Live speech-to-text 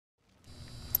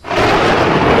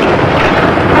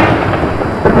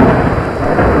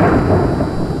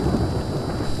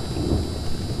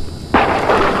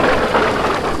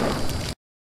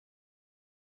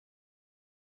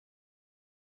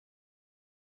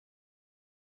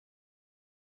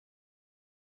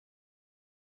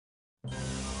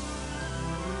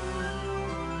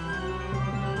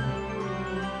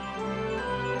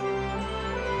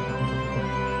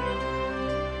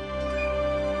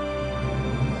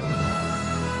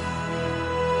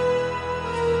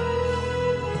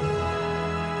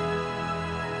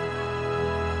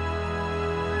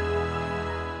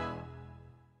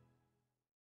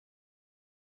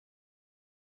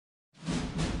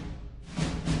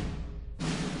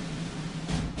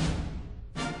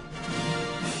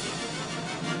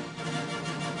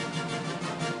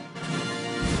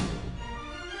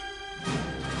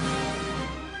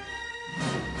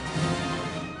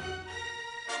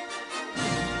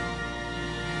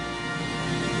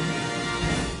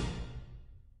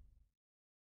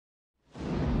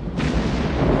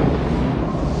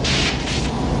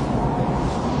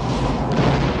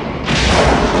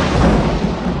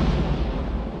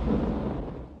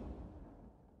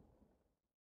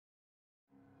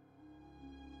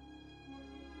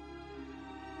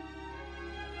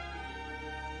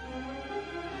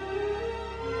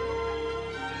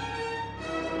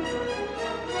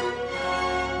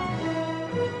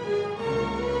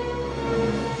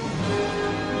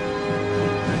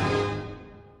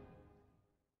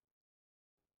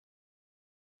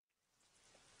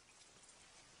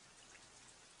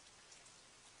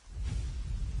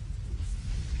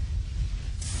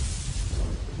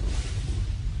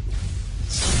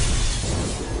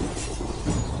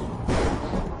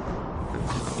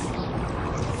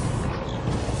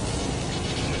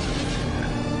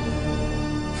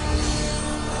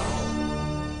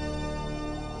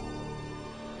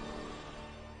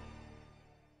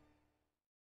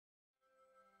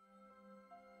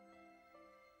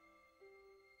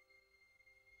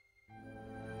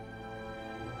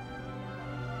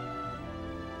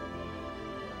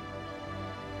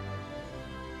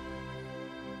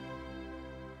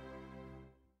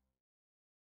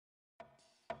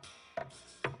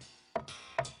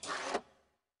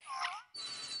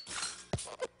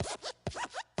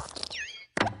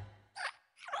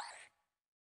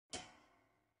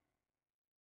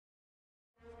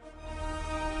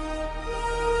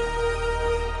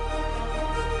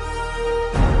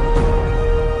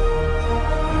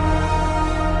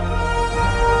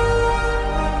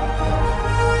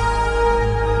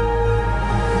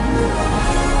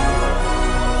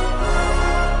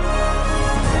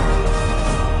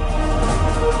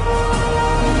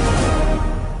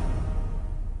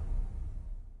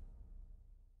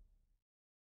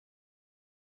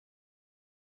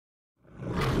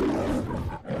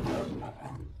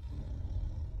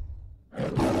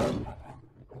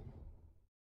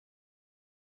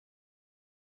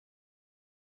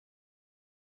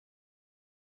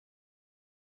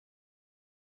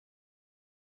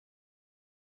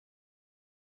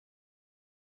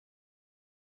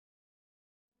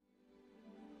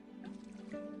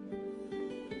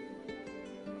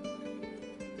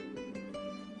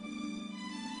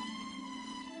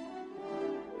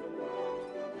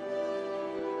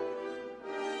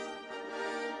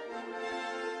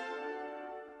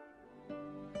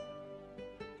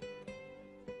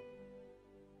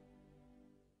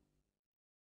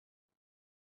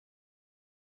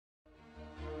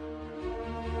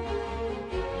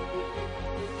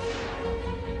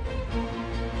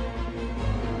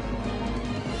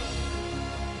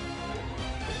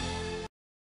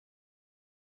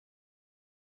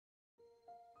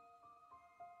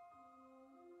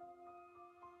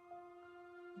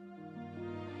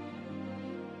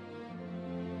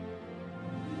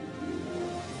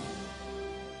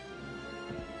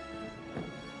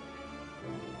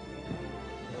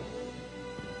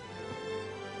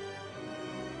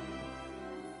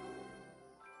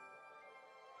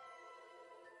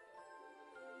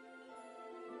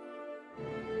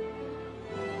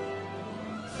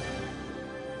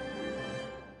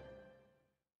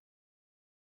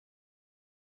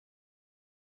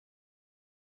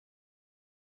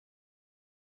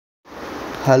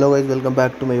Hello guys, welcome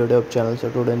back to my YouTube channel.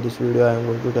 So today in this video I am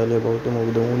going to tell you about a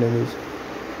movie. The movie name is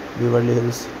Beverly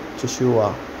Hills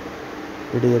Chihuahua.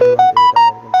 It is a 2008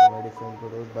 American comedy film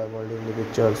produced by World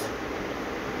Pictures.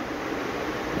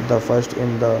 The first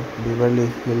in the Beverly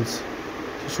Hills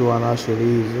Chihuahua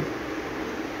series.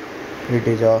 It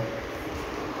is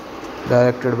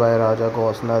directed by Raja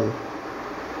Gosnell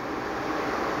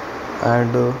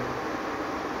and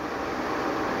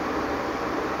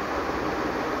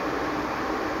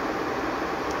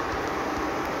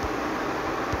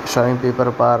starring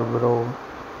Perabo,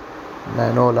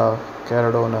 Manolo,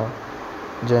 Cardona,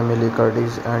 Jamie Lee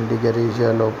Curtis, Andy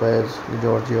Garcia Lopez,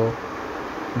 Giorgio,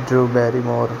 Drew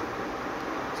Barrymore,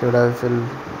 Phil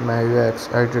Maywex,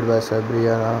 edited by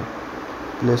Sabrina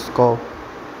Pliskov.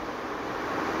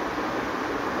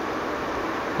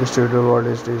 Distributed Walt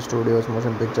Disney Studios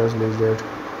Motion Pictures. Release date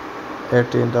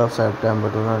 18th of September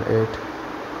 2008,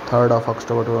 3rd of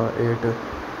October 2008.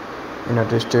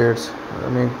 United States.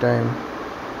 Running time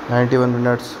 91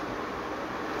 minutes.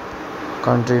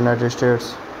 Country United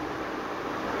States.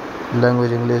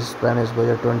 Language English, Spanish.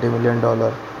 Budget $20 million.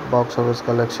 Box office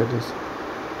collection is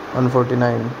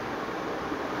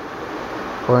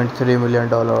 $149.3 million.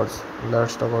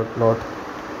 Let's talk about plot.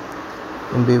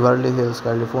 In Beverly Hills,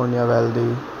 California,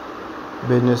 wealthy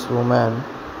businesswoman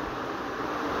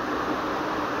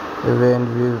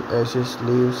Evan Ashes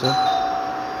leaves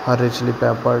her richly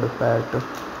pampered pet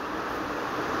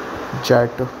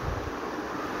Jet.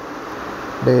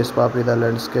 Days Papi, the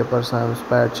landscaper Sam's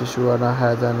pet Chihuahua,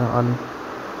 has an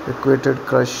unrequited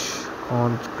crush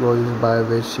on Chloe, by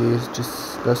which she is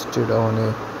disgusted. On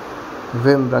a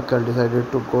whim, Raquel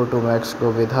decided to go to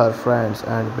Mexico with her friends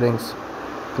and brings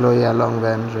Chloe along.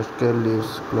 When Raquel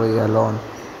leaves Chloe alone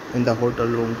in the hotel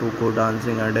room to go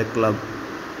dancing at a club,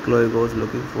 Chloe goes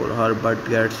looking for her but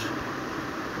gets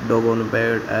doggone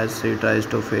bad as she tries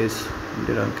to face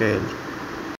Raquel.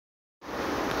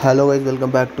 Hello guys,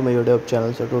 welcome back to my YouTube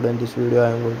channel. So today in this video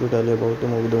I am going to tell you about a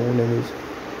movie. The movie name is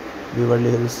Beverly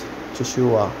Hills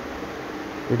Chihuahua.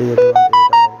 It is a 2008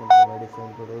 American comedy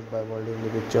film produced by World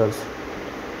Pictures.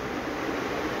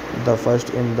 The first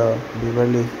in the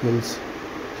Beverly Hills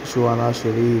Chihuahua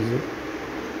series.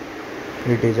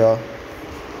 It is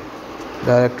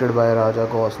directed by Raja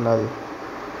Gosnell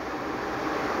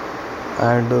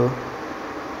and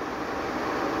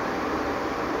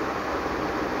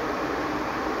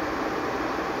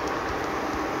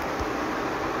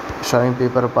starring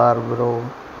Perabo,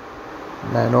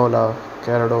 Manolo,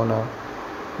 Cardona,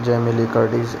 Jamie Lee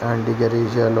Curtis, Andy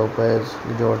Garcia Lopez,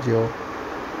 Giorgio,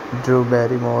 Drew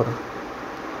Barrymore,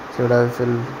 Phil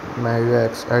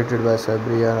Maywex, edited by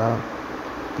Sabrina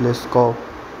Pliskov.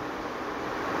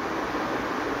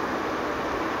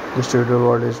 Distributed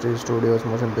Walt Disney Studios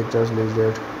Motion Pictures. Release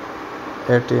date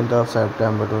 18th of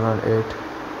September 2008,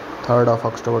 3rd of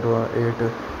October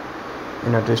 2008.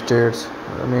 United States.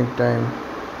 Running time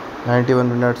 91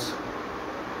 minutes.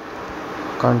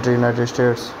 Country United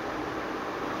States.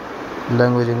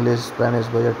 Language English, Spanish.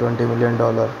 Budget $20 million.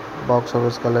 Box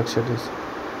office collection is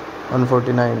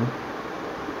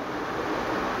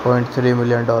 $149.3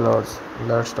 million.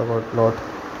 Let's talk about plot.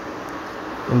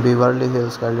 In Beverly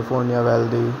Hills, California,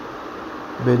 wealthy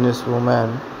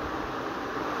businesswoman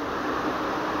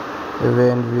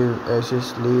Evan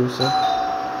Ashes leaves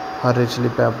her richly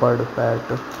pampered pet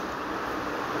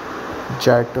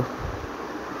Jet.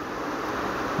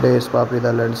 Days Papi,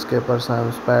 the landscaper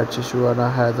Sam's pet Chihuahua,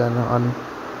 has an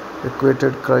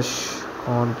unrequited crush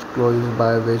on Chloe,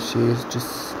 by which she is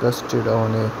disgusted.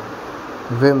 On a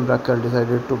whim, Raquel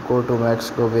decided to go to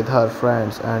Mexico with her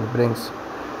friends and brings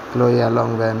Chloe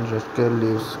along. When Raquel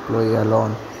leaves Chloe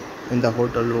alone in the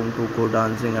hotel room to go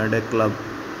dancing at a club,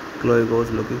 Chloe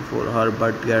goes looking for her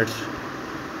but gets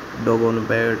doggone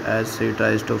bad as she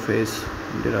tries to face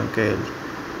Raquel.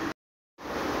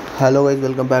 Hello guys,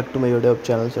 welcome back to my YouTube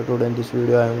channel. So today in this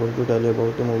video I am going to tell you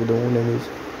about a movie. The movie name is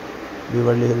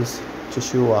Beverly Hills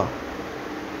Chihuahua.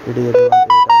 It is a 2008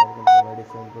 American comedy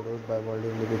film produced by World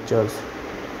Pictures.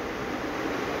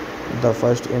 The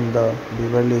first in the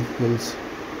Beverly Hills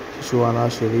Chihuahua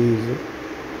series.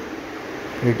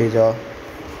 It is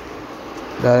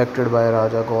directed by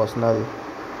Raja Gosnell,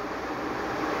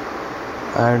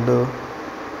 and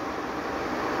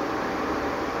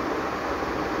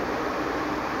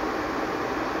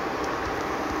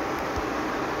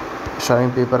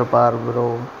starring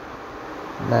Perabo,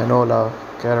 Manolo,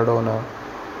 Cardona,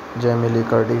 Jamie Lee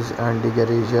Curtis, and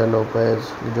Garcia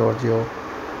Lopez, Giorgio,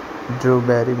 Drew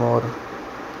Barrymore,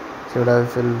 Phil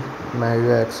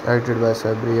Maywex, edited by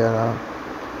Sabrina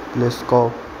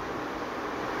Pliskov,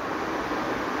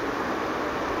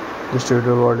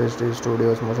 distributed by Walt Disney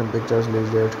Studios Motion Pictures,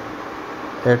 release date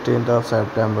 18th of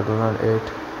September 2008,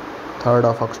 3rd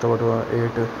of October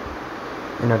 2008,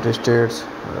 United States,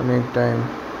 running time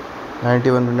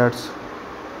 91 minutes,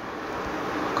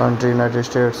 country United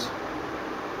States,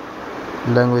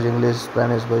 language English,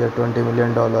 Spanish, budget $20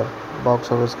 million,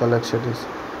 box office collection is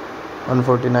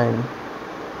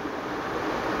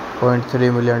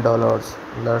 $149.3 million.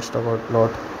 Let's talk about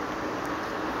plot.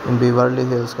 In Beverly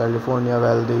Hills, California,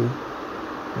 wealthy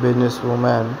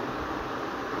businesswoman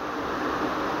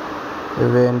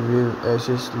Evan Viv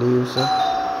Ashes leaves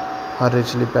her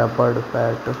richly pampered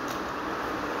pet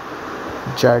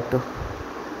Jet.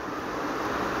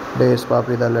 Days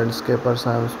Papi, the landscaper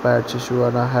Sam's pet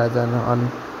Chihuahua, has an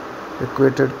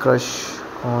unrequited crush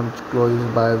on Chloe,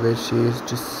 by which she is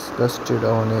disgusted.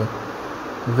 On a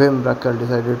whim, Raquel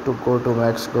decided to go to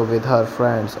Mexico with her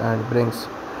friends and brings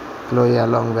Chloe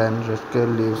along. When Raquel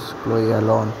leaves Chloe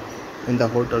alone in the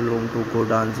hotel room to go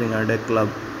dancing at a club,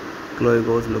 Chloe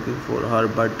goes looking for her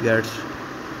but gets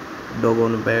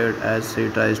doggone bad as she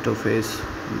tries to face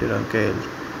Raquel.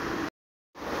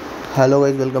 Hello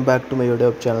guys, welcome back to my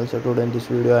YouTube channel. So today in this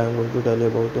video I am going to tell you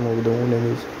about a movie. The movie name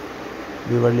is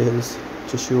Beverly Hills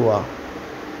Chihuahua.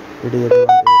 It is a 2008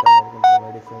 American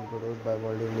comedy film produced by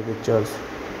Walt Disney Pictures,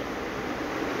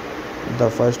 the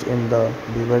first in the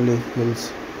Beverly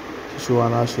Hills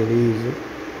Chihuahua series.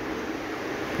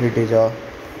 It is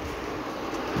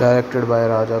directed by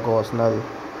Raja Gosnell,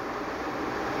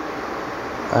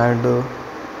 and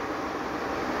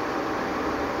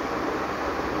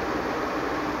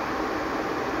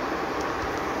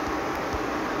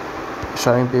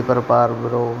starring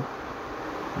Perabo,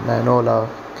 Manolo,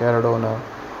 Cardona,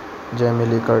 Jamie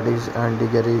Lee Curtis, and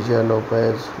Garcia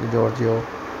Lopez, Giorgio,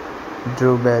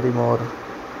 Drew Barrymore,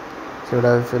 Phil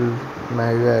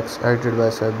Maywex, edited by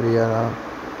Sabrina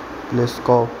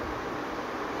Pliskov,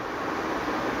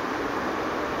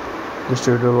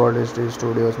 distributed by Walt Disney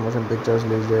Studios Motion Pictures,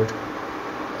 release date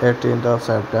 18th of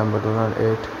September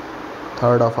 2008,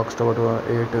 3rd of October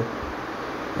 2008,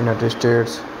 United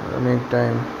States, running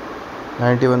time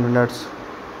 91 minutes,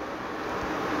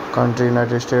 country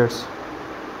United States,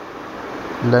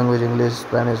 language English,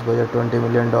 Spanish, budget $20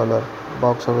 million,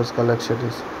 box office collection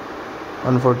is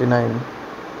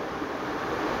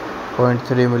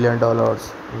 $149.3 million.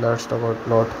 Let's talk about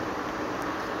plot.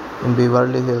 In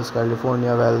Beverly Hills,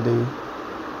 California, wealthy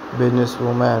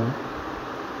businesswoman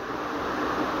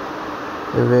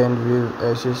Evan Viv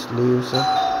Ashes leaves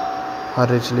her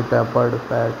richly pampered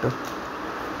pet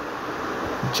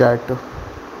Jet.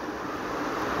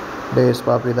 Days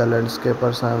Papi, the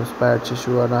landscaper Sam's pet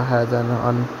Chihuahua, has an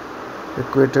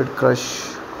unrequited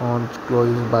crush on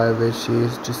Chloe, by which she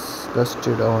is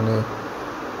disgusted. On a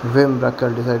whim,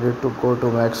 Raquel decided to go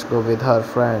to Mexico with her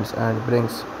friends and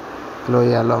brings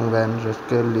Chloe along. When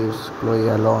Raquel leaves Chloe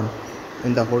alone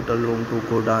in the hotel room to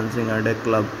go dancing at a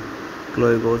club,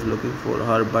 Chloe goes looking for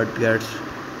her but gets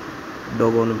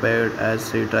doggone bad as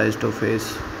she tries to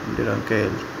face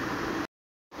Raquel.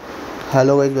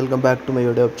 Hello guys, welcome back to my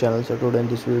YouTube channel. So today in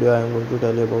this video I am going to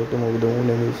tell you about a movie. The movie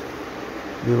name is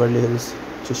Beverly Hills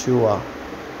Chihuahua.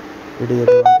 It is a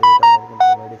 2008 American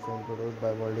comedy film produced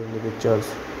by Walt Disney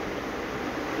Pictures,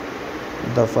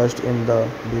 the first in the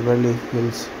Beverly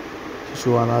Hills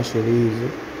Chihuahua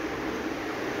series.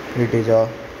 It is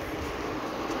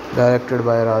directed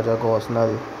by Raja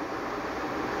Gosnell,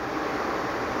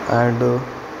 and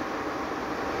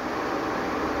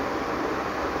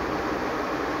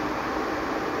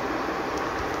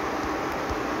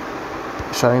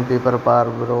starring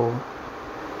Perabo,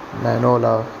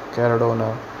 Manolo,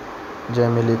 Cardona,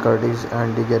 Jamie Lee Curtis,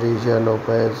 and Garcia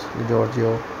Lopez,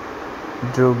 Giorgio,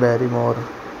 Drew Barrymore,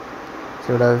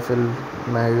 Phil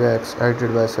Maywex,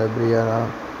 edited by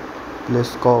Sabrina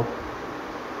Pliskov,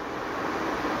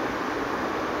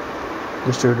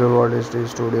 distributed by Walt Disney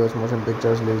Studios Motion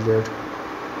Pictures, release date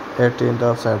 18th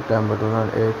of September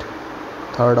 2008,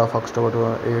 3rd of October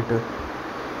 2008,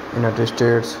 United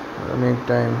States, running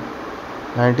time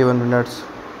 91 minutes,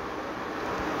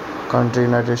 country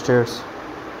United States,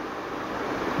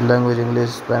 language English,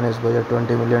 Spanish, budget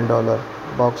 $20 million,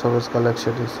 box office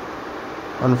collection is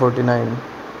 $149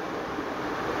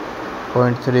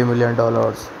 $0.3 million.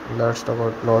 Let's talk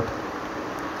about plot.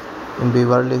 In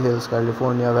Beverly Hills,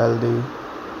 California, wealthy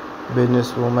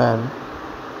businesswoman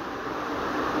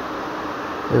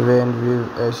Evan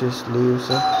Ashes leaves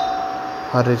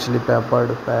her richly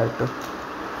pampered pet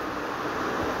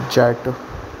jet.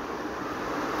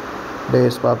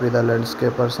 Days Papi, the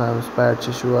landscaper Sam's pet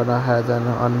Chihuahua, has an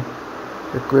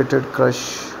unrequited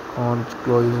crush on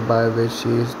Chloe, by which she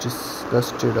is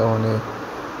disgusted. On a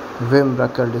whim,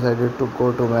 Raquel decided to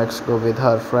go to Mexico with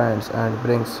her friends and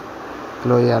brings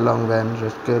Chloe along. When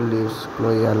Raquel leaves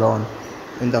Chloe alone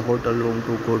in the hotel room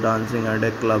to go dancing at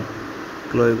a club,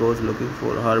 Chloe goes looking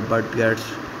for her but gets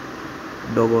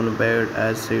doggone bad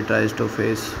as she tries to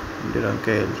face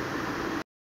Raquel.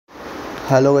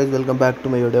 Hello guys, welcome back to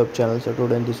my YouTube channel. So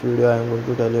today in this video I am going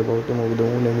to tell you about a movie. The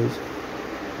movie name is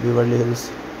Beverly Hills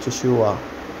Chihuahua.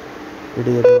 It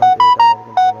is a 2008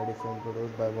 American comedy film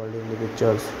produced by World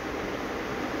Pictures,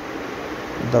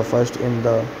 the first in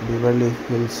the Beverly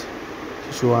Hills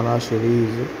Chihuahua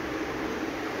series.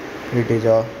 It is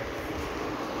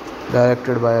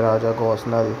directed by Raja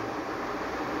Gosnell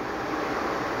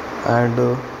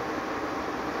and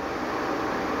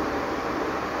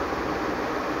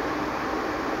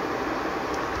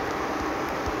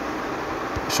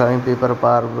starring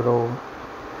Perabo,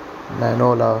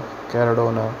 Manolo,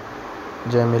 Cardona,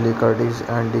 Jamie Lee Curtis,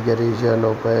 and Garcia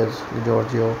Lopez,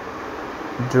 Giorgio,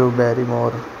 Drew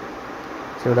Barrymore,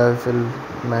 Phil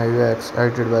Maywex,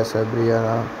 edited by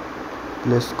Sabrina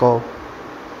Pliskov.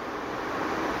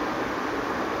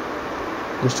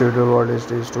 Distributed by Walt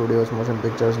Disney Studios Motion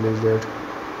Pictures. Release date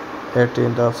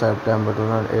 18th of September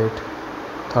 2008,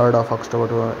 3rd of October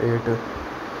 2008.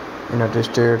 United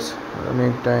States.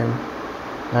 Running time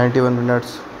 91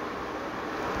 minutes.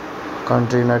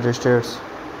 Country United States.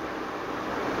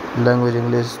 Language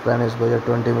English, Spanish. Budget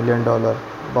 $20 million.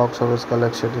 Box office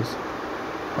collection is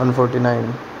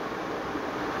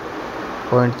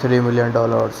 $149.3 million.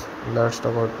 Let's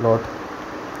talk about plot.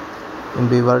 In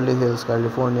Beverly Hills,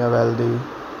 California, wealthy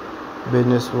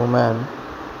businesswoman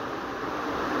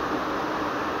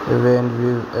Evan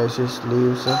Ashes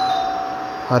leaves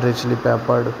her richly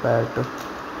pampered pet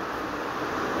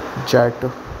jet.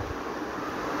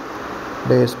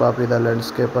 Days Papi, the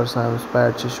landscaper Sam's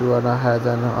pet Chihuahua, has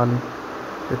an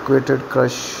unrequited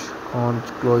crush on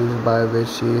Chloe, by which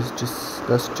she is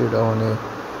disgusted. On a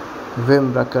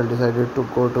whim, Raquel decided to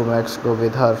go to Mexico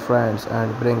with her friends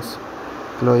and brings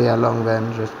Chloe along.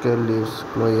 When Raquel leaves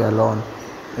Chloe alone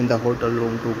in the hotel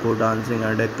room to go dancing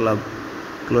at a club,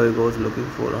 Chloe goes looking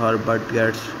for her but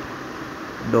gets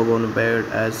doggone bad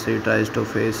as she tries to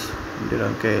face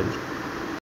Raquel.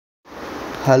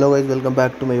 Hello guys, welcome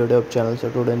back to my YouTube channel. So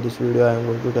today in this video I am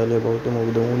going to tell you about a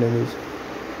movie. The movie name is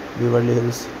Beverly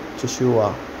Hills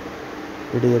Chihuahua.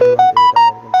 It is a 2008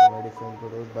 American comedy film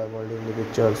produced by World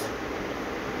Pictures,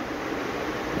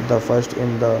 the first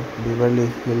in the Beverly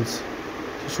Hills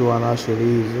Chihuahua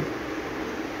series.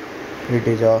 It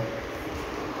is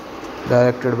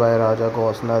directed by Raja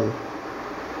Gosnell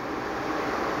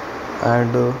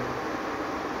and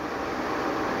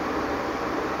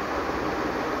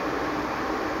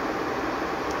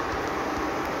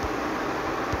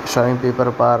starring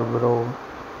Perabo,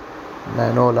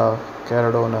 Manolo,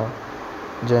 Cardona,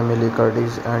 Jamie Lee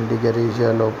Curtis, and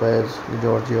Garcia Lopez,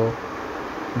 Giorgio,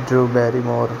 Drew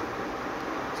Barrymore,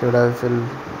 Phil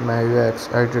Maywex,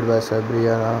 edited by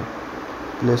Sabrina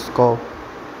Pliskov.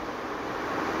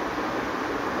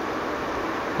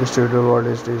 Distributed by Walt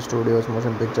Disney Studios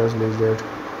Motion Pictures. Release date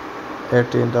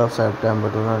 18th of September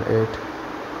 2008,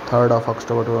 3rd of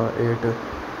October 2008.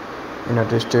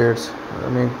 United States.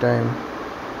 Running time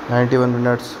 91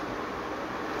 minutes.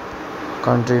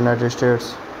 Country United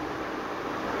States.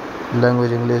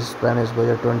 Language English, Spanish.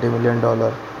 Budget $20 million.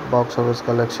 Box office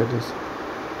collection is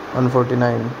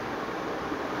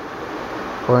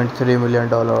 $149.3 million.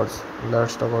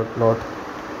 Let's talk about plot.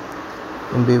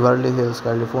 In Beverly Hills,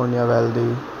 California,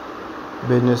 wealthy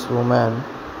businesswoman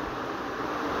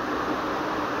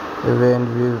Evan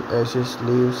Ashes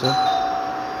leaves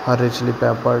her richly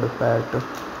pampered pet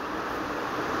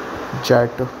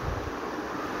jet.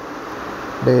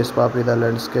 Days Papi, the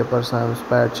landscaper Sam's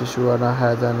pet Chihuahua,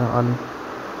 has an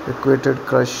unrequited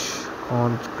crush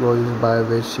on Chloe, by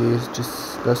which she is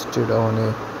disgusted. On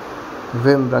a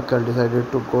whim, Raquel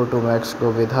decided to go to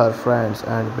Mexico with her friends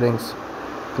and brings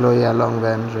Chloe along.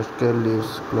 When Raquel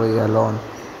leaves Chloe alone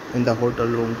in the hotel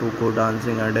room to go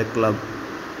dancing at a club,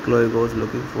 Chloe goes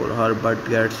looking for her but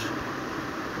gets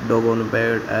doggone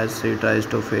bad as she tries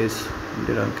to face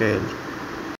Raquel.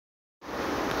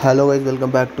 Hello guys,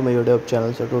 welcome back to my YouTube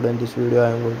channel. So today in this video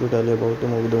I am going to tell you about a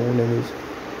movie. The movie name is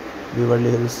Beverly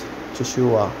Hills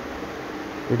Chihuahua.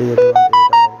 It is a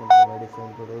 2008 American comedy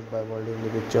film produced by Beverly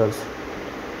Hills Pictures,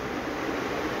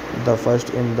 the first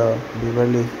in the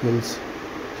Beverly Hills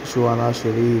Chihuahua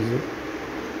series.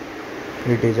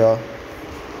 It is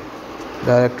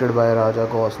directed by Raja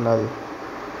Gosnell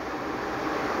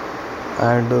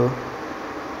and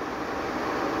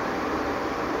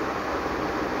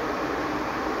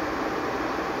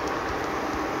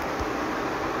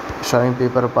starring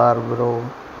Perabo,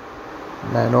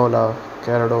 Manolo,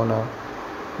 Cardona,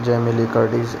 Jamie Lee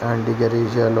Curtis, Andy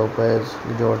Garcia Lopez,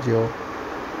 Giorgio,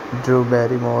 Drew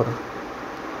Barrymore,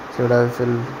 Phil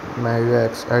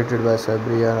Mayhex, edited by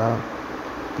Sabrina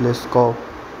Pliskov,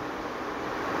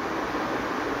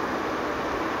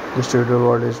 distributed by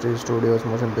Walt Disney Studios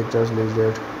Motion Pictures. Release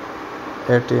date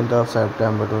 18th of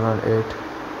September 2008,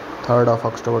 3rd of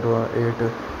October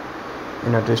 2008.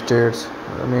 United States.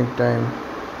 Running time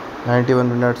 91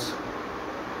 minutes.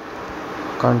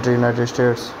 Country United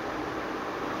States.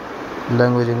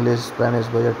 Language English, Spanish.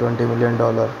 Budget $20 million.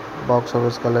 Box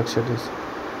office collection is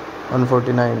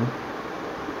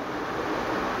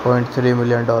 $149.3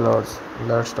 million.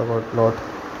 Let's talk about plot.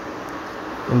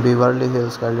 In Beverly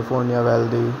Hills, California,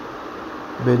 wealthy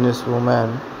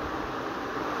businesswoman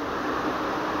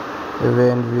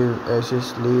Evan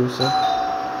Ashes leaves her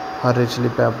richly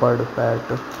pampered pet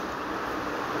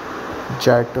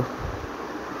jet.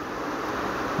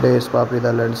 Days Papi,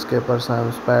 the landscaper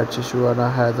Sam's pet Chihuahua,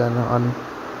 has an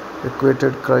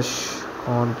unrequited crush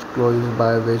on Chloe,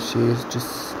 by which she is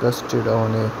disgusted.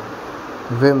 On a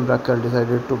whim, Raquel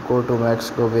decided to go to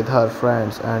Mexico with her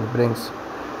friends and brings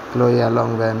Chloe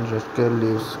along. When Raquel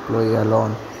leaves Chloe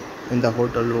alone in the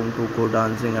hotel room to go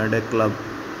dancing at a club,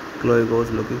 Chloe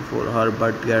goes looking for her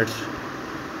but gets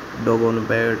doggone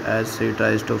bad as she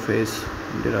tries to face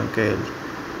Raquel.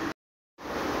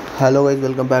 Hello guys,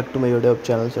 welcome back to my YouTube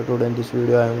channel. So today in this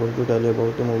video I am going to tell you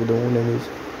about a movie. The movie name is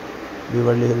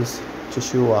Beverly Hills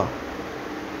Chihuahua.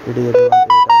 It is a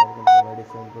 2008 American comedy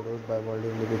film produced by Beverly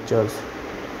Hills Pictures,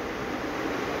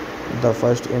 the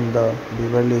first in the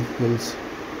Beverly Hills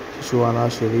Chihuahua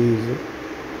series.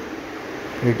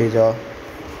 It is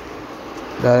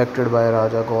directed by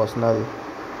Raja Gosnell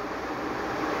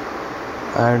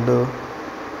and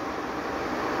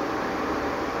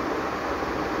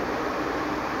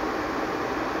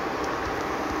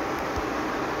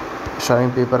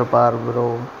starring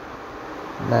Perabo,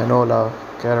 Manolo,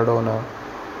 Cardona,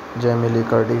 Jamie Lee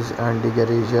Curtis, Andy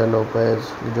Garcia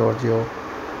Lopez, Giorgio,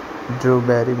 Drew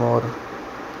Barrymore,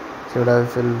 Phil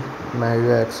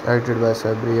Mayhex, edited by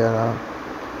Sabrina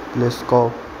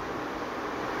Pliskov,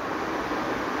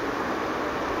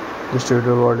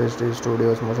 distributed by Walt Disney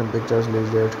Studios Motion Pictures.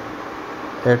 Release date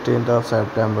 18th of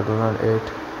September 2008,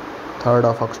 3rd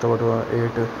of October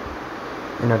 2008.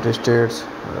 United States.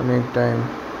 Running time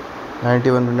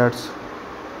 91 minutes.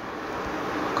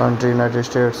 Country United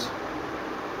States.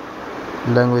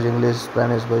 Language English,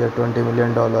 Spanish. Budget $20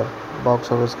 million.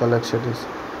 Box office collection is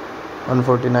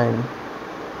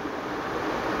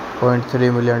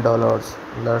 $149.3 million.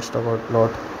 Let's talk about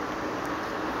plot.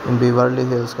 In Beverly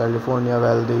Hills, California,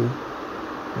 wealthy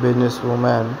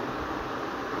businesswoman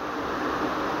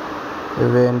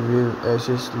Evan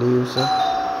Ashes leaves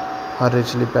her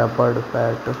richly pampered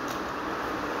pet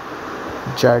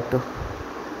jet.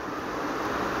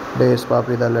 Days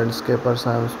Papi, the landscaper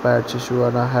Sam's pet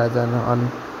Chihuahua, has an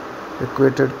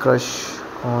unrequited crush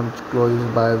on Chloe,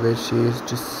 by which she is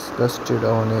disgusted.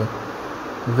 On a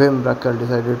whim, Raquel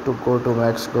decided to go to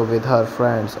Mexico with her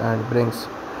friends and brings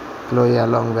Chloe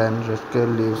along. When Raquel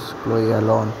leaves Chloe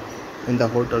alone in the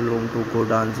hotel room to go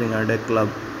dancing at a club,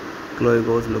 Chloe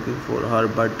goes looking for her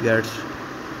but gets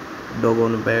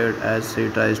doggone bad as she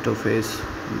tries to face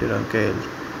Raquel.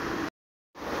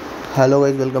 Hello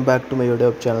guys, welcome back to my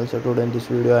YouTube channel. So today in this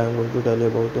video I am going to tell you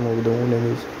about a movie. The movie name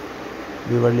is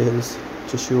Beverly Hills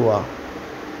Chihuahua.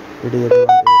 It is a 2008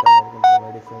 American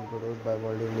comedy film produced by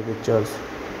Beverly Hills Pictures,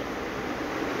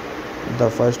 the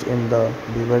first in the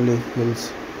Beverly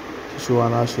Hills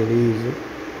Chihuahua series.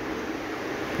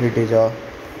 It is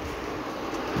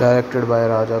directed by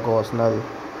Raja Gosnell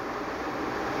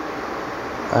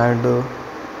and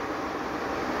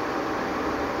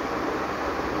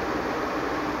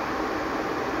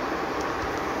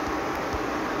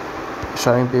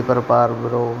starring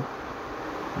Perabo,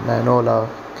 Manolo,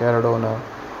 Cardona,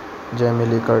 Jamie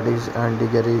Lee Curtis, Andy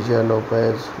Garcia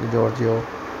Lopez, Giorgio,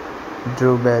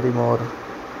 Drew Barrymore,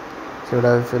 Phil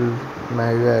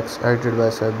Mayhex, edited by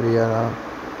Sabrina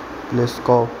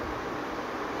Pliskov,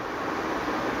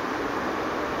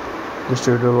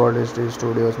 distributed by Walt Disney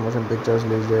Studios Motion Pictures.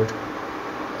 Release date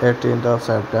 18th of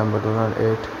September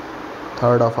 2008,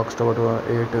 3rd of October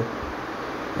 2008.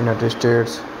 United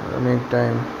States. Running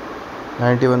time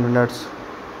 91 minutes.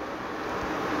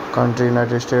 Country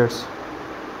United States.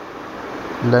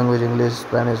 Language English,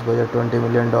 Spanish. Budget $20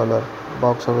 million.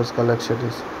 Box office collection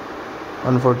is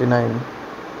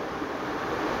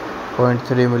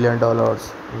 $149.3 million.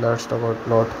 Let's talk about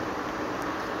plot.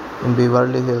 In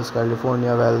Beverly Hills,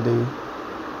 California, wealthy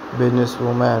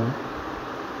businesswoman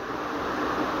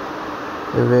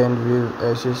Evan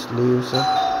Ashes leaves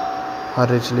her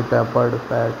richly pampered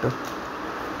pet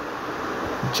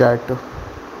jet.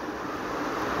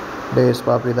 Days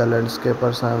Papi, the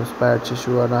landscaper Sam's pet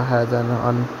Chihuahua, has an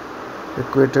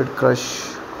unrequited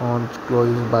crush on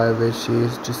Chloe, by which she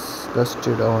is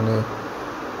disgusted. On a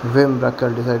whim,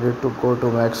 Raquel decided to go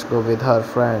to Mexico with her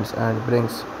friends and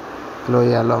brings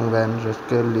Chloe along. When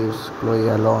Raquel leaves Chloe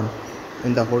alone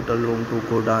in the hotel room to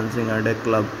go dancing at a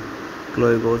club,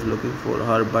 Chloe goes looking for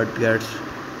her but gets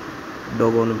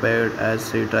doggone bad as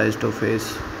she tries to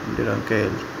face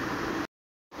Raquel.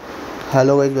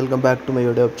 Hello guys, welcome back to my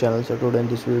YouTube channel. So today in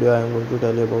this video I am going to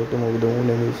tell you about the movie. The movie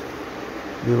name is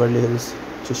Beverly Hills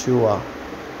Chihuahua.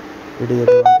 It is a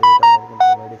 2008 American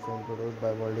comedy film produced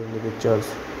by World Pictures,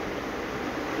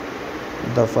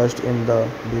 the first in the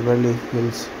Beverly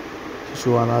Hills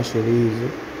Chihuahua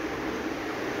series.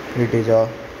 It is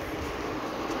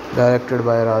directed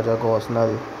by Raja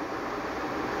Gosnell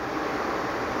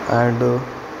and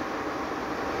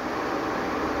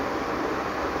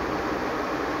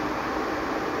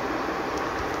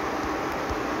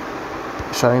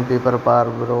starring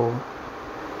Perabo,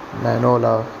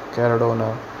 Manolo,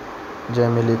 Cardona,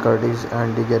 Jamie Lee Curtis,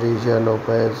 and Garcia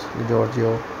Lopez,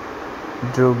 Giorgio,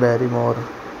 Drew Barrymore,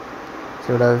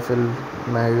 Phil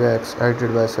Mayhex,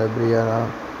 edited by Sabrina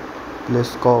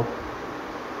Pliskov.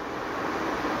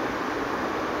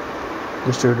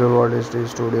 Distributed Walt Disney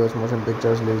Studios. Motion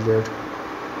Pictures. Release date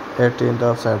 18th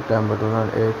of September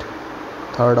 2008,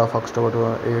 3rd of October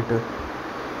 2008.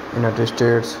 United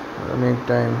States. Running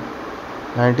time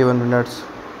 91 minutes.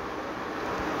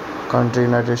 Country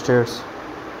United States.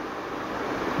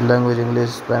 Language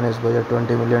English, Spanish. Budget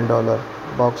 $20 million.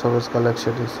 Box office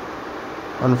collection is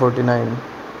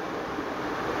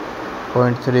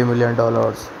 $149.3 million.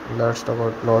 Let's talk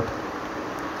about plot.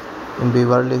 In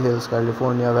Beverly Hills,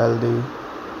 California, wealthy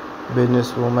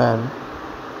businesswoman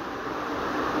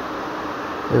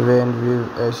Evan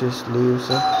Ashes leaves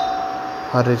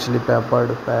her richly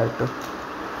pampered pet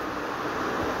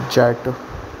jet.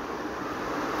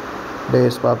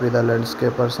 Days Papi, the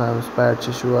landscaper Sam's pet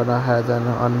Chihuahua, has an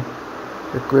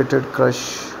unrequited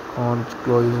crush on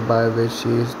Chloe, by which she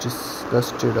is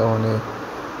disgusted. On a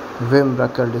whim,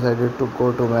 Raquel decided to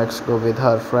go to Mexico with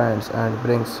her friends and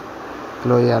brings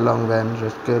Chloe along. When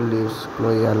Raquel leaves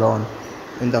Chloe alone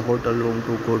in the hotel room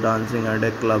to go dancing at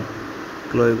a club,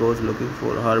 Chloe goes looking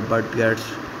for her but gets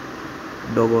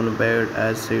doggone bad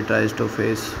as she tries to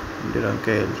face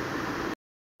Raquel.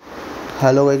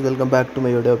 Hello guys, welcome back to my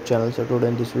YouTube channel. So today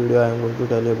in this video I am going to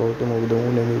tell you about the movie. The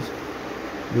movie name is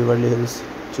Beverly Hills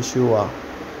Chihuahua.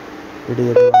 It is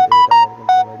a 2008 American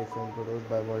comedy film produced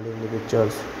by World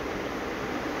Pictures,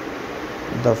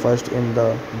 the first in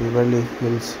the Beverly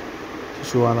Hills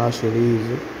Chihuahua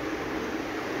series.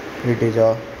 It is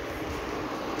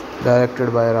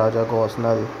directed by Raja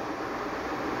Gosnell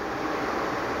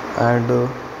and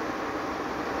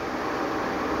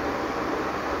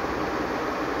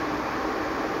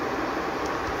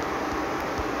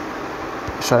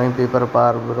starring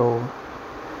Perabo,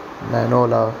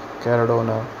 Manolo,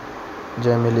 Cardona,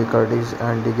 Jamie Lee Curtis,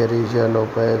 and Garcia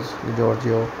Lopez,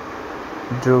 Giorgio,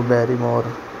 Drew Barrymore,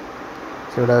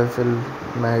 Phil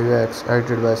Mayhex,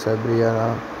 edited by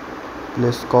Sabrina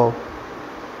Pliskov.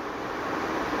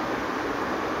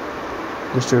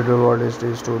 Distributed Walt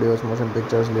Disney Studios. Motion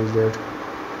Pictures. Release date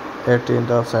 18th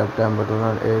of September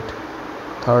 2008,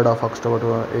 3rd of October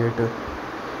 2008.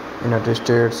 United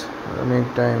States. Running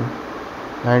time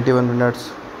 91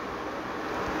 minutes.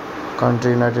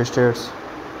 Country United States.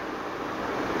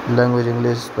 Language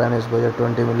English, Spanish. Budget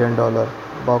 $20 million.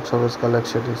 Box office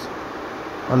collection is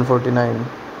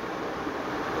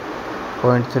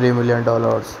 $149.3 million.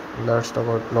 Let's talk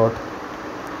about plot.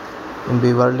 In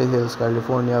Beverly Hills,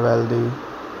 California, wealthy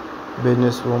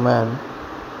businesswoman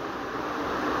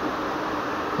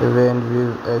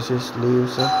Evan Ashes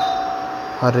leaves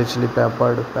her richly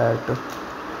pampered pet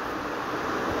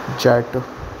jet.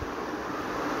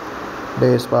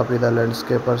 Days Papi, the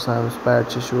landscaper Sam's pet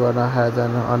Chihuahua, has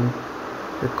an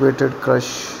unrequited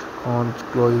crush on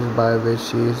Chloe, by which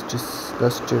she is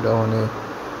disgusted. On a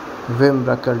whim,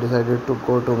 Raquel decided to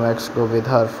go to Mexico with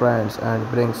her friends and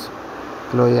brings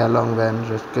Chloe along. When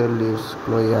Raquel leaves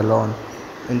Chloe alone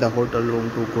in the hotel room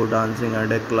to go dancing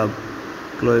at a club.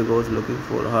 Chloe goes looking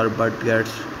for her but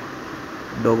gets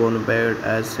doggone bad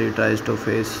as she tries to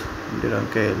face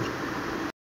Dirankale.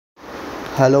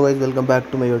 Hello guys, welcome back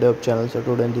to my YouTube channel. So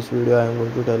today in this video I am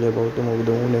going to tell you about the movie.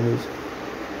 The movie name is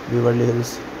Beverly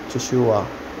Hills Chihuahua.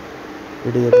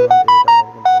 It is a 2008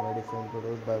 American comedy film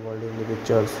produced by World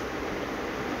Pictures.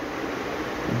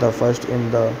 The first in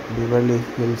the Beverly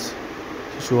Hills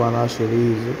Chihuahua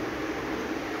series.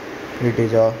 It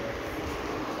is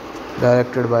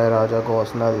directed by Raja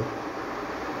Gosnell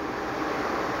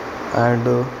and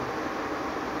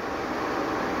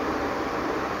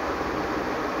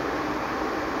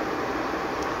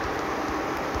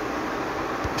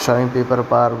starring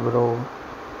Perabo,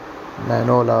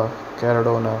 Manolo,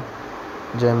 Cardona,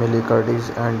 Jamie Lee Curtis,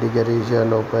 Andy Garcia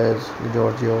Lopez,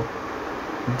 Giorgio,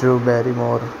 Drew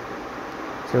Barrymore,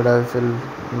 Phil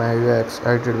Maywex,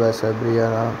 acted by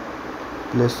Sabrina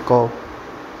Pliskov.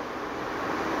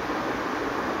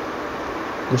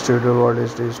 Distributed Walt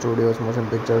Disney Studios Motion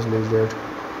Pictures. Release date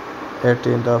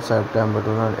 18th of September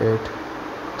 2008,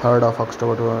 3rd of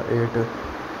October 2008.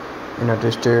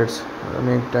 United States.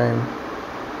 Running time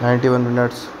 91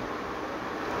 minutes.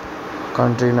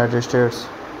 Country United States.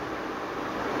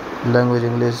 Language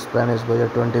English, Spanish.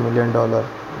 Budget $20 million.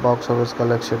 Box office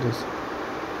collection is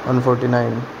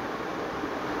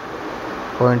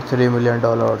 $149.3 million.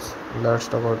 Let's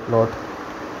talk about plot.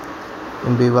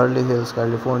 In Beverly Hills,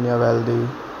 California, wealthy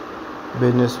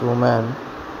businesswoman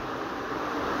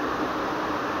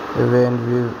Evan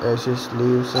Viv Ashes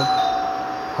lives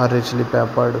her richly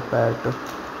pampered pet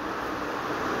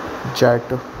jet.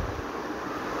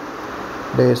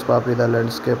 Days Papi, the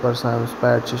landscaper Sam's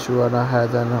pet Chihuahua,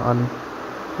 has an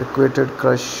unrequited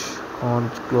crush on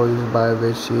Chloe, by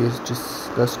which she is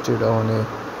disgusted. On a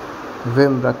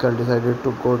whim, Raquel decided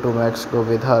to go to Mexico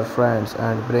with her friends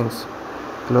and brings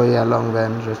Chloe along.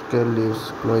 When Raquel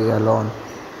leaves Chloe alone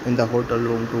in the hotel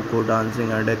room to go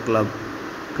dancing at a club,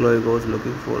 Chloe goes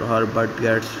looking for her but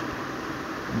gets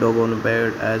doggone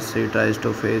bad as she tries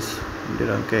to face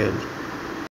Dirankale.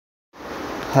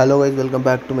 Hello guys, welcome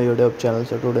back to my YouTube channel.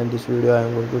 So today in this video I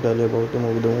am going to tell you about the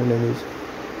movie. The movie name is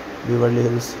Beverly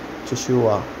Hills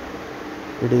Chihuahua.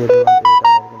 It is a 2008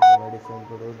 American comedy film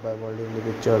produced by World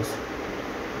Pictures.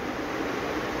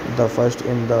 The first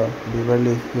in the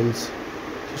Beverly Hills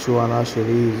Chihuahua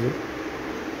series.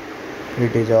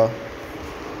 It is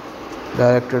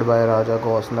directed by Raja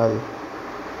Gosnell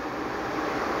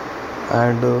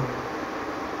and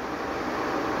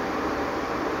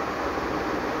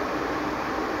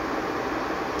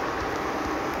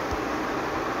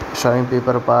starring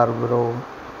Perabo,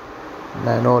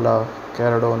 Manolo,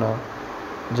 Cardona,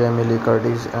 Jamie Lee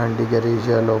Curtis, Andy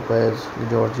Garcia Lopez,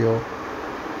 Giorgio,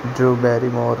 Drew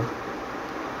Barrymore,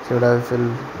 Phil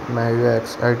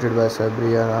Maywex, acted by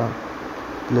Sabrina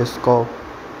Pliskov.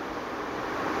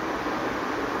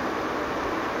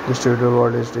 Distributed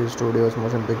Walt Disney Studios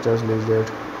Motion Pictures. Release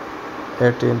date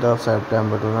 18th of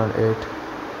September 2008,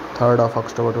 3rd of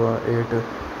October 2008.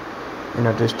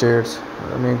 United States.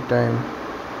 Running time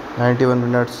 91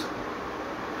 minutes.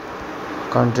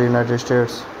 Country United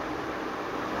States.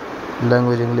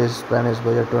 Language English, Spanish.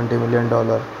 Budget $20 million.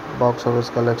 Box office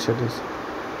collection is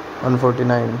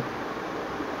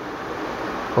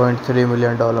 $149.3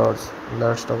 million.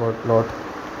 Let's talk about plot.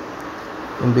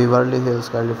 In Beverly Hills,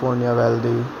 California,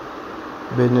 wealthy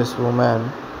businesswoman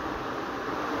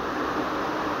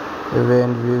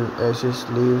Evan Viv Ashes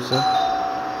lives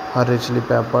her richly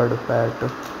pampered pet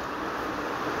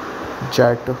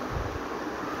jet.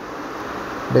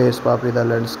 Days Papi, the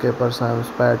landscaper Sam's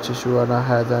pet Chihuahua,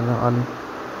 has an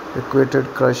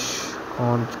unrequited crush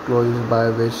on Chloe, by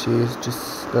which she is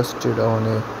disgusted. On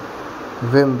a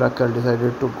whim, Raquel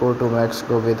decided to go to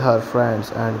Mexico with her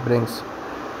friends and brings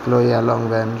Chloe along.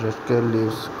 When Raquel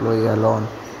leaves Chloe alone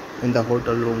in the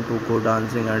hotel room to go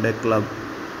dancing at a club,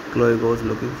 Chloe goes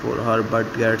looking for her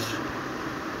but gets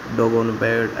doggone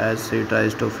bad as she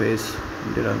tries to face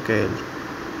Dirankale.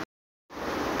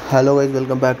 Hello guys,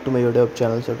 welcome back to my YouTube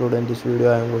channel. So today in this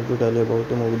video I am going to tell you about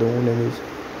the movie. The movie name is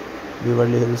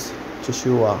Beverly Hills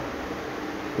Chihuahua.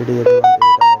 It is a 2008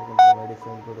 American comedy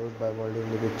film produced by World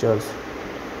Pictures.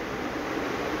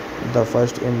 The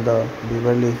first in the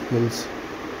Beverly Hills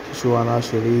Chihuahua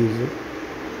series.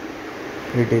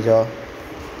 It is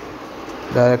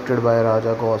directed by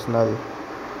Raja Gosnell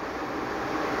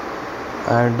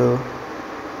and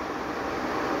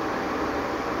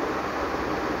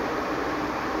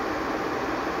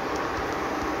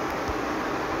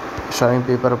starring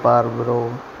Perabo,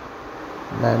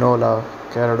 Manolo,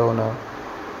 Cardona,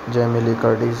 Jamie Lee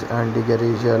Curtis, Andy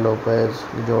Garcia Lopez,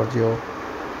 Giorgio,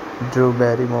 Drew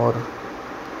Barrymore,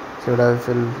 Cedar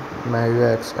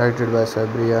Maviax, edited by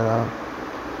Sabrina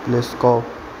Pliskov.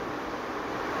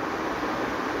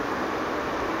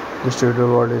 Distributed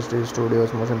Walt Disney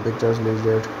Studios Motion Pictures. Release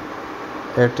date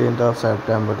 18th of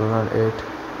September 2008,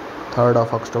 3rd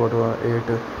of October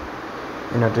 2008.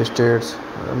 United States.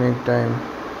 Running time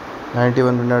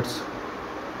 91 minutes.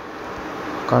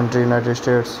 Country United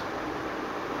States.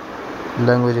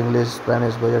 Language English,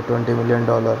 Spanish. Budget $20 million.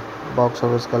 Box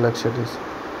office collection is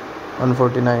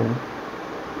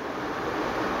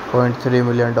 $149.3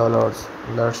 million.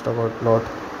 Let's talk about plot.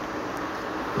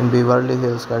 In Beverly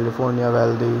Hills, California,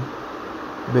 wealthy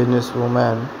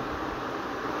businesswoman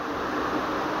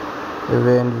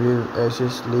Genevieve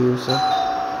Ashes leaves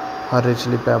her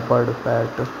richly pampered pet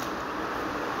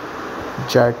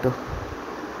jet.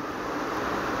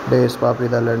 Days Papi,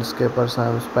 the landscaper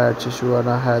Sam's pet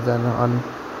Chihuahua, has an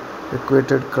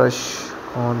unrequited crush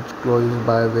on Chloe,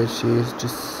 by which she is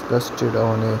disgusted.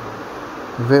 On a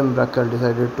whim, Raquel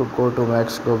decided to go to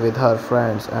Mexico with her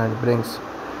friends and brings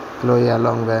Chloe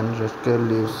along. When Raquel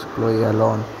leaves Chloe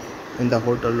alone in the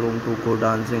hotel room to go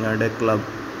dancing at a club,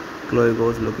 Chloe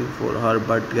goes looking for her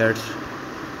but gets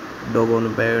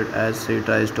doggone bad as she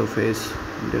tries to face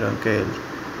Raquel.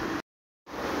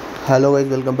 Hello guys,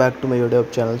 welcome back to my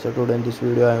YouTube channel. So today in this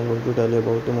video I am going to tell you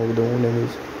about the movie. The movie name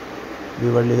is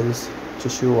Beverly Hills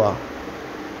Chihuahua.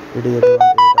 It is a 2008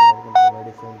 American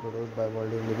comedy film produced by Walt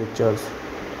Disney Pictures,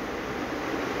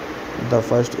 the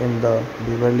first in the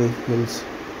Beverly Hills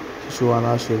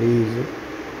Chihuahua series.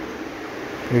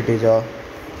 It is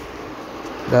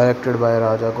directed by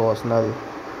Raja Gosnell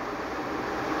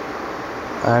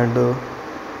and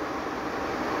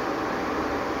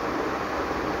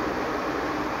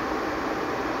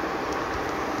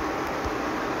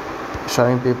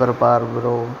starring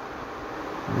Perabo,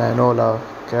 Manolo,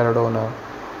 Cardona,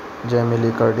 Jamie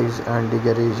Lee Curtis, and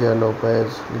Garcia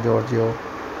Lopez, Giorgio,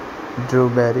 Drew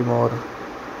Barrymore,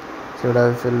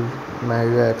 Cedar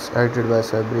Maviax, edited by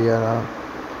Sabrina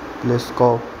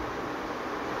Pliskov.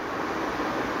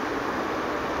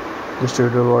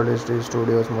 Distributed Walt Disney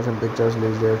Studios Motion Pictures.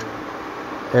 Release date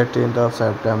 18th of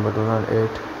September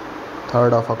 2008,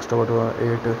 3rd of October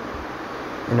 2008.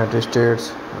 United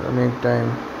States. Running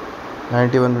time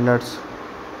 91 minutes.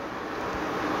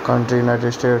 Country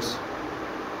United States.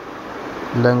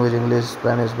 Language English,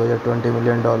 Spanish. Budget $20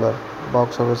 million.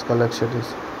 Box office collection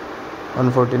is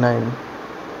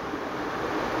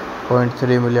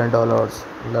 $149.3 million.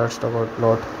 Let's talk about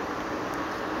plot.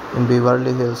 In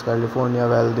Beverly Hills, California,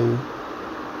 wealthy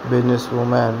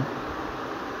businesswoman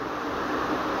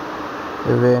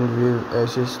Genevieve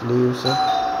Ashes leaves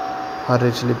her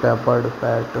richly pampered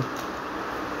pet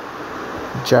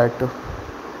jet.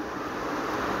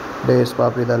 Days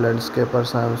Papi, the landscaper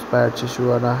Sam's pet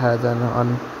Chihuahua, has an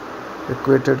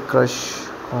unrequited crush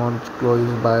on Chloe,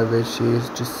 by which she is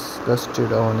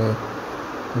disgusted. On a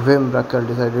whim, Raquel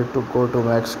decided to go to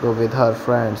Mexico with her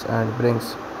friends and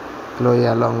brings Chloe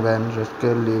along. When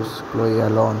Raquel leaves Chloe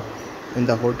alone in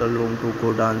the hotel room to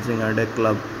go dancing at a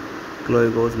club, Chloe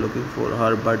goes looking for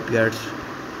her but gets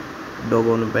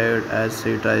doggone bad as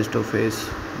she tries to face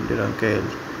Raquel.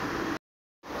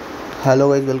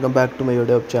 Hello guys, welcome back to my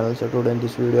YouTube channel. So today in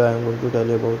this video I am going to tell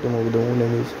you about the movie. The movie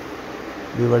name is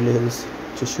Beverly Hills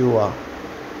Chihuahua.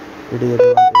 It is a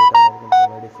 2008 American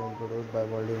comedy film produced by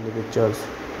Walt Disney Pictures,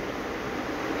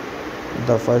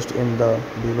 the first in the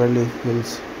Beverly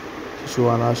Hills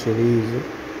Chihuahua series.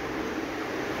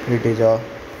 It is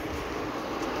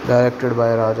directed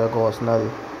by Raja Gosnell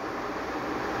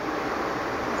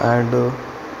and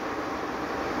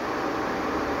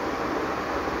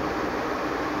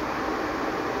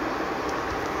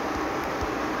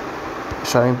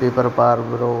starring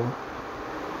Perabo,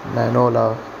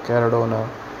 Manolo, Cardona,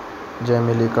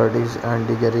 Jamie Lee Curtis, and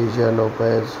Garcia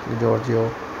Lopez, Giorgio,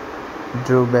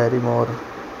 Drew Barrymore,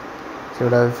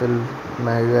 Cedar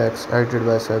Maviax, edited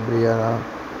by Sabrina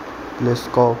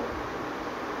Pliskov.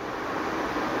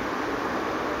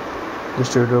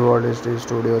 Distributed Walt Disney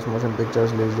Studios Motion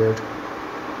Pictures. Release date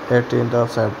 18th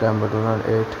of September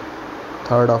 2008,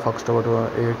 3rd of October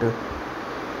 2008.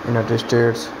 United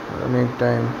States. Running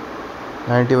time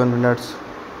 91 minutes.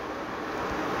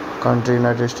 Country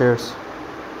United States.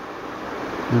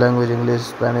 Language English,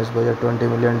 Spanish. Budget $20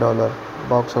 million.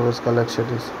 Box office collection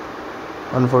is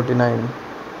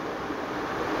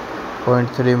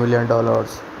 $149.3 million.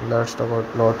 Let's talk about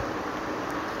plot.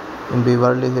 In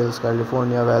Beverly Hills,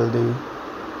 California, wealthy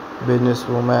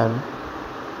businesswoman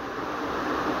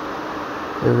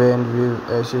Genevieve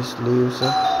Ashes leaves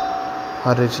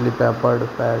her richly pampered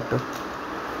pet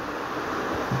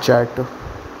jet.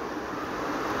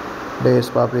 Days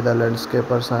Papi, the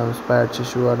landscaper Sam's pet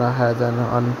Chihuahua, has an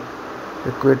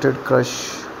unrequited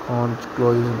crush on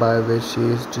Chloe, by which she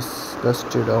is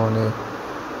disgusted. On a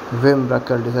whim,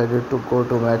 Raquel decided to go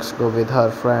to Mexico with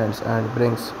her friends and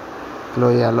brings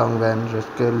Chloe along. When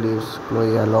Raquel leaves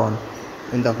Chloe alone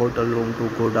in the hotel room to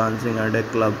go dancing at a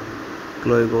club,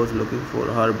 Chloe goes looking for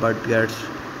her but gets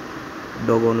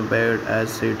doggone bad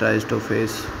as she tries to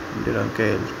face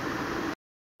Raquel.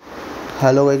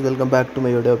 Hello guys, welcome back to my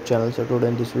YouTube channel. So today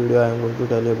in this video I am going to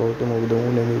tell you about the movie. The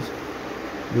movie name is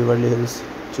Beverly Hills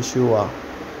Chihuahua.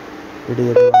 It is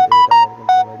a 2008 American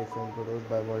comedy film produced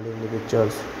by World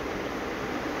Pictures,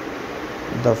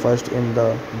 the first in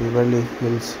the Beverly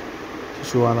Hills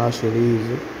Chihuahua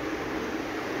series.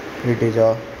 It is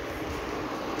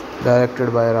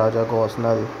directed by Raja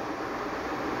Gosnell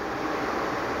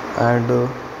and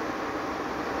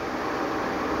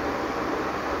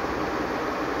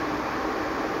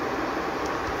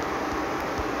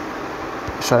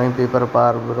starring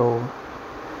Perabo,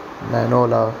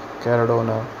 Manolo,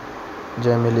 Cardona,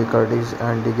 Jamie Lee Curtis,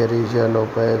 and Garcia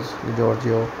Lopez,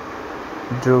 Giorgio,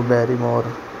 Drew Barrymore,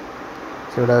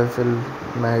 Phil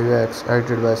Maywex,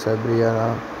 acted by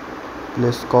Sabrina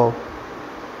Pliskov.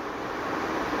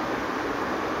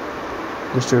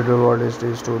 Distributed Walt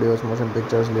Disney Studios Motion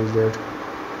Pictures. Release date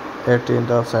 18th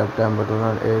of September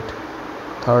 2008,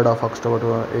 3rd of October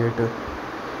 2008.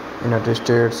 United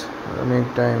States. Running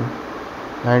time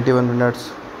 91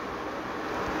 minutes.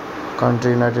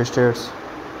 Country United States.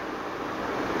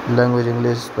 Language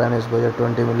English, Spanish. Budget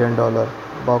 $20 million.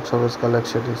 Box office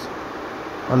collection is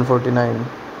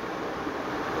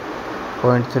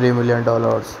 $149.3 million.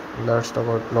 Let's talk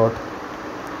about plot.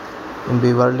 In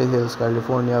Beverly Hills,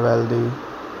 California, wealthy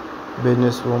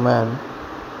businesswoman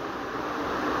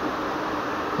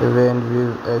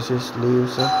Genevieve Ashes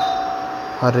leaves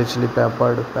her richly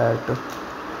pampered pet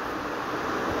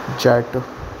jet.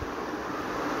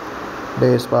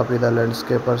 Days Papi, the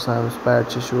landscaper Sam's pet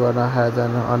Chihuahua, has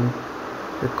an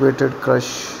unrequited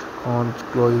crush on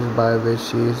Chloe, by which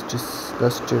she is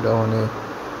disgusted. On a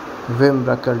whim,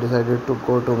 Raquel decided to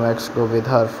go to Mexico with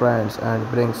her friends and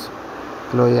brings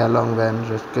Chloe along. When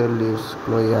Raquel leaves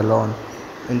Chloe alone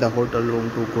in the hotel room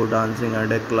to go dancing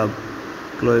at a club,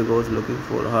 Chloe goes looking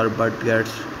for her but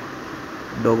gets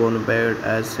doggone bad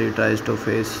as she tries to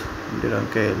face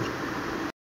Raquel.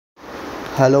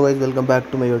 Hello guys, welcome back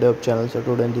to my YouTube channel. So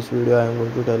today in this video I am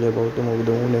going to tell you about the movie.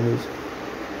 The movie name is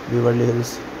Beverly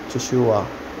Hills Chihuahua.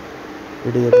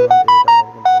 It is a 2008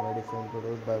 American comedy film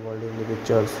produced by World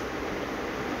Pictures,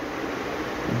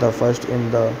 the first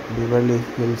in the Beverly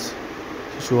Hills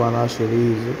Chihuahua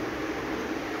series.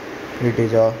 It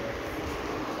is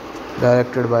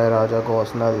directed by Raja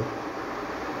Gosnell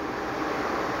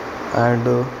and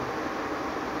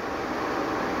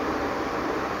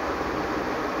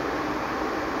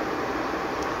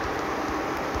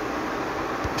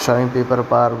starring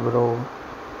Perabo,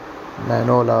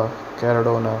 Manolo,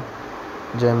 Cardona,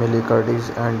 Jamie Lee Curtis,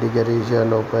 and Garcia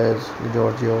Lopez,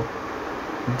 Giorgio,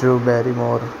 Drew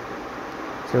Barrymore,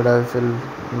 Phil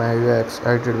Maywex,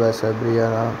 acted by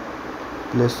Sabrina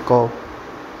Pliskov.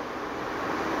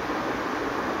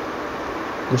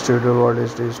 Distributed Walt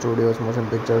Disney Studios Motion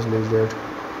Pictures. Release date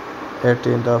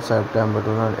 18th of September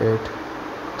 2008,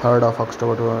 3rd of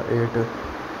October 2008.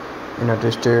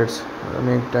 United States.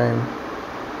 Running time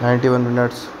 91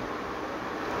 minutes.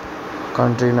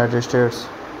 Country United States.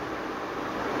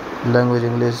 Language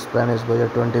English, Spanish.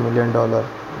 Budget $20 million.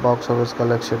 Box office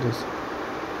collection is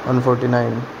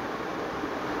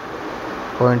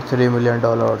 $149.3 million.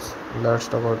 Let's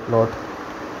talk about plot.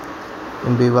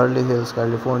 In Beverly Hills,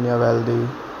 California, wealthy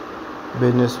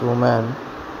businesswoman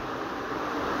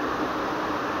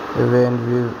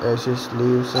Genevieve Ashes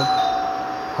leaves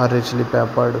her richly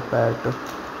pampered pet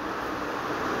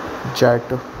jet.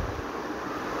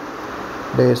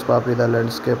 Days Papi, the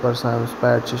landscaper Sam's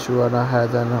pet Chihuahua,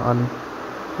 has an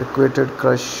unrequited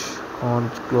crush on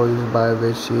Chloe, by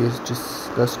which she is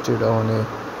disgusted. On a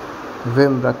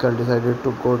whim, Raquel decided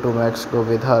to go to Mexico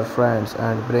with her friends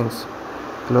and brings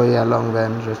Chloe along.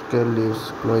 When Raquel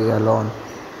leaves Chloe alone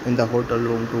in the hotel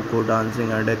room to go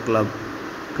dancing at a club,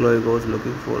 Chloe goes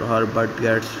looking for her but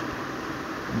gets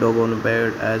doggone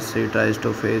bad as she tries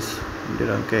to face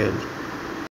Raquel.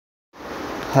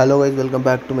 Hello guys, welcome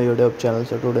back to my YouTube channel.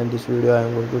 So today in this video I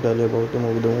am going to tell you about the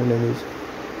movie. The movie name is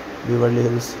Beverly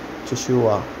Hills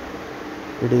Chihuahua.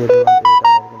 It is a 2008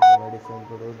 American comedy film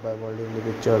produced by World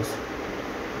Pictures,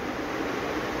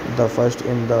 the first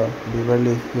in the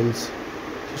Beverly Hills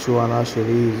Chihuahua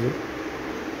series.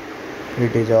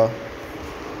 It is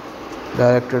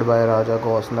directed by Raja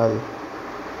Gosnell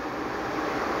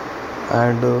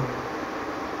and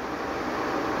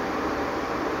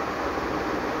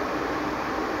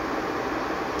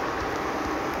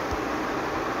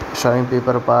Showing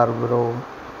paper Perabo,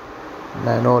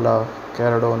 Manolo,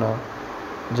 Cardona,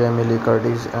 Jamie Lee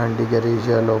Curtis, Andy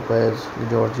Garcia Lopez,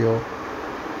 Giorgio,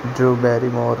 Drew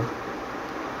Barrymore,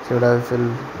 Philadelphia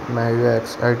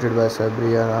Max, edited by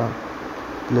Sabrina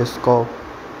Pliskov.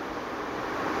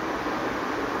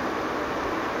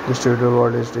 Distributed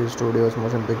Walt Disney Studios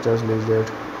Motion Pictures. Release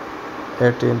date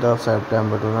 18th of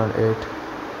September 2008,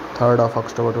 3rd of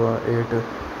October 2008.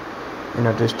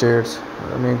 United States.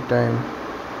 Running time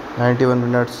 91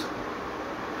 minutes.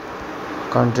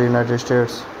 Country United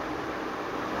States.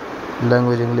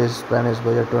 Language English, Spanish.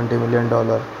 Budget $20 million.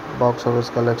 Box office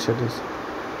collection is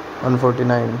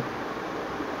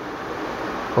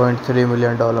 $149.3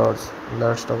 million.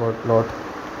 Let's talk about plot.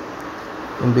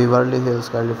 In Beverly Hills,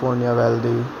 California,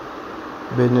 wealthy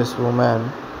businesswoman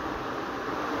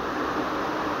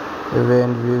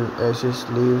Evan Ashes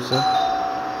leaves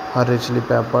her richly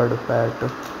pampered pet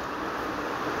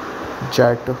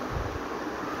jet.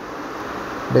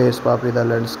 Days Papi, the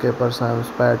landscaper Sam's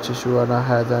pet Chihuahua,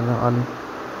 has an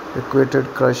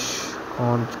unrequited crush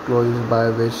on Chloe, by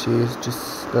which she is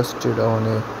disgusted. On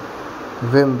a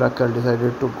whim, Raquel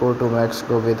decided to go to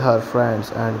Mexico with her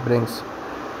friends and brings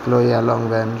Chloe along.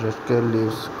 When Raquel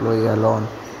leaves Chloe alone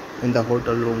in the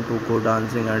hotel room to go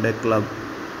dancing at a club,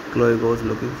 Chloe goes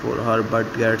looking for her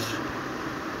but gets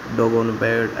doggone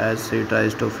bad as she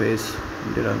tries to face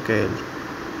Raquel.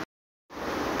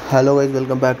 Hello guys,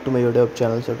 welcome back to my YouTube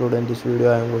channel. So today in this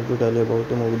video I am going to tell you about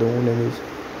the movie. The movie name is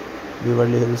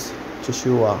Beverly Hills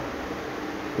Chihuahua.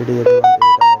 It is a 2008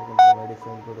 American comedy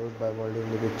film produced by Walt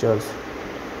Disney Pictures,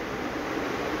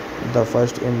 the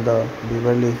first in the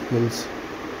Beverly Hills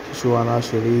Chihuahua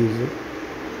series.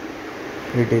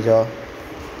 It is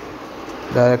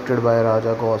directed by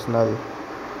Raja Gosnell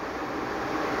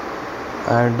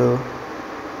and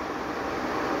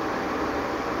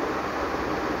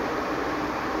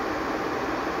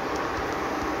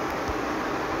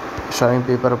showing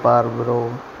paper Perabo,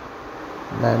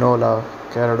 Manolo,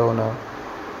 Cardona,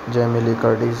 Jamie Lee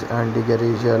Curtis, Andy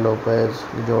Garcia Lopez,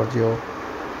 Giorgio,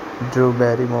 Drew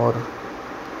Barrymore,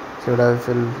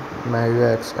 Philadelphia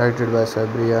Max, edited by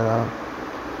Sabrina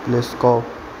Pliskov.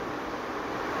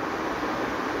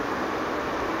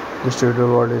 Distributed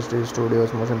Walt Disney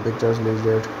Studios Motion Pictures. Release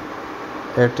date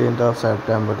 18th of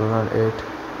September 2008,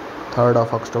 3rd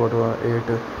of October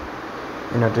 2008.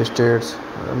 United States.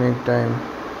 Running time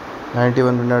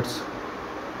 91 minutes.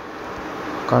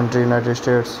 Country United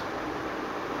States.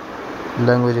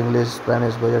 Language English,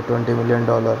 Spanish. Budget $20 million.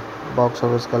 Box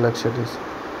office collection is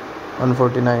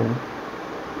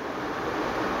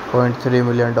 $149.3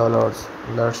 million.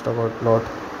 Let's talk about plot.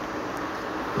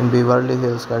 In Beverly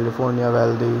Hills, California,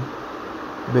 wealthy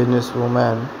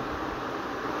businesswoman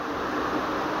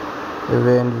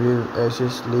Evan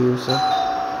Ashes leaves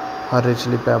her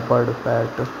richly pampered pet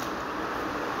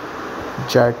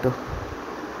jet.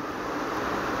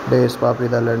 Days Papi,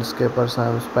 the landscaper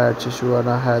Sam's pet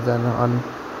Chihuahua, has an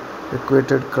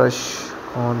unrequited crush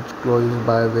on Chloe,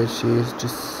 by which she is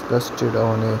disgusted.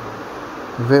 On a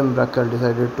whim, Raquel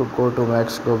decided to go to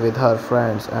Mexico with her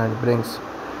friends and brings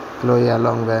Chloe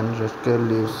along. When Raquel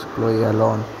leaves Chloe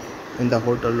alone in the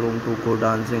hotel room to go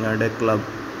dancing at a club,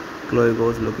 Chloe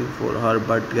goes looking for her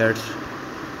but gets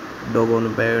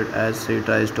doggone bad as she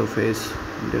tries to face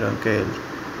Raquel.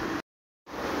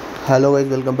 Hello guys,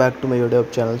 welcome back to my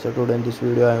YouTube channel. So today in this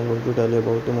video I am going to tell you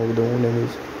about the movie. The movie name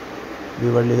is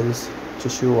Beverly Hills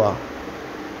Chihuahua.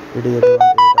 It is a 2008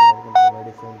 American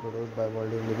comedy film produced by Walt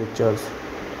Disney Pictures,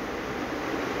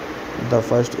 the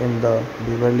first in the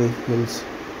Beverly Hills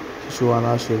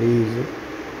Chihuahua series.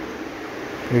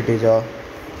 It is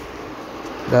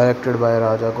directed by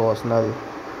Raja Gosnell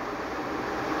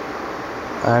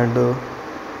and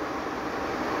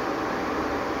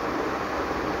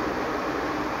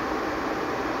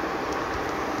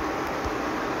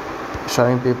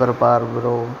showing paper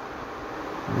Perabo,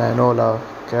 Manolo,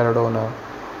 Cardona,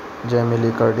 Jamie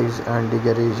Lee Curtis, Andy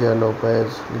Garcia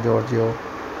Lopez, Giorgio,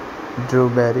 Drew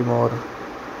Barrymore,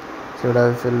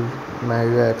 Philadelphia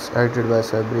Max, edited by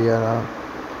Sabrina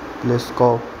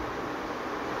Pliskov.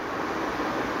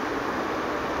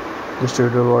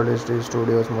 Distributed Walt Disney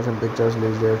Studios Motion Pictures.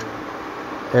 Release date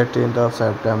 18th of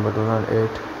September 2008,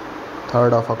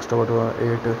 3rd of October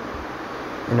 2008.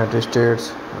 United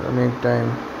States. Running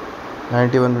time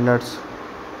 91 minutes.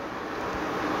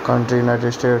 Country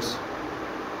United States.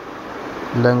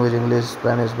 Language English,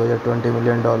 Spanish. Budget $20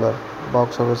 million.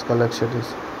 Box office collection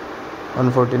is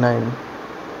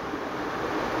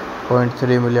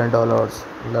 $149.3 million.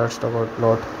 Let's talk about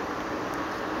plot.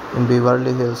 In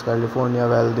Beverly Hills, California,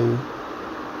 wealthy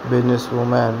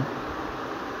businesswoman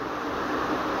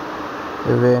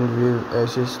Even with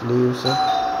ashes leaves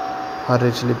her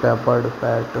richly peppered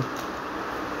pet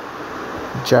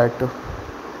jet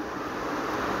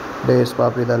days.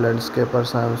 Papi the landscaper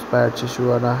Sam's pet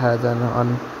Chihuahua has an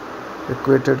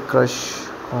unrequited crush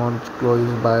on Chloe,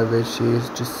 by which she is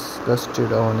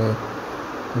disgusted. On a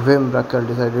whim, Raquel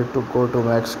decided to go to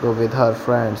Mexico with her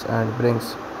friends and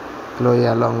brings Chloe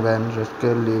along. When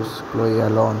Raquel leaves Chloe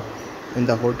alone in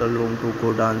the hotel room to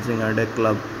go dancing at a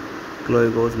club,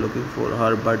 Chloe goes looking for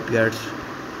her but gets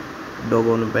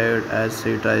doggone bad as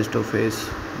she tries to face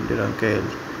Raquel.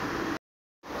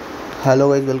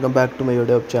 Hello guys, welcome back to my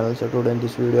YouTube channel. So today in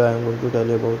this video I am going to tell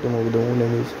you about the movie. The movie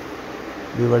name is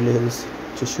Beverly Hills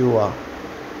Chihuahua.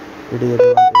 It is a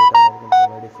 2008 American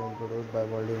comedy film produced by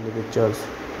World Indie Pictures,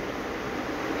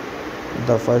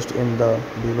 the first in the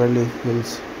Beverly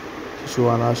Hills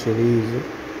Chihuahua series.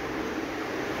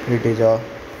 It is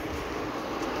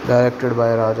directed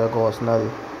by Raja Gosnell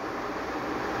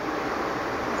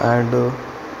and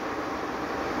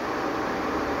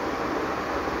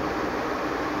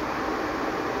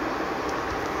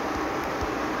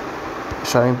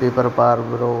starring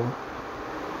Perabo,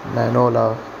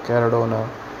 Manolo, Cardona,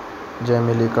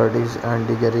 Jamie Lee Curtis,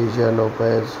 Andy Garcia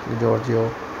Lopez,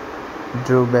 Giorgio,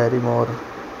 Drew Barrymore,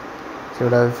 Phil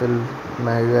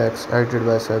Maguire, edited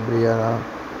by Sabrina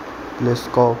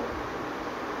Pliskov.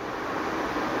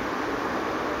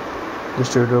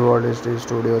 Distributed Walt Disney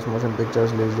Studios Motion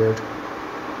Pictures. Release date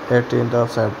 18th of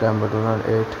September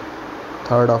 2008,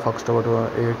 3rd of October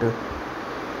 2008.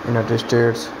 United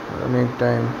States. Running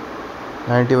time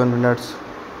 91 minutes.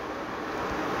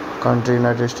 Country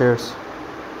United States.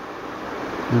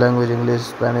 Language English,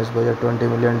 Spanish. Budget $20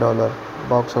 million.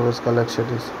 Box office collection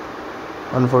is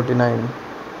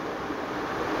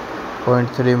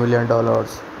 $149.3 million.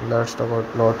 Let's talk about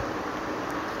plot.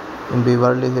 In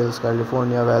Beverly Hills,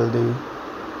 California, wealthy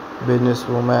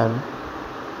businesswoman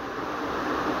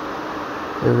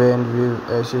Evan with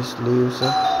ashes leaves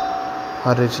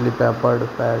her richly peppered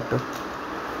pet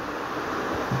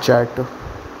jet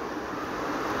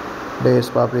days.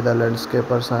 Papi the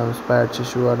landscaper Sam's pet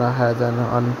Chihuahua has an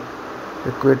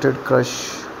unrequited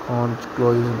crush on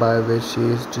Chloe, by which she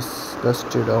is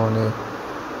disgusted. On a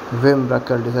whim,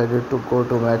 Raquel decided to go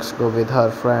to Mexico with her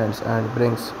friends and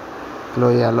brings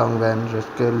Chloe along. When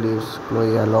Raquel leaves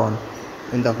Chloe alone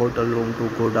in the hotel room to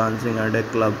go dancing at a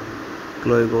club,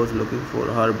 Chloe goes looking for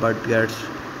her but gets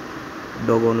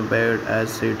doggone bad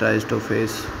as she tries to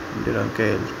face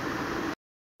Raquel.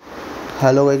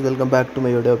 Hello guys, welcome back to my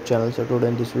YouTube channel. So today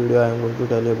in this video I am going to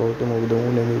tell you about the movie. The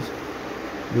movie name is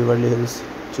Beverly Hills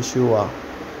Chihuahua.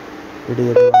 It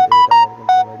is a 2008 American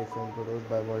comedy film produced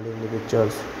by World Indie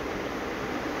Pictures,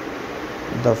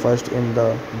 the first in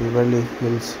the Beverly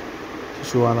Hills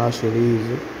Chihuahua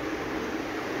series.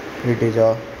 It is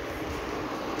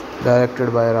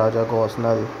directed by Raja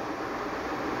Gosnell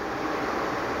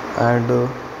and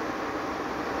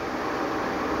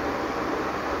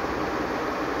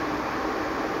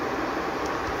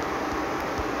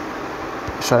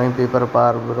starring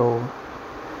Perabo,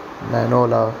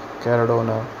 Manolo,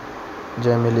 Cardona,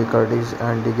 Jamie Lee Curtis,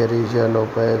 Andy Garcia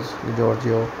Lopez,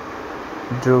 Giorgio,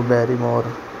 Drew Barrymore,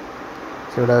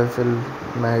 Phil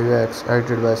Maguire,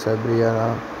 edited by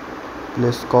Sabrina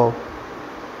Pliskov.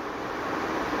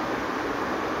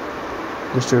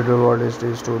 Distributed Walt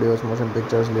Disney Studios Motion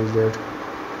Pictures. Release date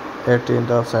 18th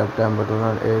of September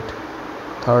 2008,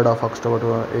 3rd of October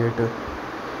 2008.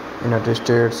 United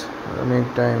States. Running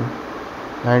time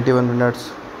 91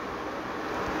 minutes.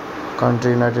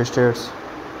 Country United States.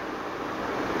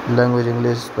 Language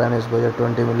English, Spanish. Budget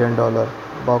 $20 million.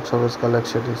 Box office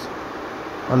collection is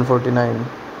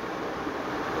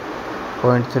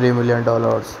 $149.3 million.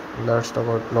 Let's talk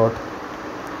about plot.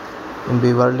 In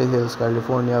Beverly Hills,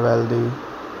 California, wealthy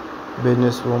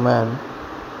businesswoman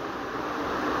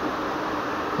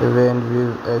Evan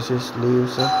with ashes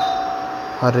leaves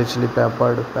her richly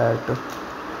peppered pet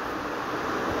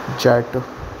jet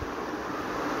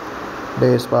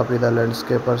days. Papi the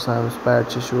landscaper Sam's pet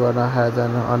Chihuahua has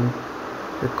an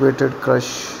unrequited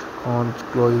crush on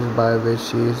Chloe, by which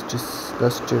she is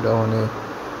disgusted. On a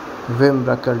whim,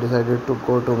 Raquel decided to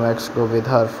go to Mexico with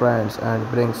her friends and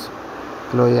brings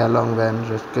Chloe along. When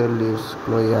Raquel leaves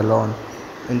Chloe alone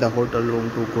in the hotel room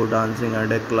to go dancing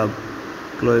at a club,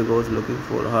 Chloe goes looking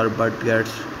for her but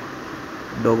gets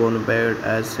doggone bad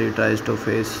as she tries to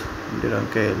face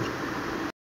Raquel.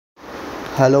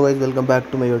 Hello guys, welcome back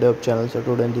to my YouTube channel. So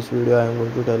today in this video I am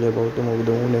going to tell you about the movie.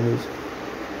 The movie name is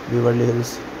Beverly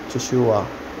Hills Chihuahua.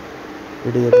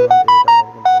 It is a 2008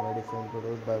 American comedy film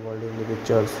produced by World Indie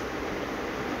Pictures,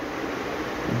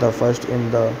 the first in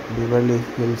the Beverly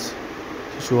Hills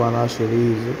Chihuahua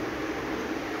series.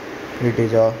 It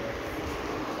is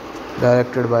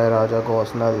directed by Raja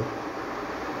Gosnell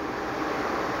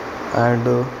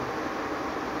and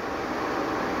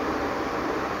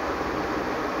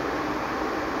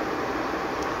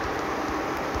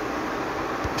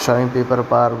starring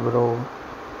Perabo,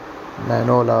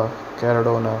 Manolo,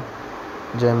 Cardona,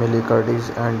 Jamie Lee Curtis,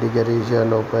 Andy Garcia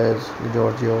Lopez,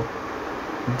 Giorgio,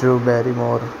 Drew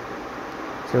Barrymore,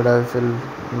 Phil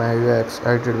Mayhew,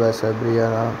 acted by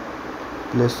Sabrina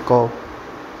Pliskov.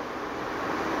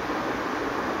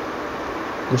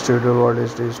 Distributed Walt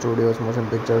Disney Studios Motion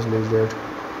Pictures. Release date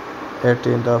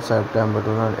 18th of September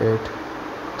 2008,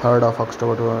 3rd of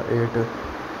October 2008.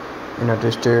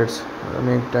 United States.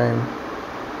 Running time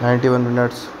 91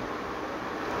 minutes.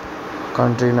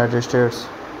 Country United States.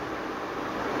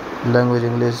 Language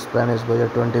English, Spanish.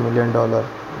 Budget $20 million.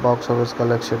 Box office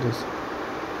collection is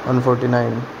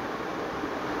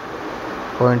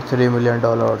 $149.3 million.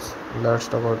 Let's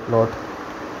talk about plot.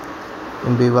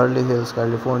 In Beverly Hills,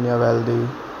 California, wealthy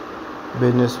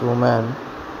businesswoman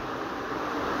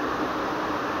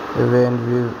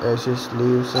Evan Ashes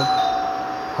leaves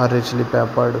her richly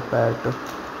pampered pet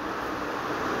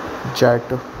jet.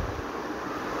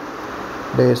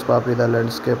 Days Papi, the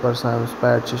landscaper Sam's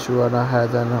pet Chihuahua,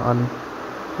 has an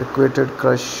unrequited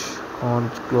crush on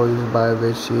Chloe, by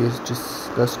which she is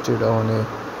disgusted. On a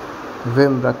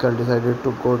whim, Raquel decided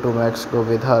to go to Mexico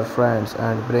with her friends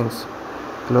and brings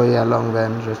Chloe along.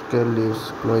 When Raquel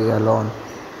leaves Chloe alone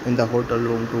in the hotel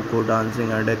room to go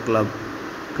dancing at a club,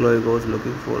 Chloe goes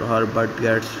looking for her but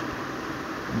gets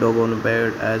doggone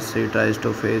bad as she tries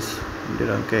to face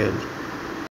Raquel.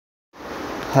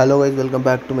 Hello guys, welcome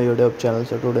back to my YouTube channel.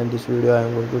 So today in this video I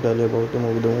am going to tell you about the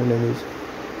movie. The movie name is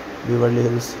Beverly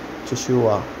Hills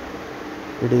Chihuahua.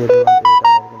 It is a 2008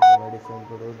 American comedy film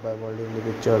produced by Walt Disney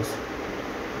Pictures,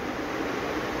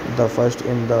 the first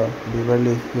in the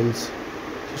Beverly Hills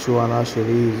Chihuahua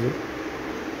series.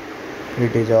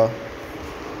 It is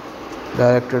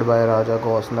directed by Raja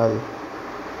Gosnell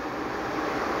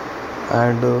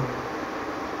and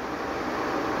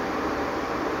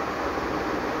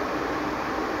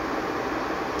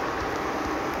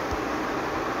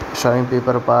starring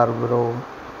Perabo,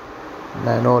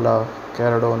 Manolo,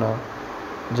 Cardona,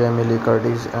 Jamie Lee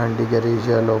Curtis, Andy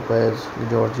Garcia Lopez,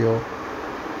 Giorgio,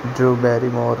 Drew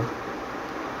Barrymore,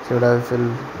 Phil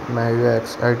Mayhew,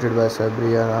 acted by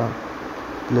Sabrina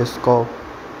Pliskov.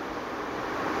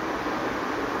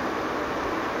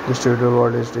 Distributed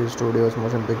Walt Disney Studios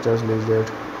Motion Pictures. Release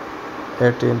date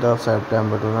 18th of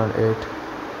September 2008,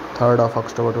 3rd of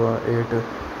October 2008.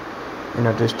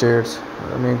 United States.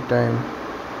 Running time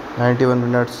 91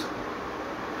 minutes.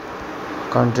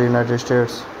 Country United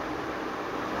States.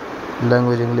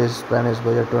 Language English, Spanish.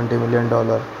 Budget $20 million.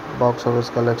 Box office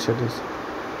collection is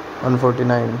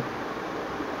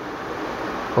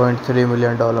 $149.3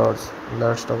 million.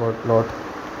 Let's talk about plot.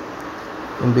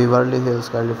 In Beverly Hills,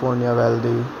 California,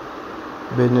 wealthy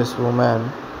businesswoman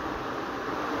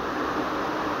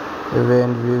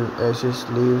Evan Ashes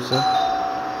leaves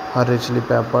her richly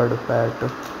pampered pet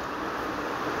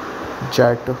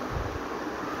jet.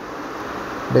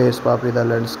 Days Papi, the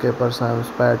landscaper Sam's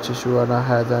pet Chihuahua,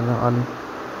 has an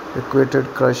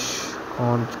unrequited crush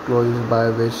on Chloe, by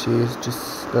which she is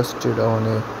disgusted. On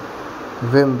a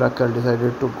whim, Raquel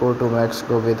decided to go to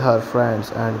Mexico with her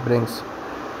friends and brings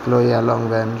Chloe along.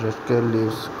 When Raquel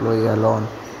leaves Chloe alone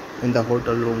in the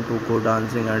hotel room to go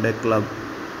dancing at a club,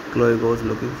 Chloe goes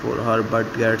looking for her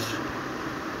but gets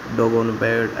doggone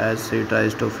bad as she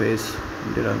tries to face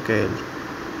Raquel.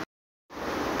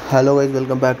 Hello guys,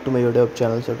 welcome back to my YouTube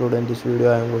channel. So today in this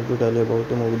video I am going to tell you about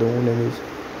the movie. The movie name is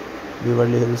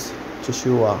Beverly Hills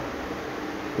Chihuahua.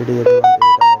 It is a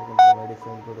 2008 American comedy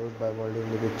film produced by Walt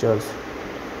Disney Pictures,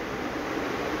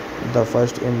 the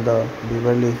first in the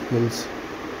Beverly Hills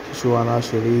Chihuahua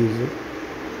series.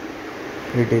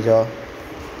 It is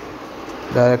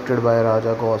directed by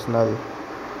Raja Gosnell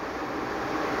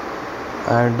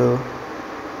and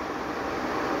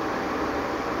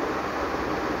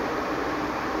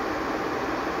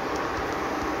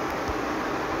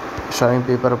starring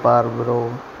Perabo,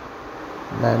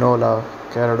 Manolo,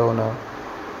 Cardona,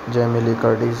 Jamie Lee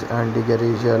Curtis, Andy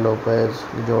Garcia Lopez,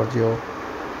 Giorgio,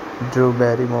 Drew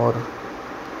Barrymore,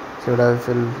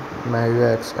 Phil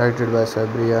Mayhew, acted by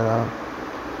Sabrina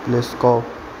Pliskov.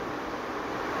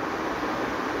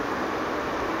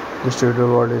 Distributed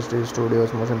Walt Disney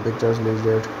Studios Motion Pictures. Release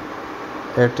date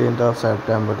 18th of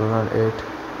September 2008,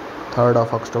 3rd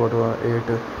of October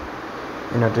 2008.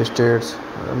 United States.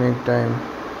 Running time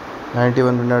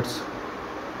 91 minutes.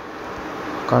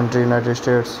 Country United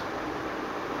States.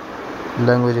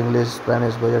 Language English,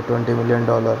 Spanish, budget $20 million.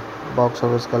 Box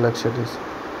office collection is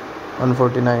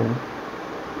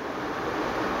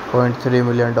 $149.3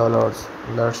 million.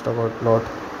 Let's talk about plot.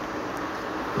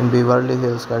 In Beverly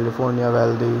Hills, California,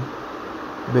 wealthy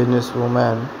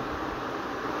businesswoman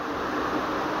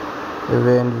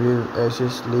Genevieve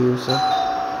Ashes lives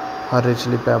her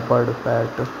richly pampered pet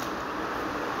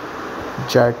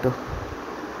jet.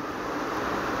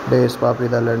 Days Papi,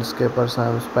 the landscaper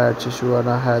Sam's pet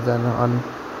Chihuahua, has an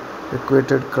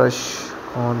unrequited crush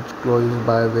on Chloe,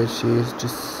 by which she is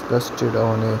disgusted.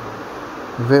 On a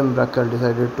whim, Raquel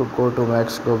decided to go to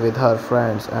Mexico with her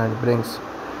friends and brings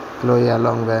Chloe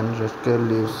along. When Raquel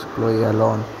leaves Chloe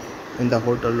alone in the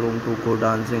hotel room to go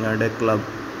dancing at a club,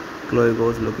 Chloe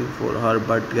goes looking for her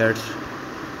but gets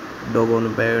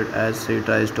doggone bad as she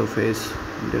tries to face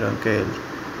Raquel.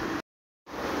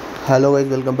 Hello guys,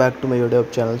 welcome back to my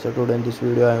YouTube channel. So today in this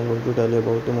video I am going to tell you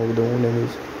about the movie. The movie name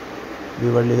is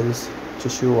Beverly Hills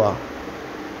Chihuahua.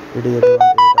 It is a 2008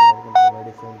 American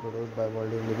comedy film produced by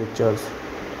World Indie Pictures,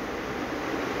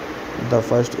 the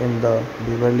first in the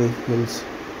Beverly Hills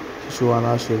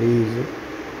Chihuahua series.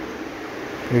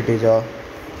 It is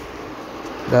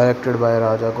directed by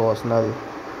Raja Gosnell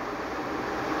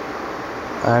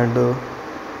and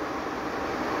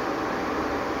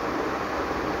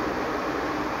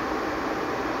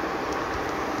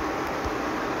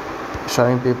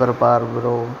starring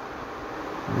Perabo,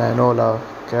 Manolo,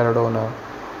 Cardona,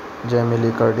 Jamie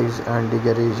Lee Curtis, Andy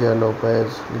Garcia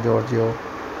Lopez, Giorgio,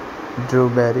 Drew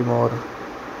Barrymore,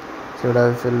 Phil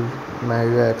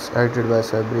Maywex, acted by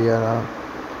Sabrina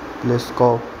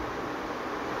Pliskov.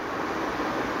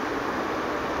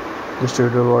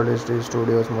 Distributed Walt Disney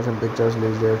Studios Motion Pictures.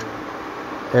 Release date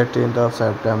 18th of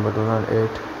September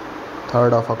 2008,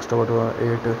 3rd of October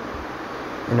 2008.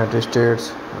 United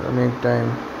States. Running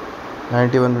time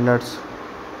 91 minutes.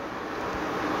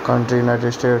 Country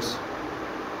United States.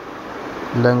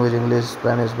 Language English,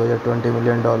 Spanish, budget $20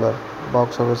 million.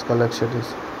 Box office collection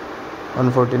is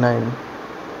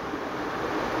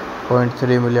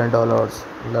 $149.3 million.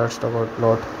 Let's talk about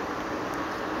plot.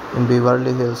 In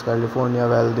Beverly Hills, California,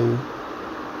 wealthy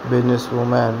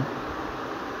businesswoman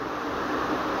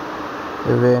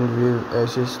Genevieve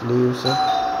Ashes lives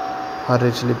her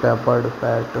richly pampered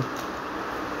pet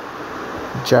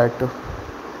jet.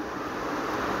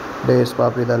 Days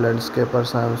Papi, the landscaper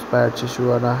Sam's pet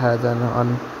Chihuahua, has an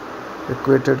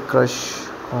unrequited crush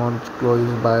on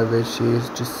Chloe, by which she is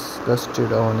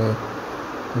disgusted. On a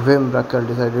whim, Raquel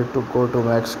decided to go to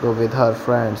Mexico with her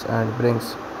friends and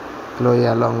brings Chloe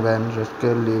along. When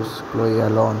Raquel leaves Chloe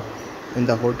alone in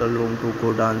the hotel room to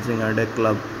go dancing at a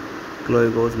club,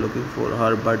 Chloe goes looking for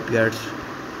her but gets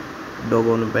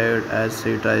doggone bad as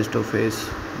she tries to face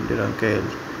Raquel.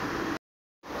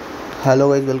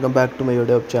 Hello guys, welcome back to my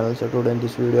YouTube channel. So today in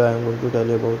this video I am going to tell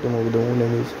you about the movie. The movie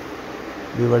name is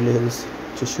Beverly Hills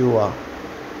Chihuahua.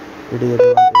 It is a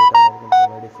 2008 American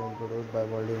comedy film produced by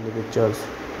World Indie Pictures,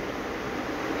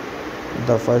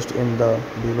 the first in the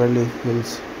Beverly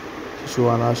Hills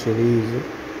Chihuahua series.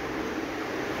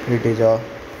 It is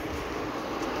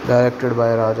directed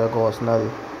by Raja Gosnell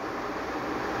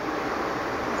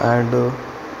and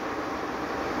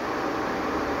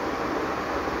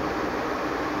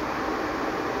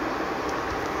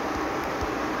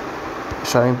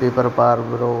starring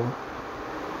Perabo,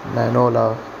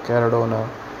 Manolo, Cardona,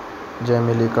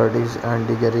 Jamie Lee Curtis,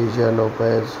 Andy Garcia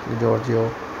Lopez, Giorgio,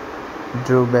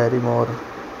 Drew Barrymore,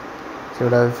 Phil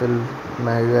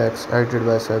Maywex, acted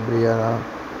by Sabrina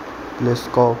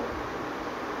Pliskov.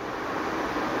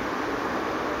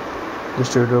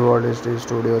 Distributed Walt Disney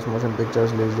Studios Motion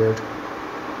Pictures. Release date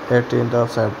 18th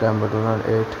of September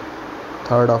 2008,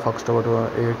 3rd of October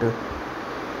 2008.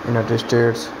 United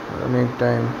States. Running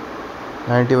time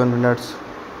 91 minutes.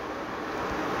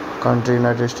 Country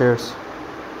United States.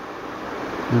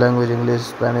 Language English,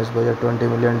 Spanish, budget $20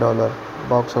 million.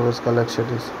 Box office collection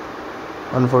is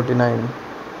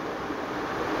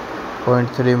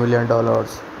 $149.3 million.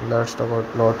 Let's talk about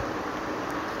plot.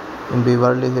 In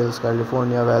Beverly Hills,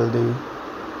 California, wealthy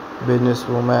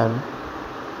businesswoman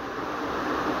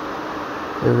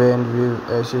Genevieve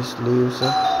Ashes lives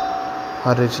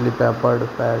her richly pampered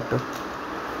pet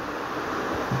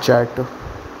jet.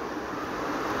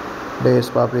 Days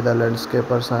Papi, the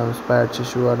landscaper Sam's pet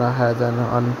Chihuahua, has an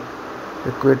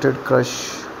unrequited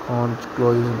crush on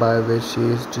Chloe, by which she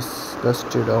is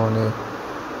disgusted. On a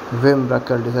whim,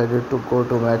 Raquel decided to go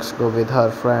to Mexico with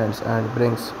her friends and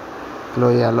brings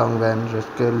Chloe along. When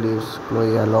Raquel leaves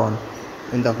Chloe alone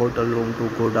in the hotel room to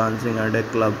go dancing at a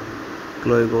club,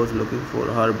 Chloe goes looking for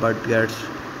her but gets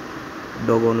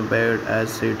doggone bad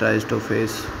as she tries to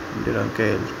face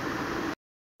Raquel.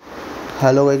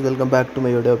 Hello guys, welcome back to my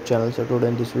YouTube channel. So today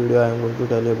in this video I am going to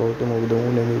tell you about a movie. The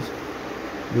movie name is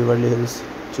Beverly Hills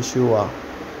Chihuahua.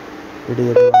 It is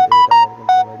a 2008 American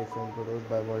comedy film produced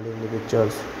by World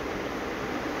Pictures.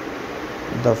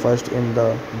 The first in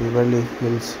the Beverly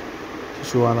Hills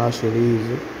Chihuahua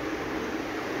series.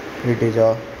 It is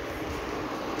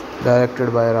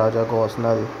directed by Raja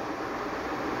Gosnell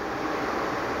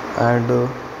and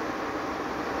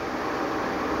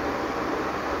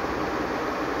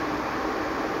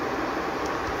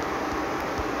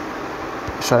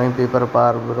starring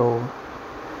Perabo,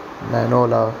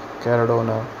 Manolo,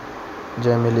 Cardona,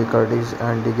 Jamie Lee Curtis,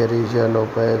 Andy Garcia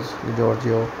Lopez,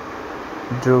 Giorgio,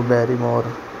 Drew Barrymore,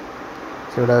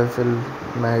 Phil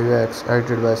Maywex,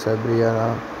 edited by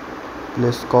Sabrina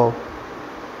Pliskov.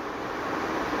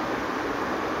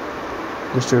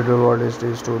 Distributed Walt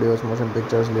Disney Studios Motion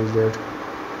Pictures. Release date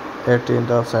 18th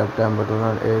of September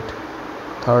 2008,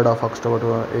 3rd of October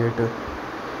 2008.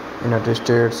 United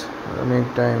States. Running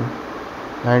time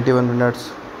 91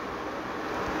 minutes.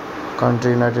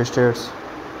 Country United States.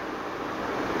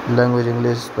 Language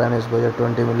English, Spanish. Budget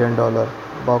 $20 million.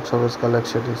 Box office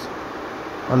collection is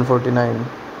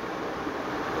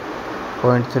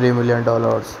 $149.3 million.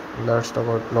 Let's talk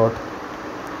about plot.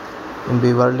 In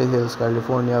Beverly Hills,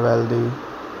 California, wealthy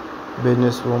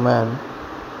businesswoman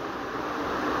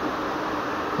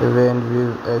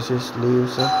Genevieve Ashes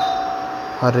lives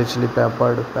her richly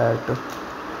pampered pet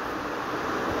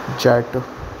jet.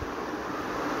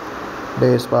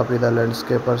 Days Papi, the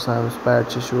landscaper Sam's pet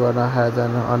Chihuahua, has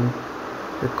an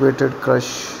unrequited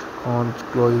crush on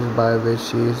Chloe, by which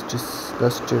she is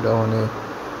disgusted. On a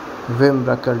whim,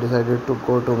 Raquel decided to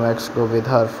go to Mexico with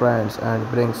her friends and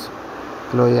brings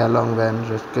Chloe along. When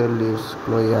Raquel leaves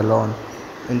Chloe alone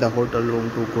in the hotel room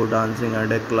to go dancing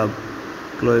at a club,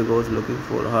 Chloe goes looking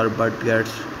for her but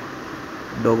gets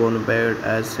doggone bad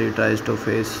as she tries to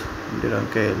face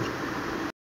Raquel.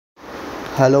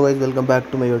 Hello guys, welcome back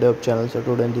to my YouTube channel. So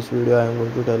today in this video I am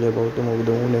going to tell you about a movie.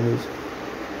 The movie name is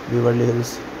Beverly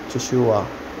Hills Chihuahua.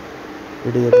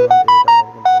 It is a 2008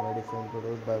 American comedy film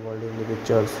produced by World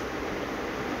Pictures.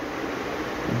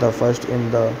 The first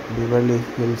in the Beverly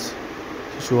Hills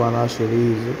Chihuahua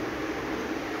series.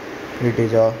 It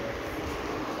is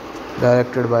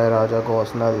directed by Raja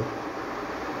Gosnell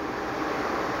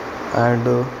and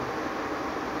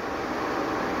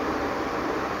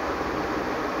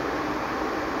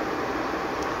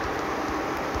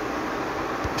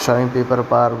starring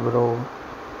Perabo,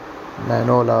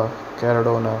 Manolo,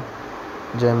 Cardona,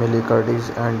 Jamie Lee Curtis,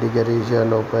 Andy Garcia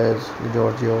Lopez,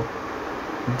 Giorgio,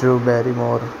 Drew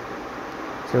Barrymore,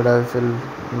 Phil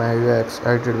Maywex,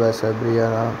 edited by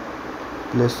Sabrina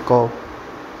Pliskov.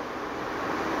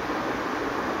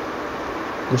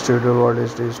 Distributed Walt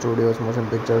Disney Studios Motion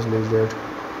Pictures. Release date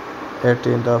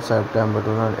 18th of September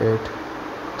 2008,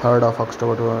 3rd of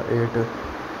October 2008.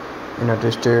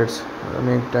 United States.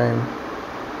 Running time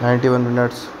 91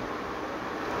 minutes.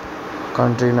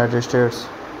 Country United States.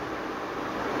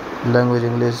 Language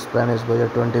English, Spanish.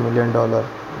 Budget $20 million.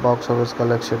 Box office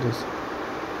collection is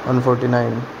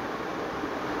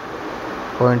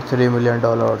 $149.3 million.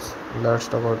 Let's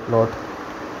talk about plot.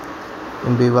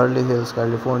 In Beverly Hills,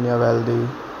 California, wealthy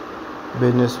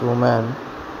businesswoman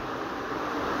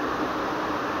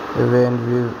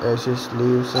Genevieve Ashes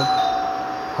lives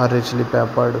her richly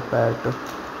pampered pet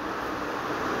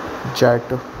jet.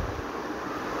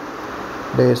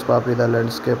 Days Papi, the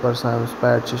landscaper Sam's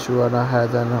pet Chihuahua,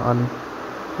 has an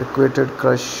unrequited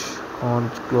crush on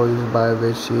Chloe, by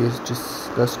which she is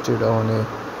disgusted. On a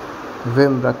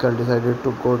whim, Raquel decided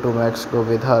to go to Mexico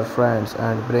with her friends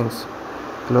and brings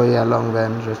Chloe along.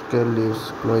 When Raquel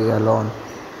leaves Chloe alone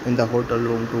in the hotel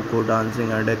room to go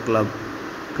dancing at a club,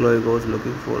 Chloe goes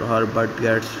looking for her but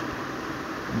gets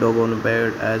doggone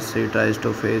bad as she tries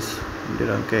to face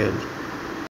Raquel.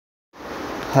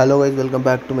 Hello guys, welcome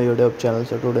back to my YouTube channel.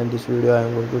 So today in this video I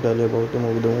am going to tell you about a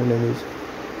movie. The movie name is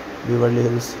Beverly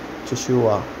Hills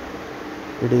Chihuahua.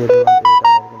 It is a 2008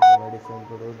 American comedy film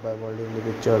produced by World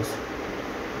Pictures.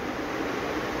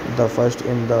 The first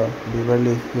in the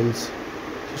Beverly Hills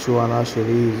Chihuahua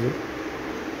series.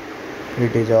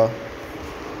 It is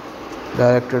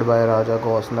directed by Raja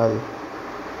Gosnell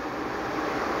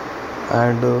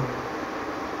and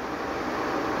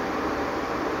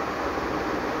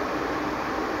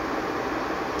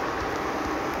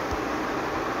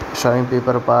starring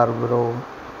Perabo,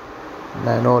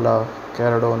 Manolo,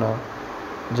 Cardona,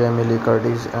 Jamie Lee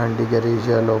Curtis, Andy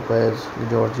Garcia Lopez,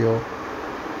 Giorgio,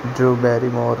 Drew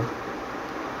Barrymore,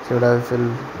 Phil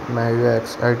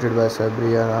Maywex, edited by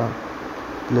Sabrina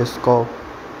Pliskov.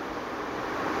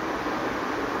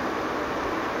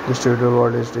 The studio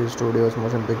Walt Disney Studios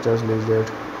Motion Pictures release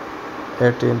date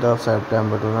 18th of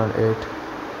September 2008,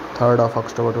 3rd of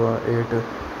October 2008.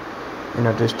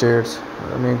 United States.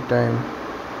 Running time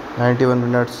 91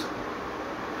 minutes.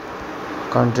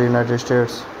 Country United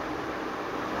States.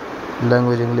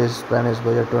 Language English, Spanish.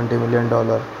 Budget $20 million.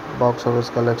 Box office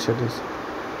collection is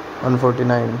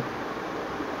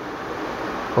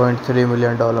 $149.3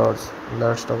 million.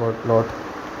 Let's talk about plot.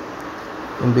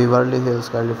 In Beverly Hills,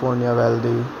 California,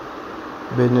 wealthy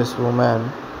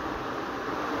businesswoman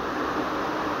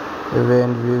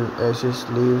Evan Ashes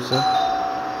leaves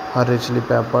her richly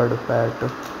pampered pet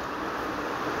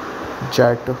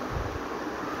jet.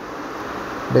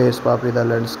 Days Papi, the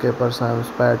landscaper Sam's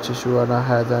pet Chihuahua,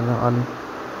 has an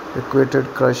unrequited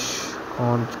crush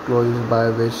on Chloe,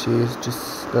 by which she is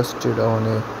disgusted. On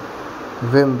a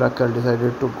whim, Raquel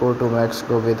decided to go to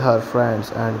Mexico with her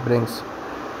friends and brings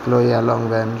Chloe along.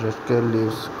 When Raquel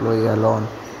leaves Chloe alone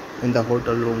in the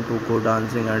hotel room to go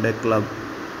dancing at a club,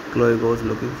 Chloe goes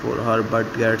looking for her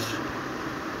but gets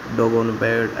doggone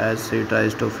bad as she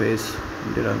tries to face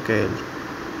Raquel.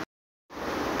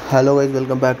 Hello guys,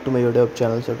 welcome back to my YouTube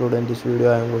channel. So today in this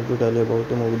video I am going to tell you about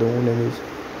the movie. The movie name is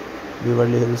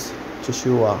Beverly Hills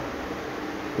Chihuahua.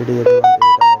 It is a 2008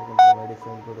 American comedy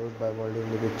film produced by Walt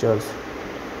Disney Pictures,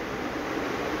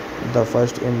 the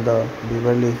first in the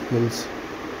Beverly Hills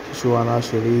Chihuahua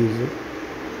series.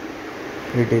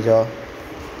 It is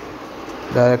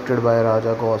directed by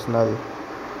Raja Gosnell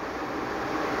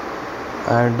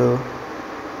and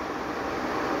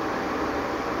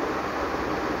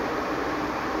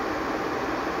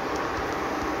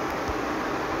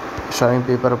starring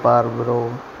Perabo,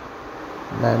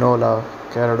 Manolo,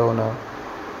 Cardona,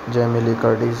 Jamie Lee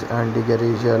Curtis, and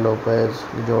Garcia Lopez,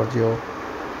 Giorgio,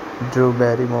 Drew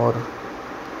Barrymore,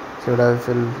 Phil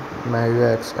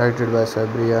Mahuex, edited by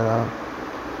Sabrina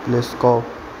Pliskov.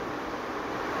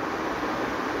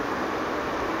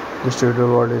 The studio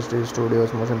Walt Disney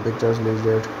Studios Motion Pictures release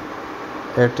date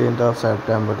 18th of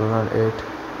September 2008,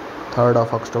 3rd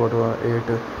of October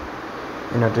 2008.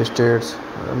 United States.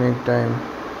 Running time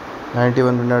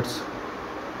 91 minutes.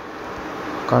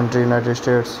 Country United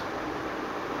States.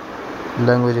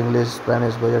 Language English,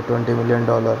 Spanish. Budget $20 million.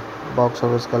 Box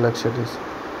office collection is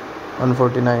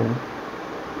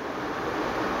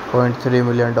 $149.3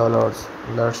 million.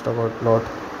 Let's talk about plot.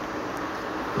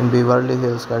 In Beverly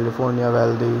Hills, California,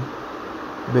 wealthy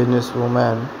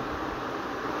businesswoman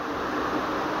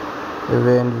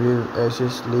Evan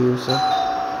Ashes leaves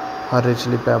her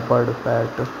richly pampered pet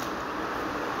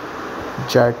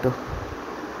jet.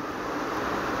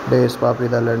 Days Papi,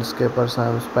 the landscaper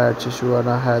Sam's pet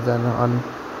Chihuahua, has an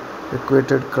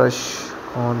unrequited crush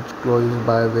on Chloe,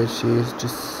 by which she is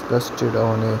disgusted.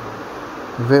 On a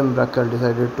whim, Raquel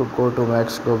decided to go to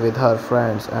Mexico with her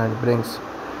friends and brings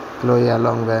Chloe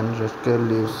along. When Raquel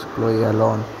leaves Chloe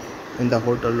alone in the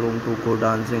hotel room to go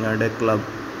dancing at a club,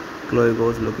 Chloe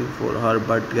goes looking for her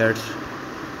but gets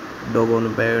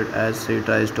doggone bad as she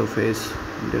tries to face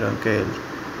Raquel.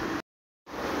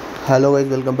 Hello guys,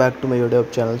 welcome back to my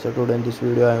YouTube channel. So today in this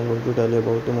video I am going to tell you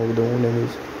about the movie. The movie name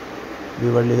is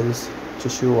Beverly Hills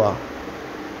Chihuahua.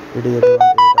 It is a 2008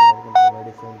 American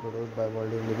comedy film produced by Walt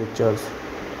Disney Pictures,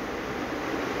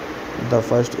 the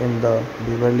first in the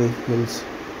Beverly Hills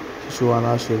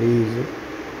Chihuahua series.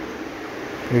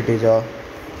 It is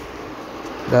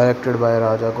directed by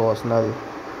Raja Gosnell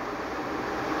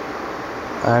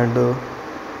and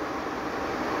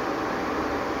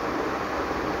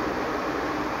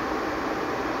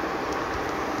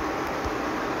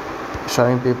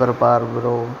starring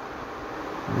Perabo,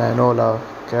 Manolo,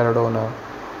 Cardona,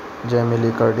 Jamie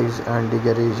Lee Curtis, and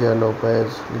Garcia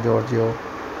Lopez, Giorgio,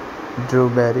 Drew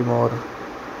Barrymore,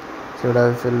 Phil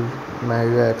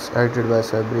Mahuex, edited by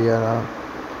Sabrina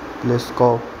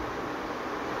Pliskov.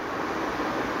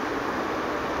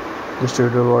 The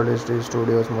studio Walt Disney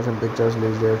Studios Motion Pictures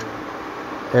release date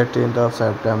 18th of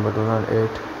September 2008,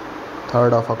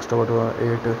 3rd of October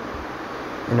 2008.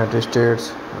 United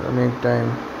States. Running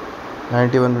time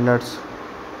 91 minutes.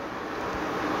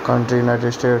 Country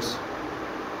United States.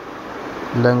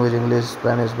 Language English,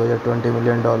 Spanish. Budget $20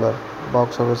 million.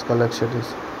 Box office collection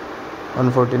is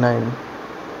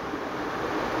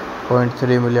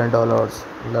 $149.3 million.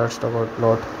 Let's talk about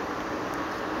plot.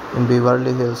 In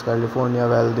Beverly Hills, California,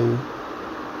 wealthy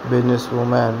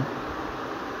businesswoman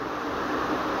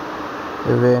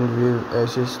Evan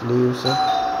Ashes leaves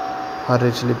her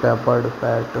richly pampered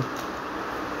pet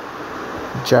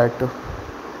jet.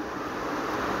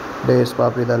 Days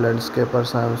Papi, the landscaper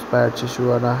Sam's pet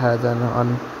Chihuahua, has an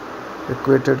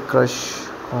unrequited crush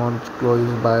on Chloe,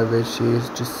 by which she is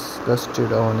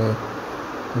disgusted. On a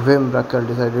Wim Ruckel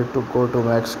decided to go to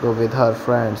Mexico with her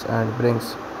friends and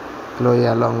brings Chloe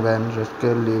along when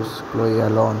Ruckel leaves Chloe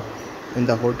alone in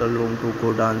the hotel room to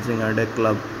go dancing at a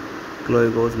club.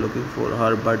 Chloe goes looking for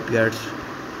her but gets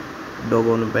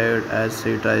doggone bad as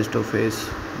she tries to face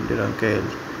Ruckel.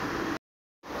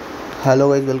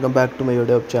 Hello guys, welcome back to my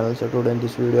YouTube channel. So today in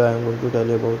this video I am going to tell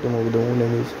you about the movie. The movie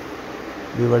name is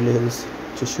Beverly Hills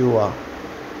Chihuahua.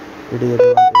 It is a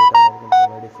 2008 American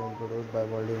comedy film produced by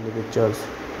Walt Disney Pictures,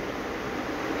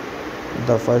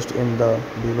 the first in the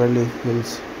Beverly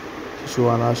Hills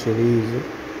Chihuahua series.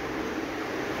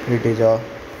 It is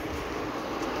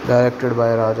directed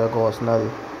by Raja Gosnell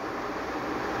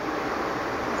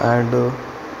and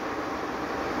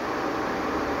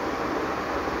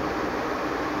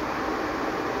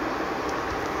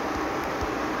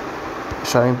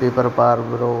starring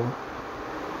Perabo,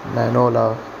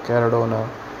 Manolo, Cardona,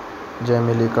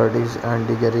 Jamie Lee Curtis,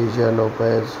 Andy Garcia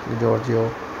Lopez, Giorgio,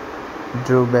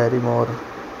 Drew Barrymore,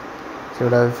 Phil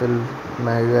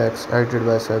Maguire, edited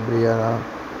by Sabrina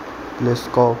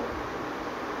Pliskov.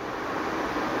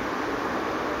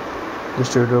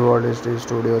 Distributed Walt Disney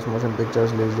Studios Motion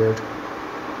Pictures. Release date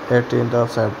 18th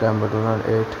of September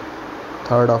 2008,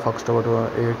 3rd of October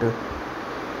 2008.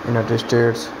 United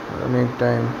States. Running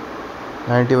time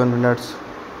 91 minutes.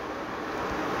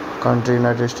 Country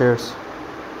United States.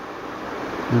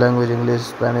 Language English,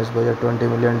 Spanish. Budget $20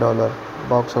 million.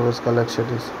 Box office collection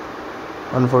is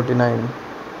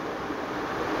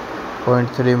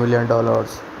 $149.3 million.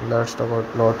 Let's talk about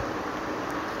plot.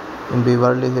 In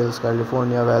Beverly Hills,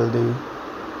 California, wealthy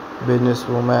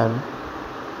businesswoman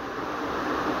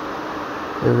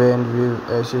Evan Viv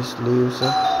Ashes leaves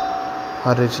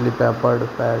her richly pampered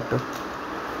pet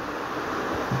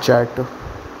jet.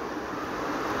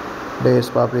 Days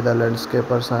Papi, the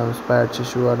landscaper Sam's pet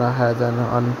Chihuahua, has an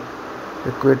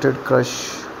unrequited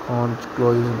crush on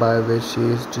Chloe, by which she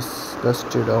is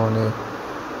disgusted on a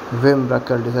whim.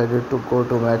 Ruckel decided to go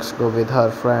to Mexico with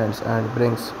her friends and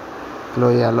brings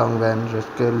Chloe along when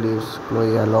Ruckel leaves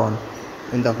Chloe alone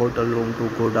in the hotel room to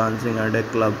go dancing at a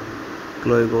club.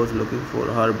 Chloe goes looking for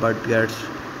her but gets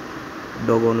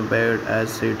doggone bad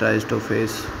as she tries to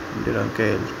face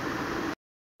Ruckel.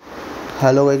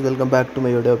 Hello guys, welcome back to my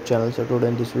YouTube channel. So today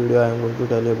in this video I am going to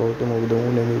tell you about the movie. The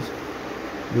movie name is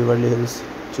Beverly Hills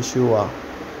Chihuahua.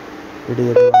 It is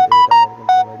a 2008 American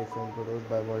comedy film produced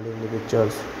by Walt Disney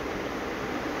Pictures,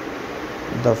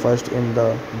 the first in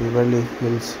the Beverly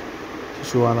Hills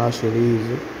Chihuahua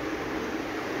series.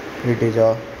 It is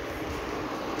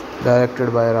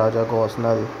directed by Raja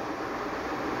Gosnell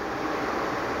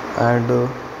and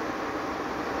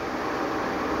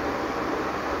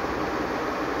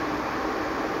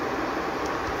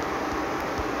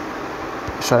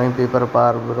starring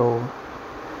Perabo,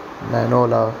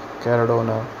 Manolo,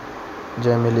 Cardona,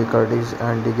 Jamie Lee Curtis,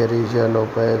 Andy Garcia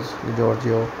Lopez,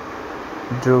 Giorgio,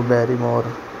 Drew Barrymore,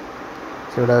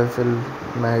 Phil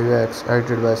Maguire,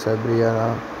 edited by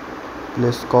Sabrina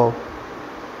Pliskov.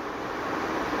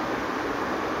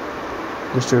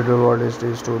 Distributed Walt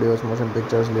Disney Studios Motion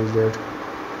Pictures. Release date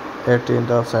 18th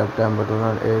of September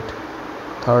 2008,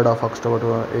 3rd of October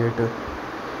 2008.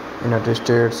 United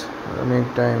States. Running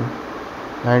time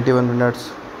 91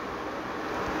 minutes.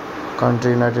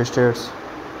 Country United States.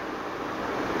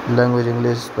 Language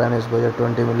English, Spanish. Budget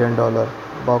 $20 million.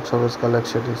 Box office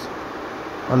collection is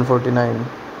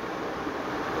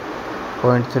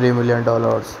 $149.3 million.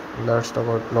 Let's talk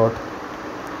about plot.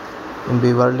 In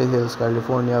Beverly Hills,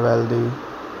 California, wealthy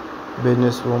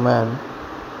businesswoman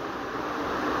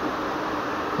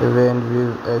Evan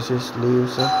Viv Ashes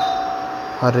leaves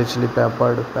her richly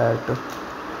pampered pet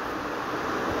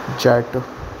jet.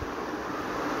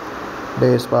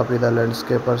 Days Papi, the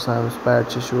landscaper Sam's pet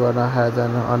Chihuahua, has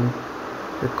an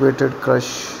unrequited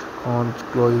crush on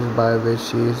Chloe, by which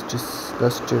she is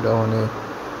disgusted on a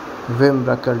whim.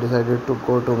 Ruckel decided to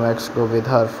go to Mexico with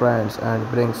her friends and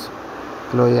brings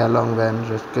Chloe along when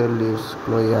Ruckel leaves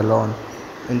Chloe alone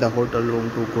in the hotel room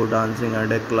to go dancing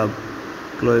at a club.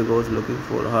 Chloe goes looking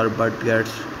for her but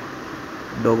gets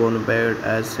doggone bad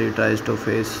as she tries to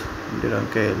face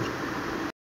Ruckel.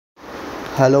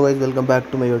 Hello guys, welcome back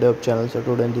to my YouTube channel. So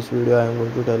today in this video I am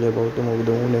going to tell you about the movie.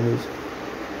 The movie name is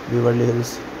Beverly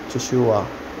Hills Chihuahua.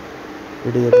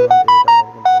 It is a 2008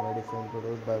 American comedy film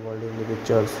produced by Walt Disney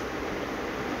Pictures,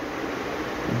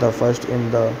 the first in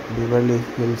the Beverly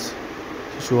Hills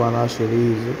Chihuahua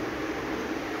series.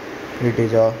 It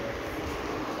is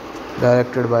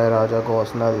directed by Raja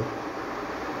Gosnell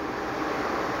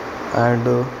and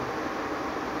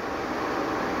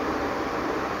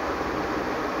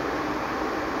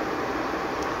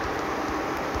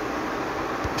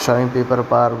starring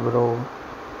Perabo,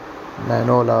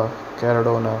 Manolo,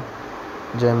 Cardona,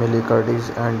 Jamie Lee Curtis,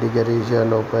 Andy Garcia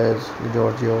Lopez,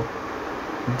 Giorgio,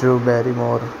 Drew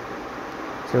Barrymore,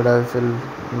 Phil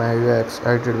Mayhew,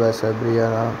 acted by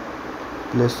Sabrina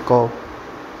Pliskov.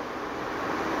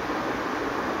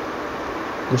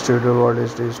 Distributed Walt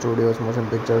Disney Studios Motion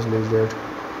Pictures. Release date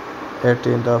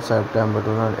 18th of September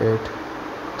 2008,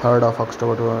 3rd of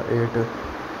October 2008.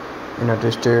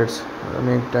 United States.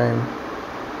 Running time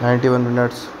 91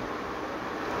 minutes.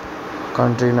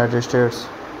 Country United States.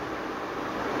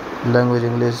 Language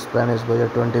English, Spanish. Budget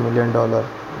 $20 million.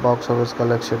 Box office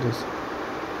collection is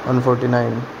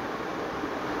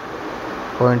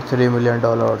 $149.3 million.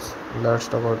 Let's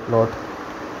talk about plot.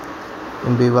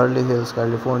 In Beverly Hills,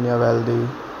 California, wealthy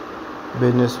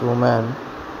businesswoman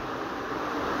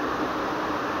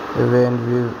Evan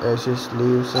Ashes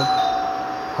lives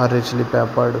her richly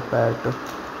pampered pet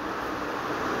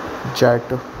jet.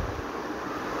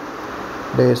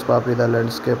 Days Papi, the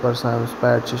landscaper Sam's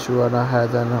pet Chihuahua,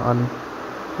 has an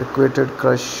unrequited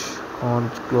crush on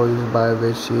Chloe, by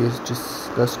which she is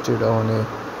disgusted. On a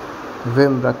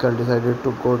whim, Raquel decided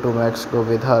to go to Mexico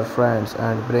with her friends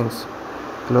and brings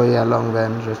Chloe along.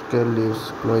 When Raquel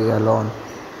leaves Chloe alone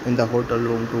in the hotel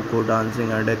room to go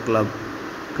dancing at a club,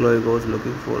 Chloe goes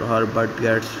looking for her but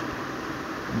gets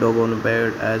doggone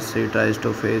bad as she tries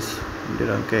to face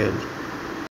Raquel.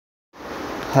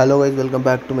 Hello guys, welcome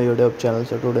back to my YouTube channel.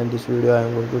 So today in this video I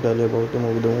am going to tell you about the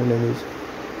movie. The movie name is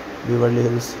Beverly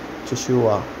Hills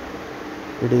Chihuahua.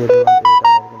 It is a 2008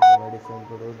 American comedy film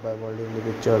produced by Walt Disney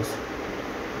Pictures,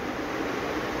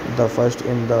 the first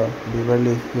in the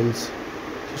Beverly Hills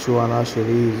Chihuahua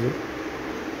series.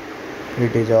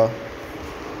 It is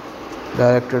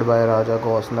directed by Raja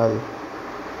Gosnell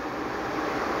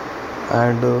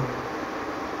and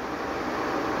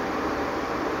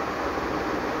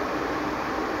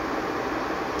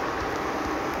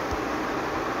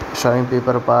starring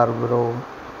Perabo,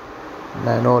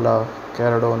 Manolo,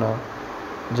 Cardona,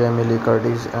 Jamie Lee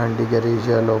Curtis, Andy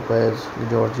Garcia Lopez,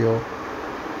 Giorgio,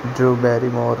 Drew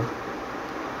Barrymore,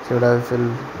 Phil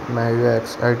Mayhew,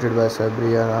 acted by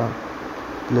Sabrina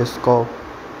Pliskov.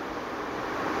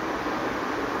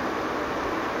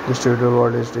 Distributed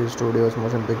Walt Disney Studios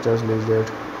Motion Pictures. Release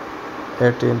date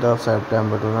 18th of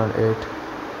September 2008,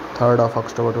 3rd of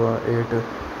October 2008.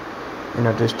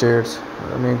 United States.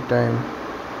 Running time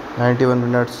 91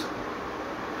 minutes.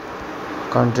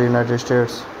 Country United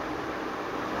States.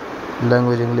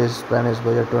 Language English, Spanish.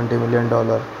 Budget $20 million.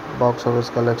 Box office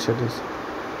collection is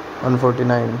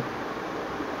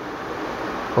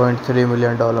 $149.3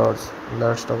 million.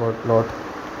 Let's talk about plot.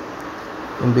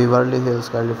 In Beverly Hills,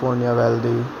 California,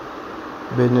 wealthy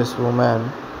businesswoman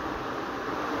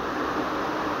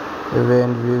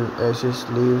Evan Ashes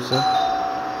lives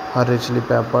her richly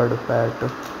pampered pet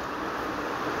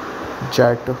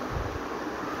jet.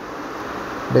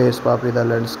 Days Papi, the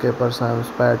landscaper Sam's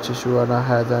pet Chihuahua,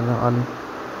 has an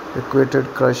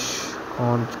unrequited crush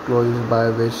on Chloe, by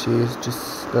which she is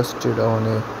disgusted. On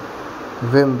a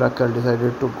whim, Raquel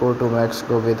decided to go to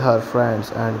Mexico with her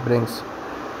friends and brings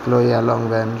Chloe along.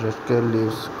 When Raquel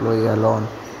leaves Chloe alone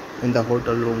in the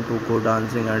hotel room to go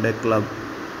dancing at a club,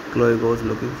 Chloe goes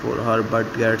looking for her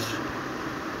but gets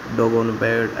doggone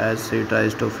bad as she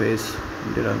tries to face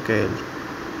Raquel.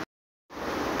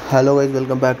 Hello guys,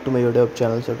 welcome back to my YouTube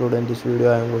channel. So today in this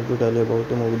video I am going to tell you about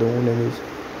the movie. The movie name is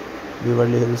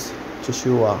Beverly Hills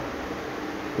Chihuahua.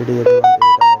 It is a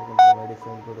 2008 American comedy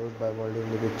film produced by Walt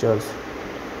Disney Pictures,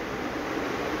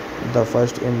 the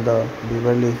first in the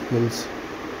Beverly Hills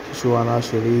Chihuahua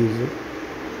series.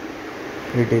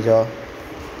 It is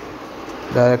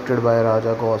directed by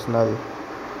Raja Gosnell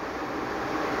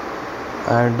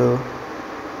and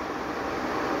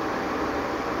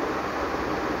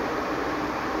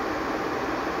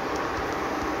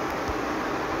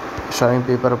starring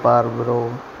Perabo,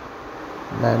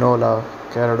 Manolo,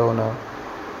 Cardona,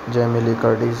 Jamie Lee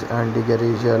Curtis, Andy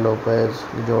Garcia Lopez,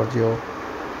 Giorgio,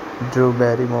 Drew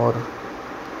Barrymore,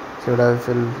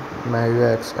 Phil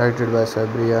Mayhew, acted by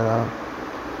Sabrina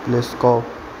Pliskov.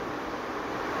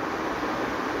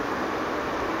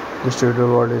 Distributed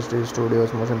Walt Disney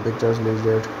Studios Motion Pictures. Release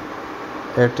date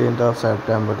 18th of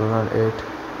September 2008,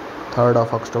 3rd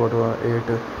of October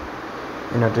 2008.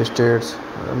 United States.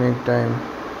 Running time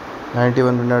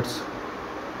 91 minutes.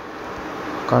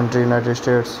 Country United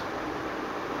States.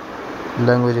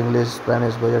 Language English,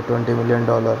 Spanish. Budget $20 million.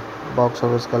 Box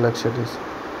office collection is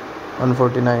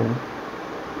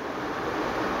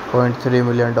 $149.3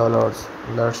 million.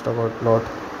 Let's talk about plot.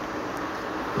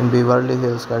 In Beverly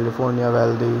Hills, California,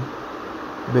 wealthy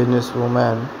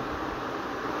businesswoman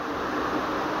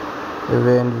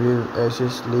Evan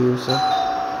Ashes lives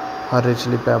a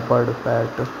richly peppered pet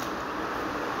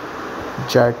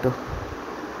jet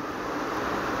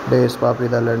days puppy.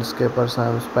 The landscaper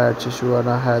Sam's pet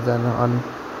Chihuahua has an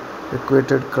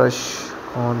unrequited crush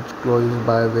on Chloe,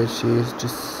 by which she is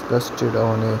disgusted.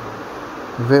 On a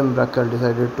whim, Raquel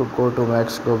decided to go to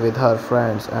Mexico with her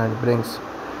friends and brings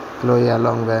Chloe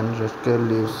along. When Raquel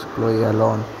leaves Chloe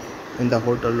alone in the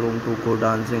hotel room to go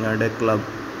dancing at a club,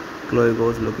 Chloe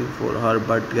goes looking for her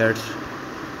but gets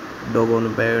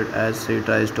doggone bad as she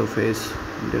tries to face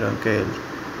Raquel.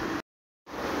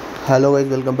 Hello guys,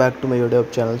 welcome back to my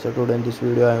YouTube channel. So today in this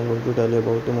video I am going to tell you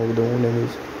about the movie. The movie name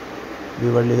is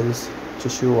Beverly Hills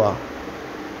Chihuahua.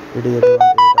 It is a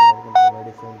 2008 American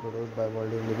comedy film produced by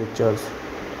World Pictures,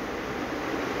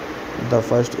 the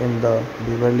first in the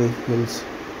Beverly Hills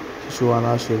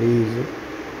Chihuahua series.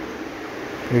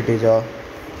 It is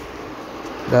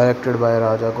directed by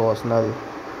Raja Gosnell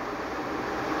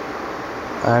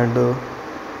and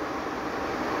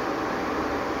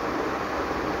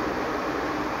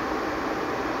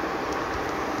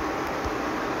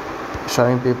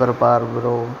starring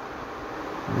Perabo,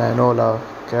 Manolo,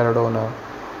 Cardona,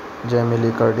 Jamie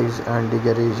Lee Curtis, Andy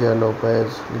Garcia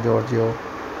Lopez, Giorgio,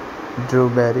 Drew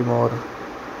Barrymore,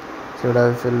 Phil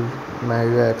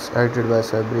Maywex, edited by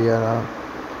Sabrina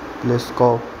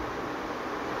Pliskov.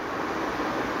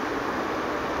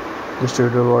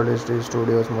 Distributed Walt Disney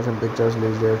Studios Motion Pictures.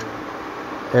 Release date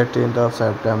 18th of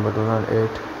September 2008,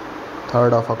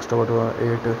 3rd of October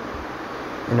 2008.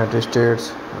 United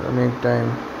States. Running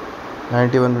time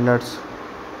 91 minutes.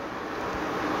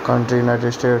 Country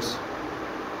United States.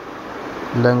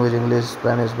 Language English,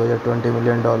 Spanish. Budget $20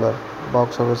 million.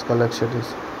 Box office collection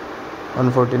is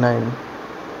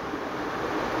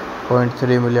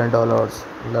 $149.3 million.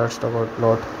 Let's talk about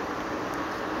plot.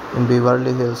 In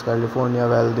Beverly Hills, California,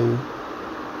 wealthy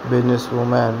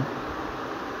businesswoman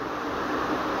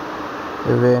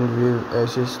Evan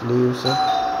Ashes leaves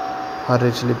her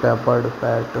richly pampered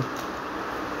pet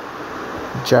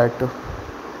jet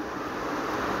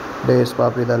days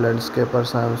puppy. The landscaper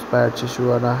Sam's pet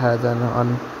Chihuahua has an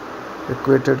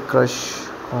unrequited crush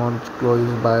on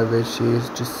Chloe, by which she is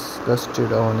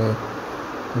disgusted. On a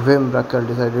whim, Raquel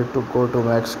decided to go to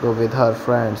Mexico with her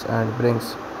friends and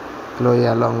brings Chloe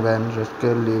along. When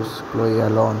Raquel leaves Chloe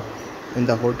alone in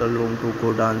the hotel room to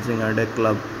go dancing at a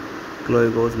club,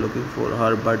 Chloe goes looking for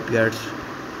her but gets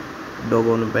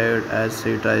doggone bad as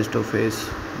she tries to face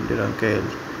Raquel.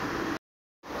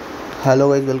 Hello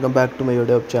guys, welcome back to my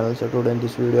YouTube channel. So today in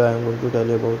this video I am going to tell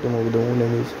you about the movie. The movie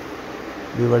name is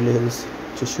Beverly Hills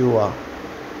Chihuahua.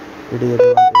 It is a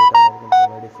 2008 American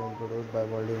comedy film produced by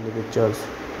World Pictures,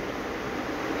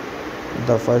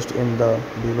 the first in the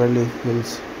Beverly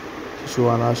Hills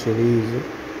Chihuahua series.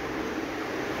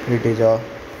 It is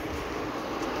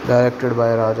directed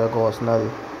by Raja Gosnell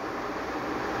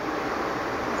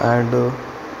and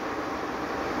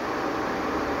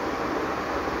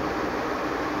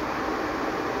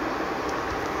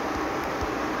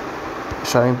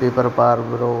starring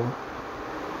Perabo,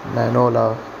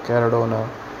 Manolo, Cardona,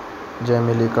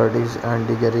 Jamie Lee Curtis,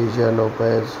 Andy Garcia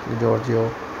Lopez,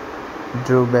 Giorgio,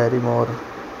 Drew Barrymore,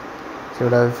 Phil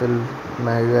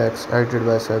Maywex, edited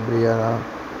by Sabrina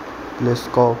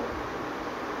Pliskov.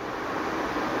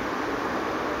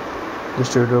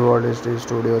 Distributed Walt Disney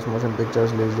Studios Motion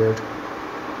Pictures. Release date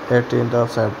 18th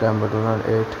of September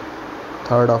 2008,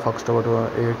 3rd of October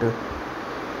 2008.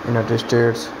 United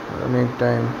States. Running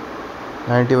time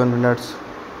 91 minutes.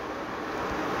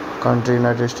 Country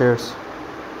United States.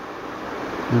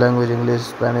 Language English,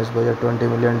 Spanish. Budget $20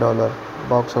 million.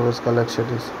 Box office collection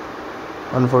is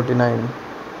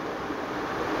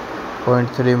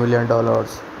 $149.3 million.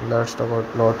 Let's talk about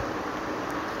plot.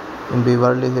 In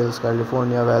Beverly Hills,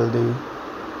 California, wealthy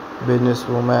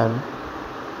businesswoman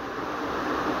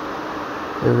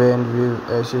Evan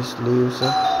Ashes leaves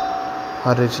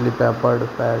her richly pampered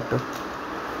pet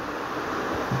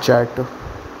jet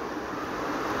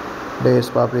days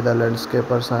puppy. The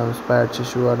landscaper Sam's pet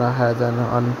Chihuahua has an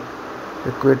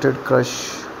unrequited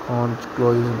crush on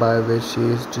Chloe, by which she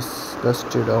is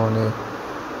disgusted. On a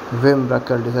whim,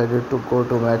 Raquel decided to go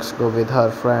to Mexico with her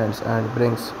friends and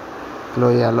brings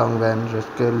Chloe along. When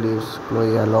Raquel leaves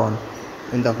Chloe alone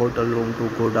in the hotel room to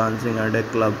go dancing at a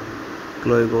club,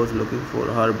 Chloe goes looking for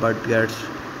her but gets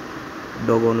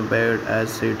doggone bad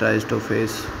as she tries to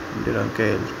face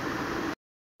Raquel.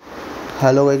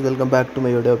 Hello guys, welcome back to my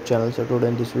YouTube channel. So today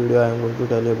in this video I am going to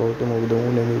tell you about the movie. The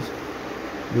movie name is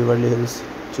Beverly Hills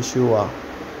Chihuahua.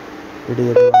 It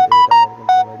is a 2008 American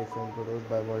comedy film produced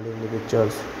by World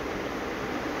Pictures,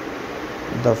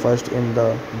 the first in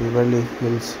the Beverly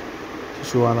Hills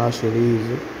Chihuahua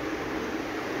series.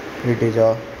 It is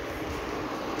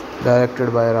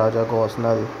directed by Raja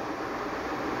Gosnell,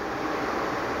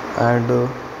 and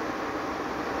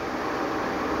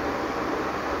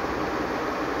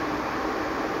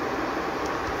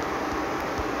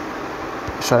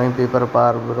starring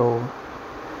Perabo,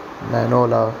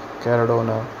 Manolo,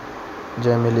 Cardona,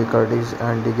 Jamie Lee Curtis,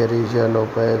 Andy Garcia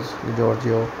Lopez,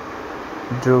 Giorgio,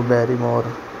 Drew Barrymore,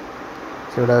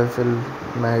 Phil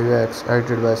Maywex,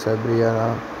 edited by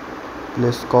Sabrina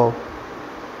Pliskov,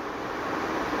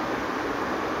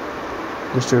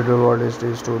 distributed by Walt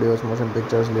Disney Studios Motion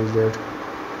Pictures, release date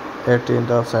 18th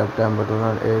of September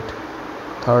 2008,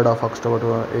 3rd of October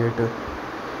 2008,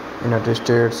 United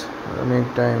States, running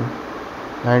time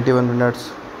 91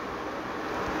 minutes,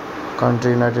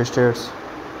 country United States,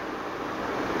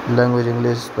 language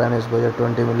English, Spanish, budget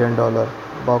 $20 million,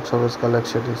 box office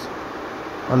collection is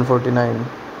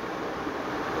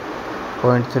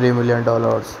 $149.3 million.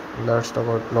 Let's talk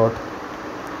about plot.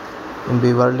 In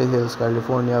Beverly Hills,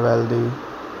 California, wealthy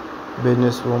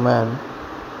businesswoman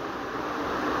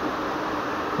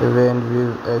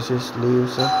Genevieve Ashes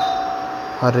leaves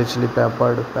her richly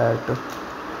pampered pet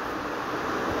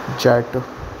jet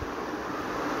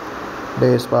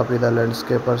Days Papi. The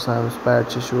landscaper Sam's pet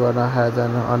Chihuahua has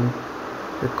an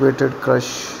unrequited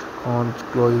crush on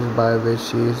Chloe, by which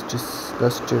she is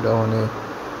disgusted. On a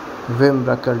whim,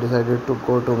 Raquel decided to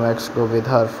go to Mexico with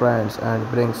her friends and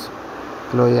brings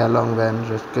Chloe along. When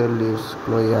Raquel leaves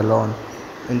Chloe alone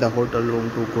in the hotel room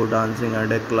to go dancing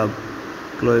at a club,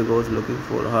 Chloe goes looking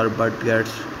for her but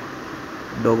gets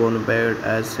doggone bad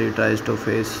as she tries to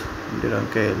face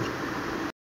Raquel.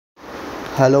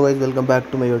 Hello guys, welcome back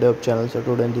to my YouTube channel. So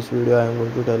today in this video I am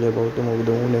going to tell you about the movie.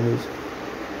 The movie name is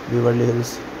Beverly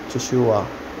Hills Chihuahua.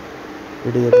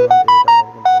 It is a 2008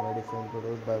 American comedy film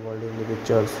produced by Walt Disney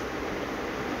Pictures,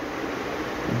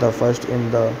 the first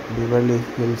in the Beverly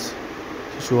Hills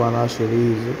Chihuahua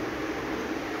series.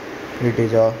 It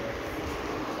is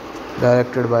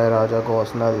directed by Raja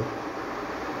Gosnell,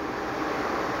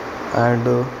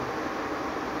 and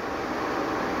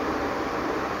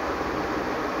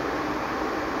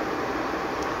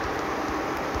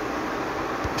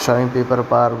starring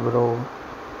Perabo,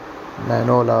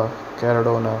 Manolo,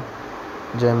 Cardona,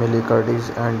 Jamie Lee Curtis,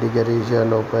 Andy Garcia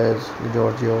Lopez,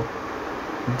 Giorgio,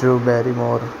 Drew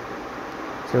Barrymore,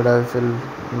 Phil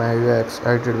Maywex,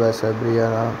 edited by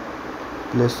Sabrina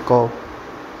Pliskov,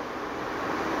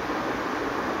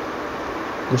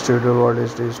 distributed by Walt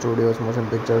Disney Studios Motion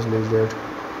Pictures, release date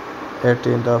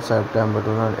 18th of September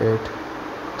 2008,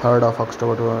 3rd of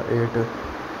October 2008,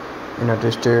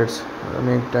 United States,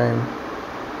 running time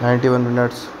 91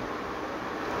 minutes,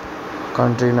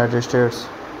 country United States,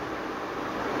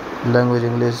 language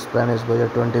English, Spanish,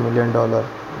 budget $20 million,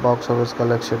 box office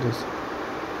collection is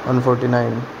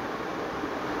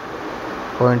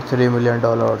 $149.3 million.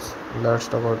 Let's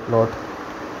talk about plot.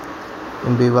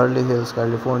 In Beverly Hills,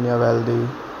 California, wealthy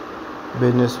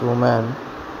businesswoman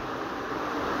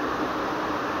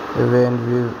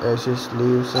Genevieve Ashes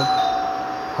leaves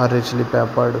her richly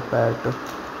pampered pet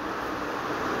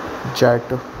jet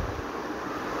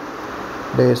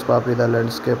Days Papi. The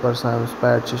landscaper Sam's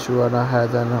pet Chihuahua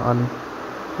has an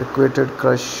unrequited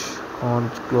crush on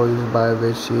Chloe, by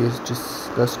which she is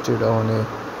disgusted. On a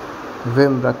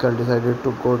whim, Raquel decided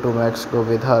to go to Mexico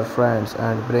with her friends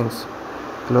and brings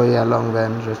Chloe along.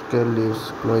 When Raquel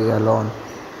leaves Chloe alone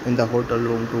in the hotel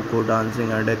room to go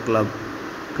dancing at a club,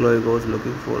 Chloe goes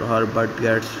looking for her but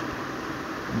gets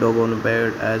doggone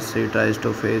bad as she tries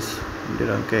to face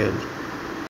Raquel.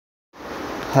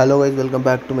 Hello guys, welcome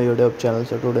back to my YouTube channel.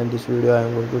 So today in this video I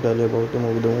am going to tell you about the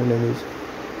movie. The movie name is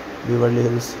Beverly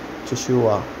Hills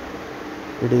Chihuahua.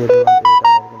 It is a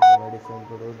 2008 American comedy film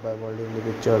produced by Walt Disney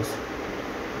Pictures,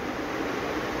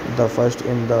 the first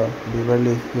in the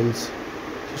Beverly Hills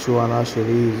Chihuahua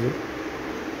series.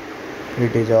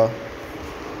 It is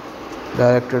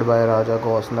directed by Raja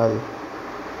Gosnell,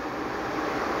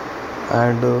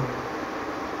 and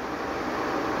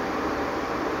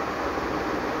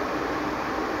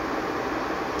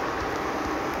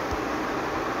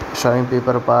starring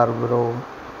Perabo,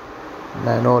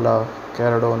 Manolo,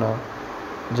 Cardona,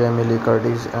 Jamie Lee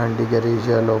Curtis, Andy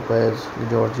Garcia Lopez,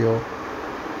 Giorgio,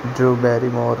 Drew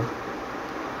Barrymore,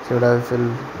 Phil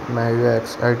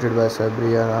Maywex, edited by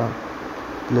Sabrina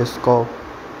Pliskov,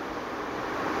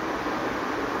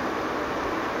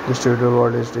 distributed by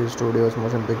Walt Disney Studios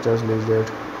Motion Pictures, release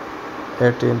date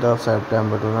 18th of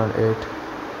September 2008,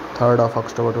 3rd of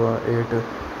October 2008,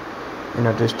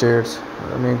 United States,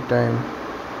 running time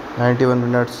 91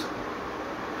 minutes,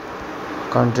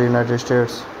 country United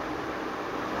States,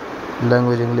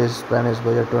 language English, Spanish,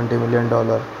 budget $20 million,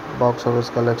 box office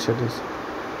collection is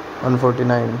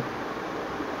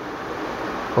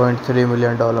 $149.3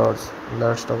 million.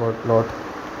 Let's talk about plot.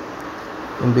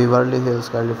 In Beverly Hills,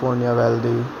 California,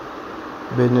 wealthy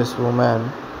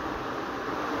businesswoman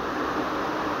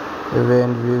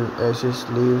Evan Ashes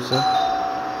leaves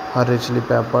her richly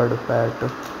pampered pet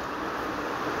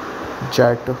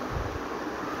jet.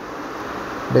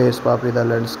 Days Papi, the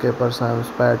landscaper Sam's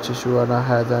pet Chihuahua,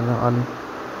 has an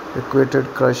unrequited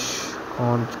crush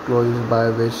on Chloe, by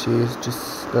which she is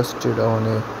disgusted. On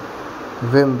a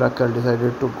whim, Raquel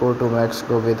decided to go to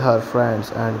Mexico with her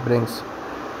friends and brings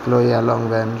Chloe along.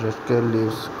 When Raquel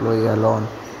leaves Chloe alone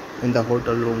in the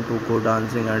hotel room to go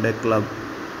dancing at a club,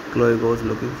 Chloe goes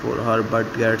looking for her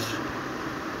but gets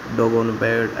doggone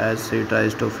bad as she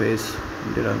tries to face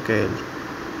Raquel.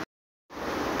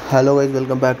 Hello guys,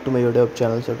 welcome back to my YouTube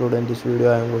channel. So today in this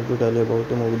video I am going to tell you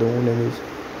about a movie. The movie name is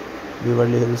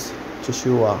Beverly Hills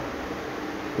Chihuahua.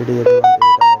 It is a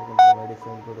 2008 American comedy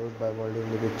film produced by World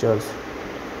Pictures,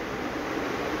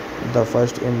 the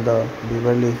first in the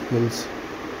Beverly Hills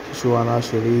Chihuahua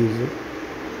series.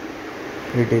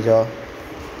 It is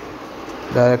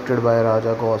directed by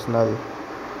Raja Gosnell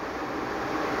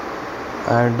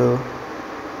and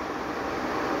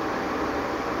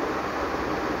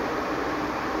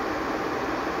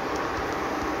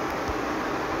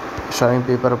starring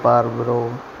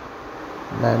Perabo,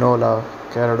 Manolo,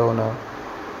 Cardona,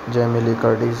 Jamie Lee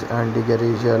Curtis, and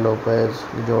Garcia Lopez,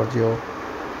 Giorgio,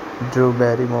 Drew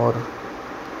Barrymore,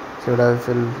 Phil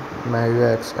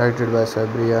Maywex, acted by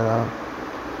Sabrina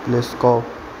Pliskov.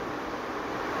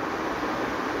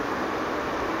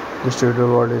 Distributed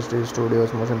Walt Disney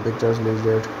Studios Motion Pictures. Release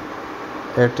date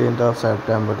 18th of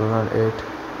September 2008,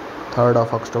 3rd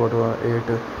of October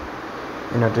 2008.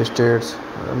 United States.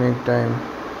 Running time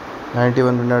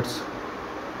 91 minutes.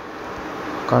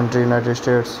 Country United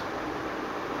States.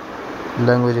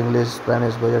 Language English,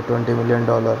 Spanish. Budget $20 million.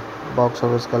 Box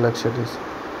office collection is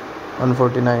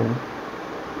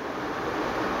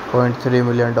 $149.3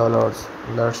 million.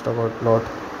 Let's talk about plot.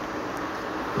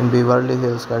 In Beverly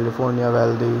Hills, California,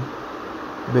 wealthy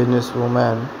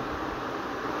businesswoman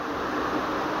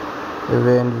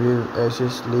Evan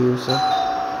Ashes leaves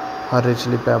her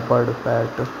richly pampered pet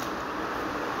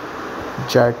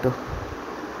jet.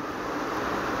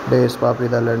 Days Papi,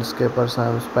 the landscaper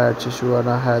Sam's pet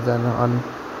Chihuahua, has an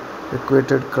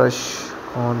unrequited crush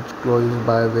on Chloe,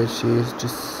 by which she is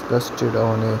disgusted.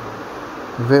 On a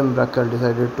whim, Raquel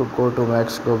decided to go to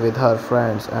Mexico with her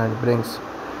friends and brings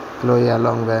Chloe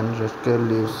along. When Raquel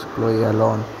leaves Chloe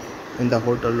alone in the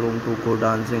hotel room to go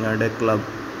dancing at a club,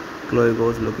 Chloe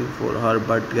goes looking for her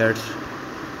but gets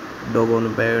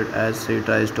doggone bad as she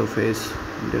tries to face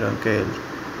Raquel.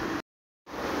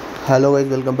 Hello guys,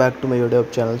 welcome back to my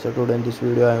YouTube channel. So today in this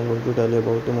video I am going to tell you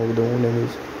about a movie. The movie name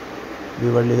is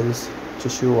Beverly Hills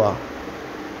Chihuahua.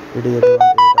 It is a 2008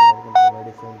 American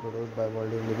comedy film produced by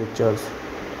World Pictures,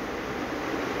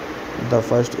 the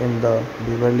first in the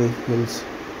Beverly Hills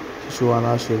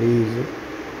Chihuahua series.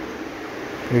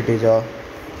 It is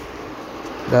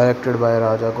directed by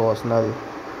Raja Gosnell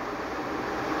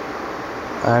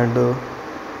and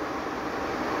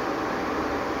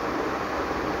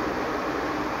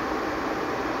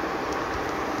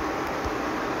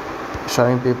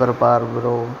starring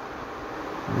Perabo,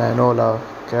 Manolo,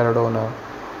 Cardona,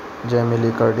 Jamie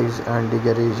Lee Curtis, and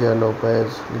Garcia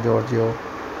Lopez, Giorgio,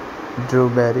 Drew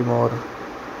Barrymore,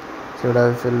 Phil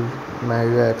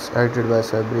Maywex, acted by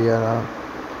Sabrina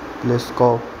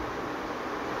Pliskov.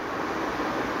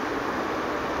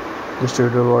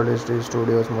 Distributed Walt Disney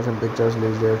Studios Motion Pictures.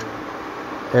 Release date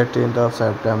 18th of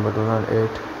September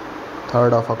 2008,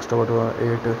 3rd of October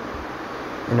 2008.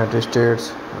 United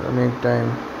States. Running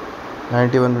time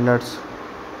 91 minutes.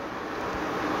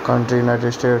 Country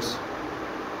United States.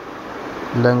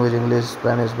 Language English,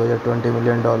 Spanish. Budget $20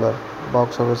 million.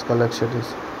 Box office collection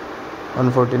is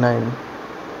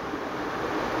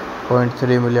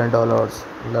 $149.3 million.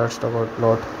 Let's talk about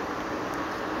plot.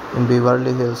 In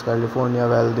Beverly Hills, California,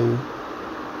 wealthy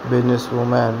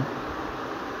businesswoman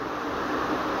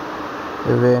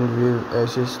Evan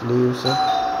Ashes leaves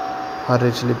her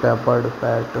richly pampered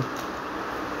pet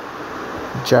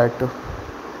jet.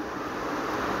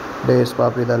 Days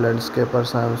Papi, the landscaper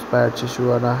Sam's pet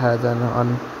Chihuahua, has an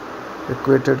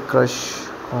unrequited crush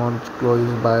on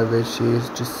Chloe, by which she is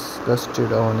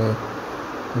disgusted. On a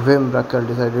whim, Raquel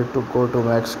decided to go to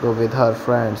Mexico with her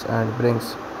friends and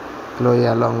brings Chloe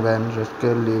along. When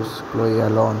Raquel leaves Chloe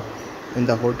alone in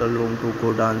the hotel room to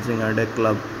go dancing at a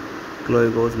club,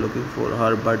 Chloe goes looking for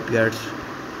her but gets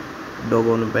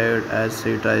doggone bad as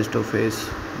she tries to face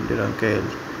Raquel.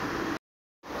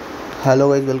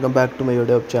 Hello guys, welcome back to my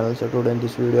YouTube channel. So today in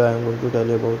this video I am going to tell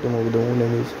you about the movie. The movie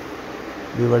name is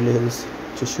Beverly Hills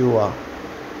Chihuahua.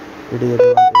 It is a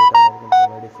 2008 American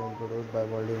comedy film produced by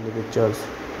Walt Disney Pictures.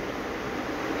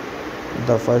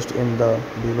 The first in the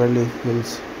Beverly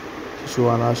Hills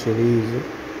Chihuahua series.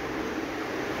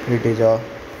 It is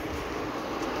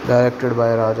directed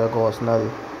by Raja Gosnell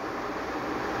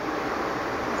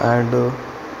and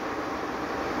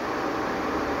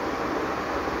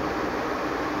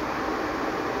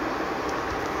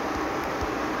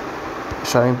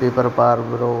starring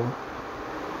Perabo,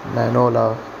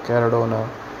 Manolo, Cardona,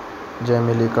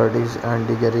 Jamie Lee Curtis,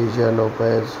 Andy Garcia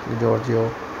Lopez,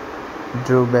 Giorgio,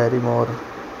 Drew Barrymore,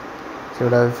 Phil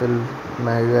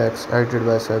Mayhew, edited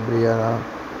by Sabrina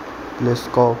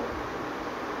Pliskov.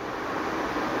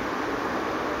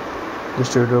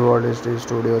 Distributed Walt Disney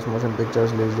Studios Motion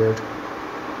Pictures. Release date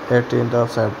 18th of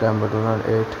September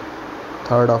 2008,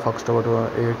 3rd of October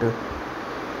 2008.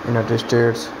 United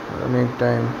States. Running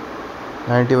time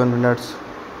 91 minutes.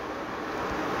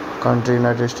 Country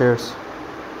United States.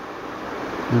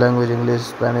 Language English,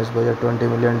 Spanish. Budget $20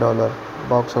 million.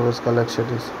 Box office collection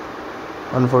is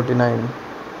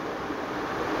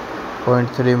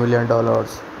 $149.3 million.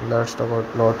 Let's talk about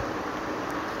plot.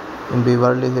 In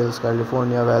Beverly Hills,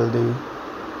 California, wealthy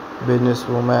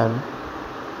businesswoman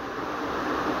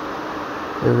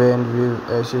Evan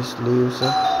Ashes leaves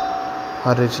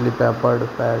her richly pampered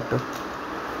pet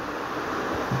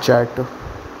jet.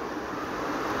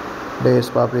 Days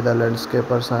Papi, the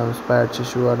landscaper Sam's pet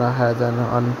Chihuahua, has an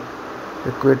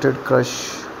unrequited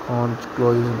crush on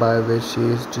Chloe, by which she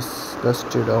is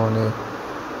disgusted. On a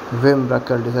whim,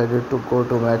 Raquel decided to go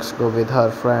to Mexico with her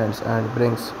friends and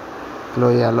brings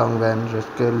Chloe along. When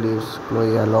Raquel leaves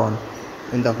Chloe alone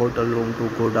in the hotel room to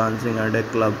go dancing at a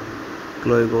club,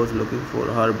 Chloe goes looking for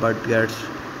her but gets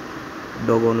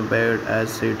doggone bad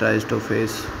as she tries to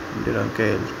face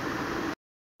Raquel.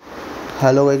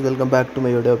 Hello guys, welcome back to my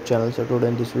YouTube channel. So today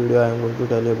in this video I am going to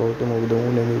tell you about the movie. The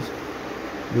movie name is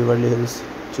Beverly Hills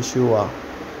Chihuahua.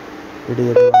 It is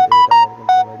a 2008 American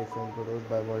comedy film produced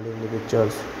by Walt Disney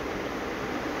Pictures.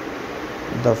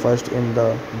 The first in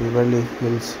the Beverly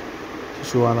Hills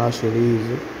Chihuahua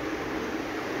series.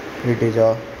 It is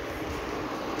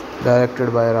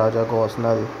directed by Raja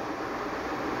Gosnell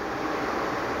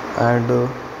and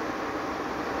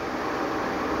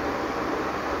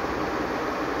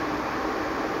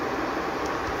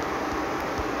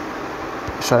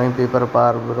starring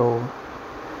Perabo,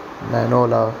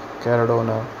 Manolo,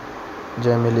 Cardona,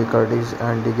 Jamie Lee Curtis,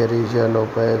 Andy Garcia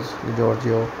Lopez,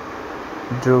 Giorgio,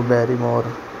 Drew Barrymore,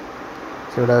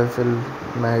 Phil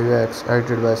Mayhew,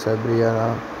 edited by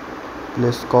Sabrina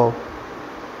Pliskov.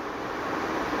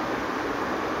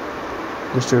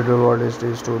 Distributed Walt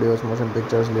Disney Studios Motion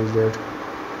Pictures. Release date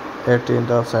 18th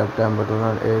of September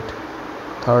 2008,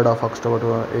 3rd of October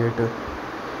 2008.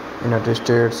 United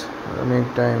States. Running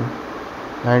time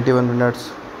 91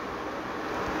 minutes.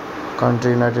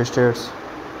 Country United States.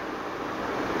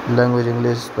 Language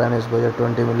English, Spanish. Budget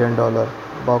 $20 million.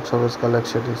 Box office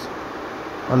collection is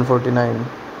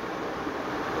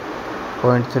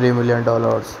 $149.3 million.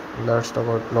 Let's talk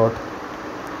about plot.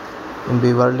 In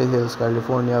Beverly Hills,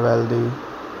 California, wealthy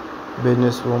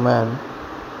businesswoman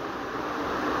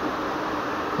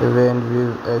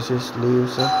Evan Ashes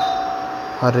leaves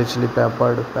her richly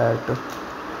pampered pet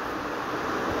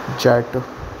jet.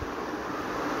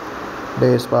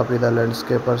 Days Papi, the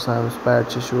landscaper Sam's pet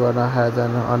Chihuahua, has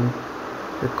an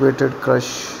unrequited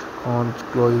crush on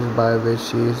Chloe, by which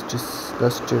she is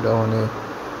disgusted. On a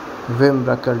whim,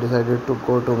 Raquel decided to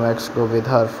go to Mexico with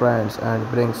her friends and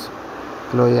brings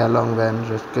Chloe along. When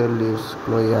Raquel leaves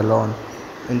Chloe alone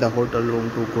in the hotel room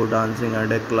to go dancing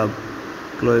at a club,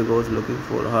 Chloe goes looking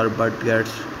for her but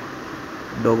gets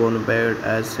doggone bad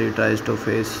as she tries to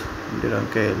face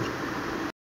Raquel.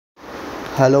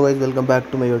 Hello guys, welcome back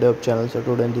to my YouTube channel. So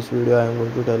today in this video I am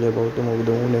going to tell you about the movie.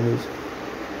 The movie name is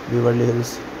Beverly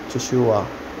Hills Chihuahua.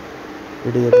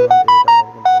 It is a 2008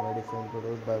 American comedy film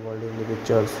produced by Walt Disney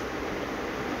Pictures.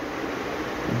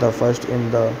 The first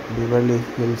in the Beverly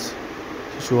Hills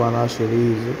Chihuahua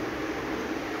series.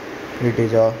 It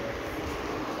is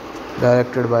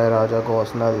directed by Raja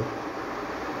Gosnell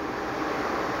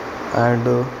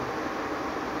and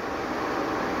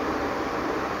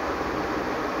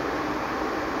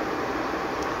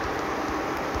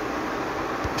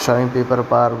starring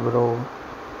Perabo,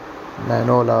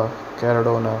 Manolo,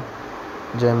 Cardona,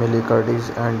 Jamie Lee Curtis,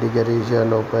 Andy Garcia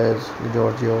Lopez,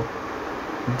 Giorgio,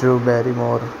 Drew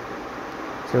Barrymore,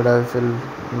 Phil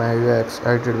Mayhew,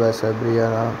 edited by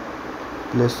Sabrina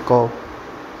Pliskov.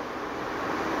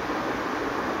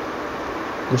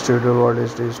 Distributed Walt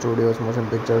Disney Studios Motion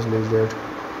Pictures release date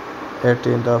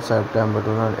 18th of September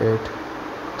 2008,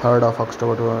 3rd of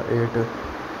October 2008.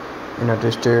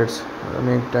 United States.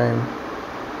 Running time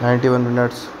 91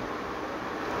 minutes.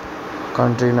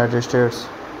 Country United States.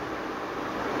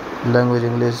 Language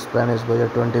English, Spanish.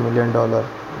 Budget $20 million.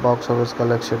 Box office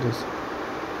collection is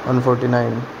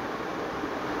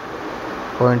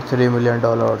 $149.3 million.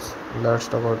 Let's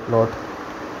talk about plot.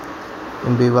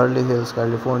 In Beverly Hills,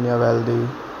 California, wealthy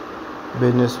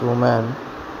businesswoman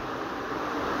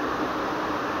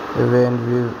Evan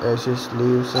Ashes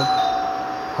leaves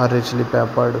her richly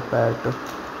pampered pet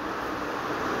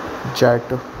jet.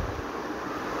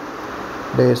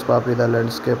 Days Papi, the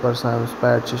landscaper Sam's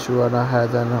pet Chihuahua,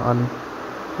 has an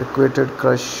unrequited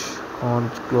crush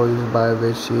on Chloe, by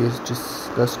which she is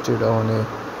disgusted. On a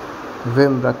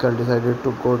whim, Raquel decided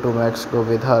to go to Mexico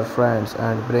with her friends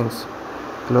and brings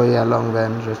Chloe along.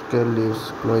 When Raquel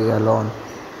leaves Chloe alone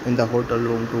in the hotel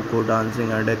room to go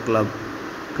dancing at a club,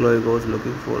 Chloe goes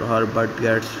looking for her but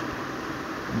gets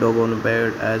doggone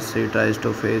bad as she tries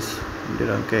to face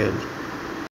Raquel.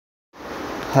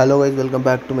 Hello guys, welcome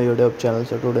back to my YouTube channel.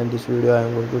 So today in this video I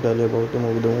am going to tell you about the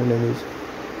movie. The movie name is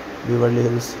Beverly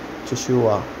Hills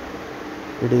Chihuahua.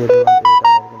 It is a 2008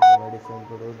 American comedy film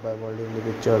produced by Walt Disney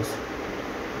Pictures,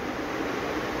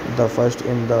 the first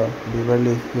in the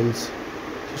Beverly Hills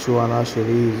Chihuahua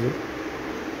series.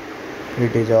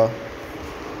 It is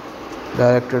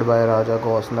directed by Raja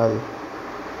Gosnell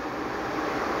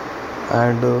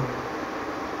and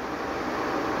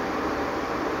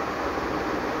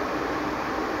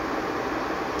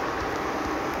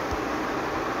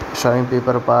starring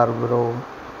Perabo,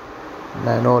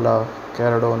 Manolo,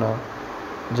 Cardona,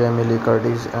 Jamie Lee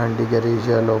Curtis, Andy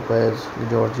Garcia Lopez,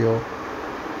 Giorgio,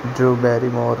 Drew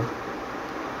Barrymore,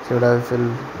 Phil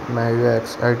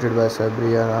Mayhex, edited by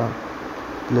Sabrina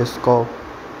Pliskov.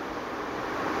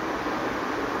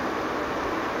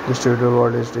 Distributed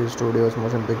Walt Disney Studios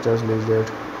Motion Pictures release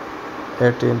date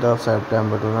 18th of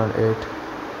September 2008,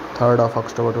 3rd of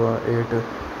October 2008.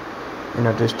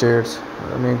 United States.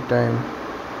 Running time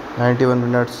 91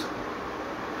 minutes.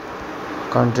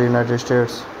 Country United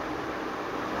States.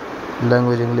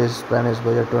 Language English, Spanish.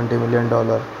 Budget $20 million.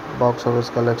 Box office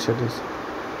collection is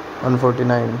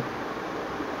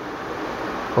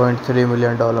 $149.3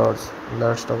 million.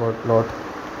 Let's talk about plot.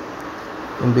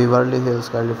 In Beverly Hills,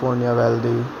 California,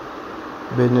 wealthy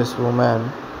businesswoman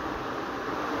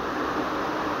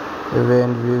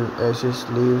Evan Ashes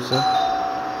leaves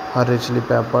her richly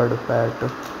pampered pet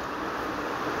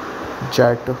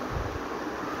jet.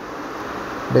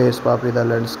 Days Papi, the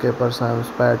landscaper Sam's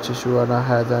pet Chihuahua,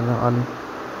 has an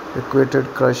unrequited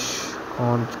crush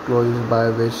on Chloe, by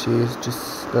which she is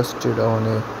disgusted. On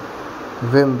a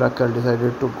whim, Raquel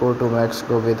decided to go to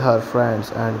Mexico with her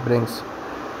friends and brings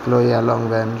Chloe along.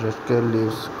 When Raquel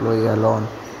leaves Chloe alone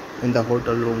in the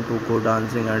hotel room to go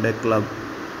dancing at a club,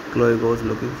 Chloe goes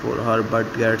looking for her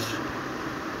but gets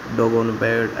doggone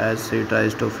bad as she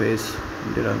tries to face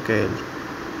Raquel.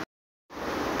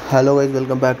 Hello guys,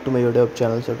 welcome back to my YouTube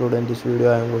channel. So today in this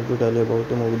video I am going to tell you about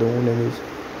the movie. The movie name is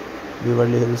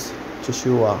Beverly Hills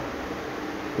Chihuahua.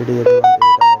 It is a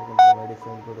 2008 American comedy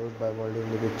film produced by Walt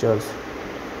Disney Pictures,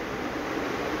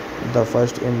 the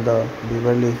first in the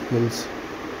Beverly Hills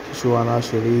Chihuahua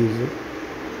series.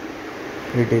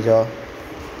 It is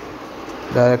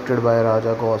directed by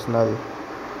Raja Gosnell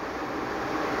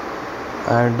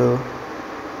and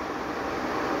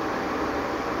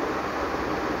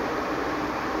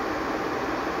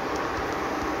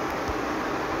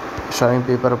starring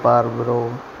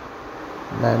Perabo,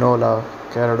 Manolo,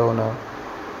 Cardona,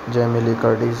 Jamie Lee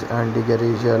Curtis, Andy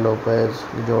Garcia Lopez,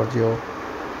 Giorgio,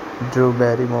 Drew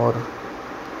Barrymore,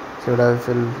 Phil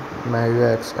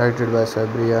Mayhex, edited by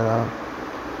Sabrina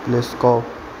Pliskov.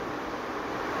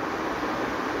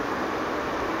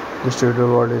 Distributed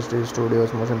Walt Disney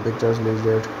Studios Motion Pictures release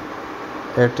date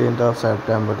 18th of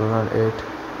September 2008,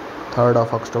 3rd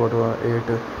of October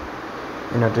 2008.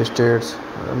 United States.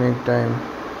 Running time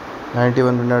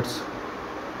 91 minutes.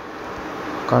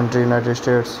 Country United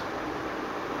States.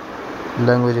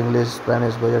 Language English,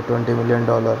 Spanish. Budget $20 million.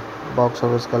 Box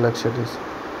office collection is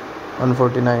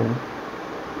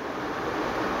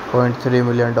 $149.3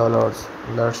 million.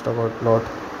 Let's talk about plot.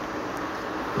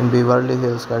 In Beverly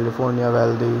Hills, California,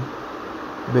 wealthy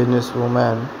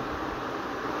businesswoman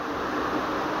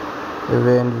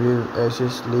Evan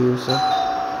Ashes leaves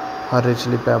her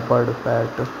richly pampered pet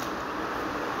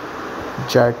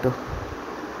jet.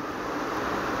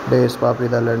 Days Papi,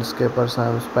 the landscaper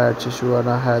Sam's pet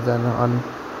Chihuahua, has an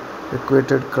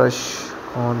unrequited crush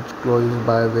on Chloe,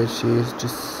 by which she is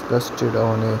disgusted.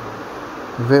 On a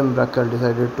Wim Ruckle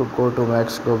decided to go to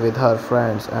Mexico with her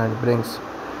friends and brings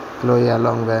Chloe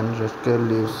along when Ruckle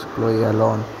leaves Chloe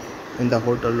alone in the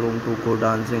hotel room to go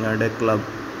dancing at a club.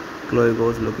 Chloe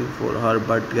goes looking for her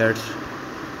but gets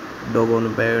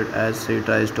doggone bad as she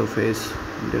tries to face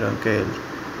Ruckle.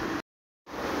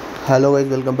 Hello guys,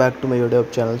 welcome back to my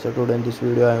YouTube channel. So today in this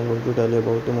video I am going to tell you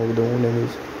about the movie. The movie name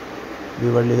is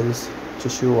Beverly Hills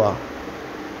Chihuahua.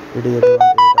 It is a 2008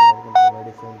 American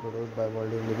comedy film produced by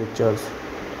World Pictures,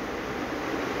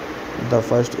 the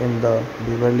first in the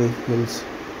Beverly Hills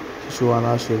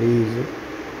Chihuahua series.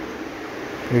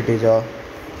 It is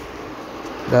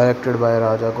directed by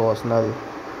Raja Gosnell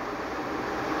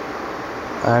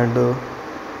and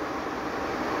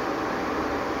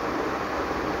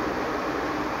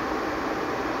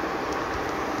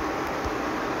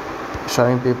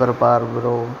starring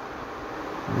Perabo,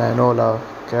 Manolo,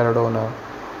 Cardona,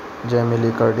 Jamie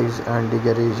Lee Curtis, Andy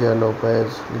Garcia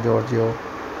Lopez, Giorgio,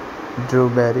 Drew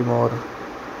Barrymore,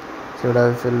 Phil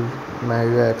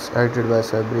Maywex, acted by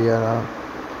Sabrina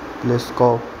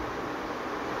Pliskov.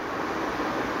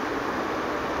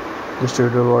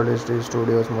 Distributed Walt Disney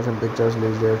Studios Motion Pictures.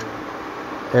 Release date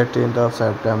 18th of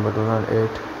September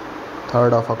 2008,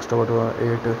 3rd of October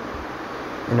 2008.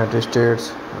 United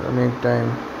States. Running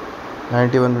time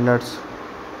 91 minutes.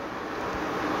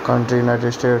 Country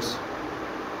United States.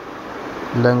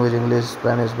 Language English,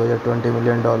 Spanish. Budget $20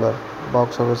 million.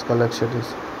 Box office collection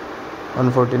is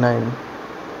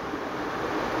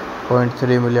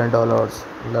 $149.3 million.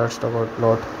 Let's talk about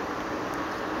plot.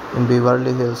 In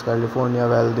Beverly Hills, California,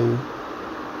 wealthy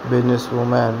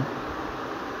businesswoman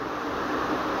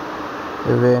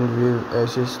Evan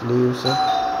Ashes leaves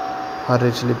her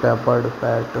richly pampered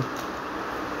pet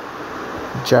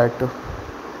jet.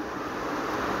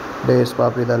 Days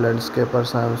Papi, the landscaper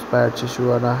Sam's pet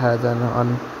Chihuahua, has an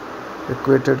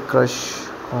unrequited crush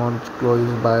on Chloe,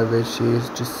 by which she is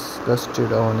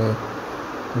disgusted on a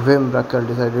whim. Ruckle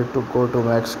decided to go to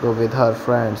Mexico with her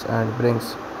friends and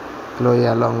brings Chloe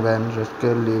along when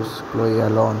Ruckle leaves Chloe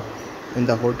alone in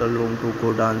the hotel room to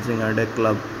go dancing at a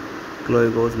club.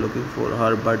 Chloe goes looking for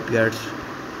her but gets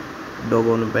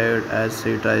doggone bad as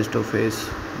she tries to face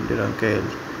Ruckle.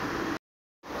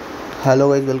 Hello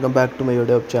guys, welcome back to my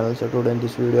YouTube channel. So today in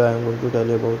this video I am going to tell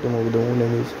you about the movie. The movie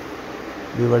name is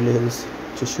Beverly Hills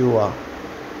Chihuahua.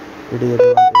 It is a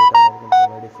 2008 American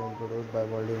comedy film produced by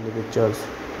World Pictures,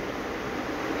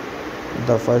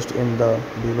 the first in the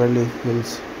Beverly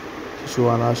Hills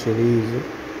Chihuahua series.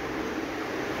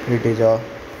 It is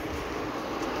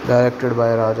directed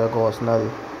by Raja Gosnell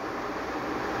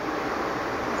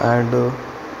and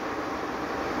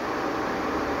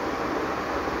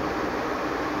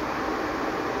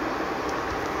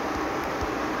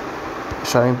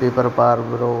starring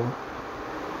Perabo,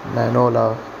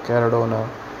 Manolo, Cardona,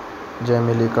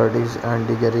 Jamie Lee Curtis,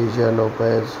 Andy Garcia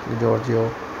Lopez, Giorgio,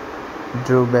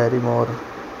 Drew Barrymore,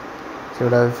 Phil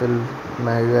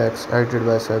Maywex, acted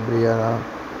by Sabrina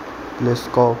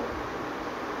Pliskov.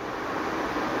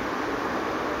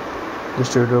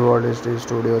 Distributed Walt Disney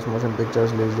Studios Motion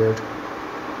Pictures. Release date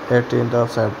 18th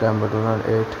of September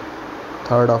 2008,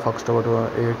 3rd of October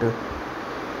 2008.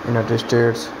 United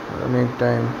States. Running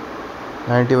time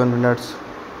 91 minutes.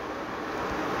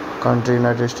 Country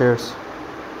United States.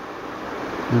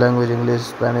 Language English,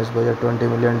 Spanish. Budget $20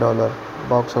 million.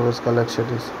 Box office collection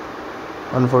is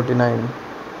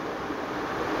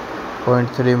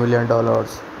 $149.3 million.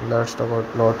 Let's talk about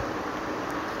plot.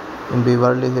 In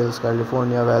Beverly Hills,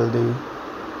 California, wealthy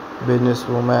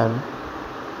businesswoman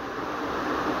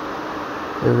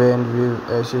Evan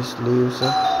Ashes leaves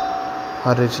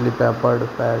her richly pampered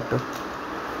pet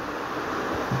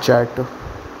jet.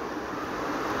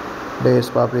 Days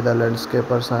Papi, the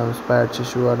landscaper Sam's pet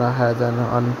Chihuahua, has an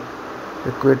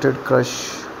unrequited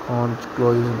crush on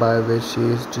Chloe, by which she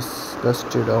is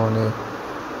disgusted on a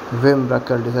whim.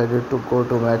 Ruckle decided to go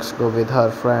to Mexico with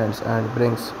her friends and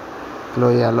brings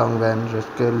Chloe along when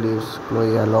Ruckle leaves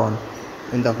Chloe alone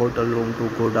in the hotel room to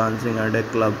go dancing at a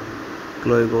club.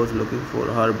 Chloe goes looking for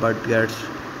her but gets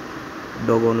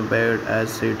doggone bad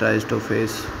as she tries to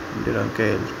face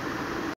Ruckle.